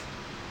is,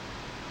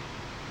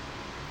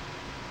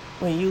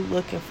 when you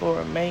looking for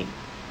a mate,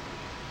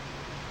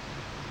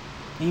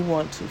 you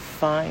want to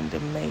find a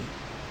mate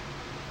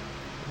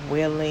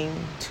willing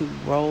to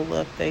roll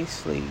up their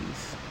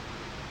sleeves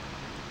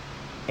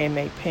and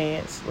their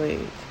pants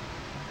leg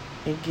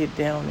and get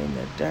down in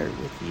the dirt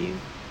with you.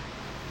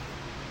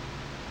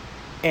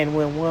 And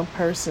when one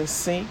person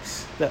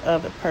sinks, the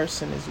other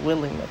person is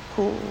willing to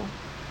pull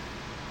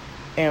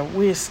and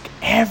risk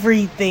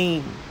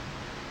everything.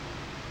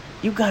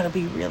 You gotta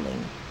be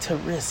willing to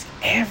risk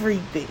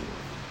everything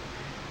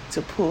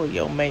to pull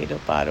your mate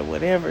up out of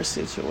whatever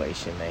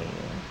situation they in.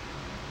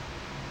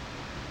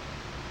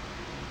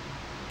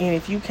 And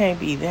if you can't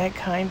be that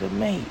kind of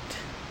mate,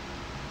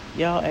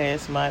 y'all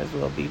ass might as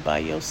well be by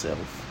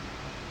yourself.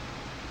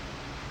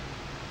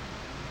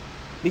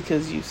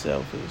 Because you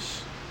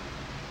selfish.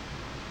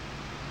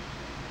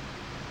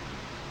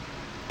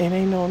 And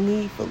ain't no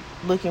need for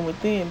looking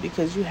within,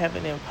 because you have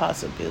an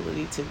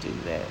impossibility to do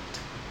that.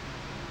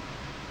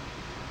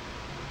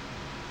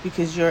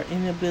 Because your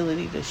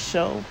inability to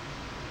show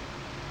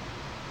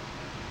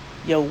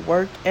your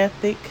work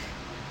ethic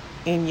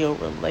in your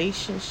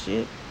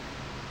relationship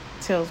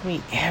tells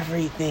me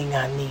everything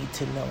I need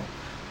to know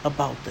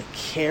about the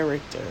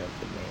character of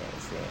the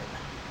man's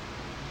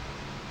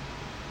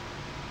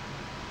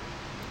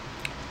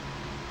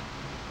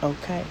in.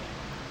 Okay.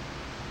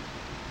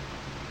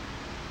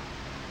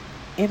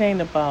 It ain't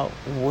about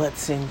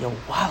what's in your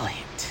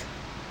wallet.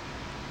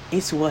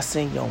 It's what's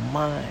in your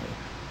mind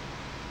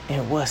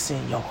and what's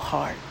in your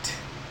heart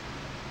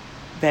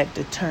that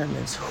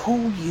determines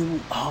who you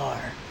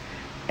are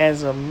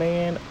as a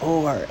man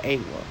or a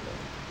woman.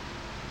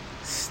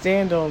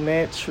 Stand on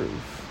that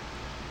truth.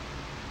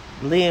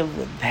 Live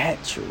with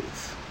that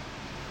truth.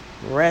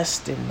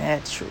 Rest in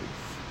that truth.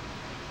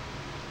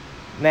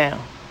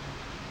 Now,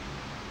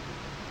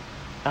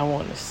 I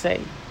want to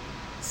say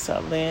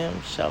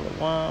Salam,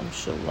 Shalom,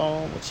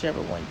 Shalom,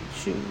 whichever one you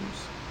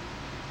choose.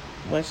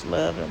 Much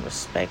love and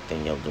respect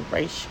in your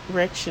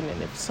direction.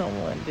 And if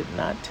someone did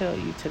not tell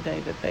you today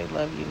that they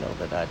love you, know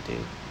that I do.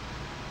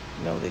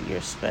 Know that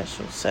you're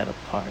special, set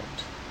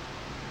apart,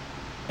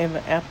 and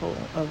the apple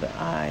of the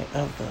eye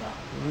of the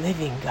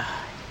living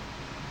God.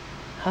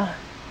 Huh?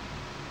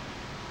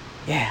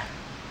 Yeah.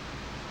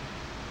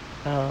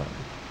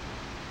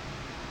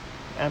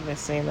 I've been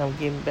saying I'm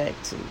getting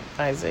back to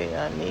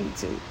Isaiah. I need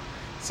to,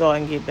 so I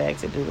can get back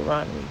to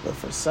Deuteronomy. But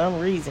for some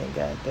reason,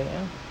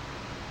 goddamn,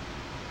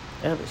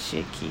 other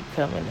shit keep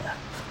coming up.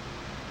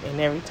 And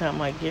every time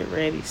I get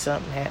ready,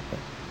 something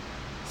happens.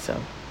 So,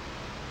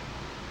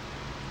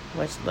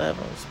 much love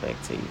and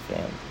respect to you,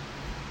 family.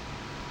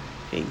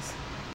 Peace.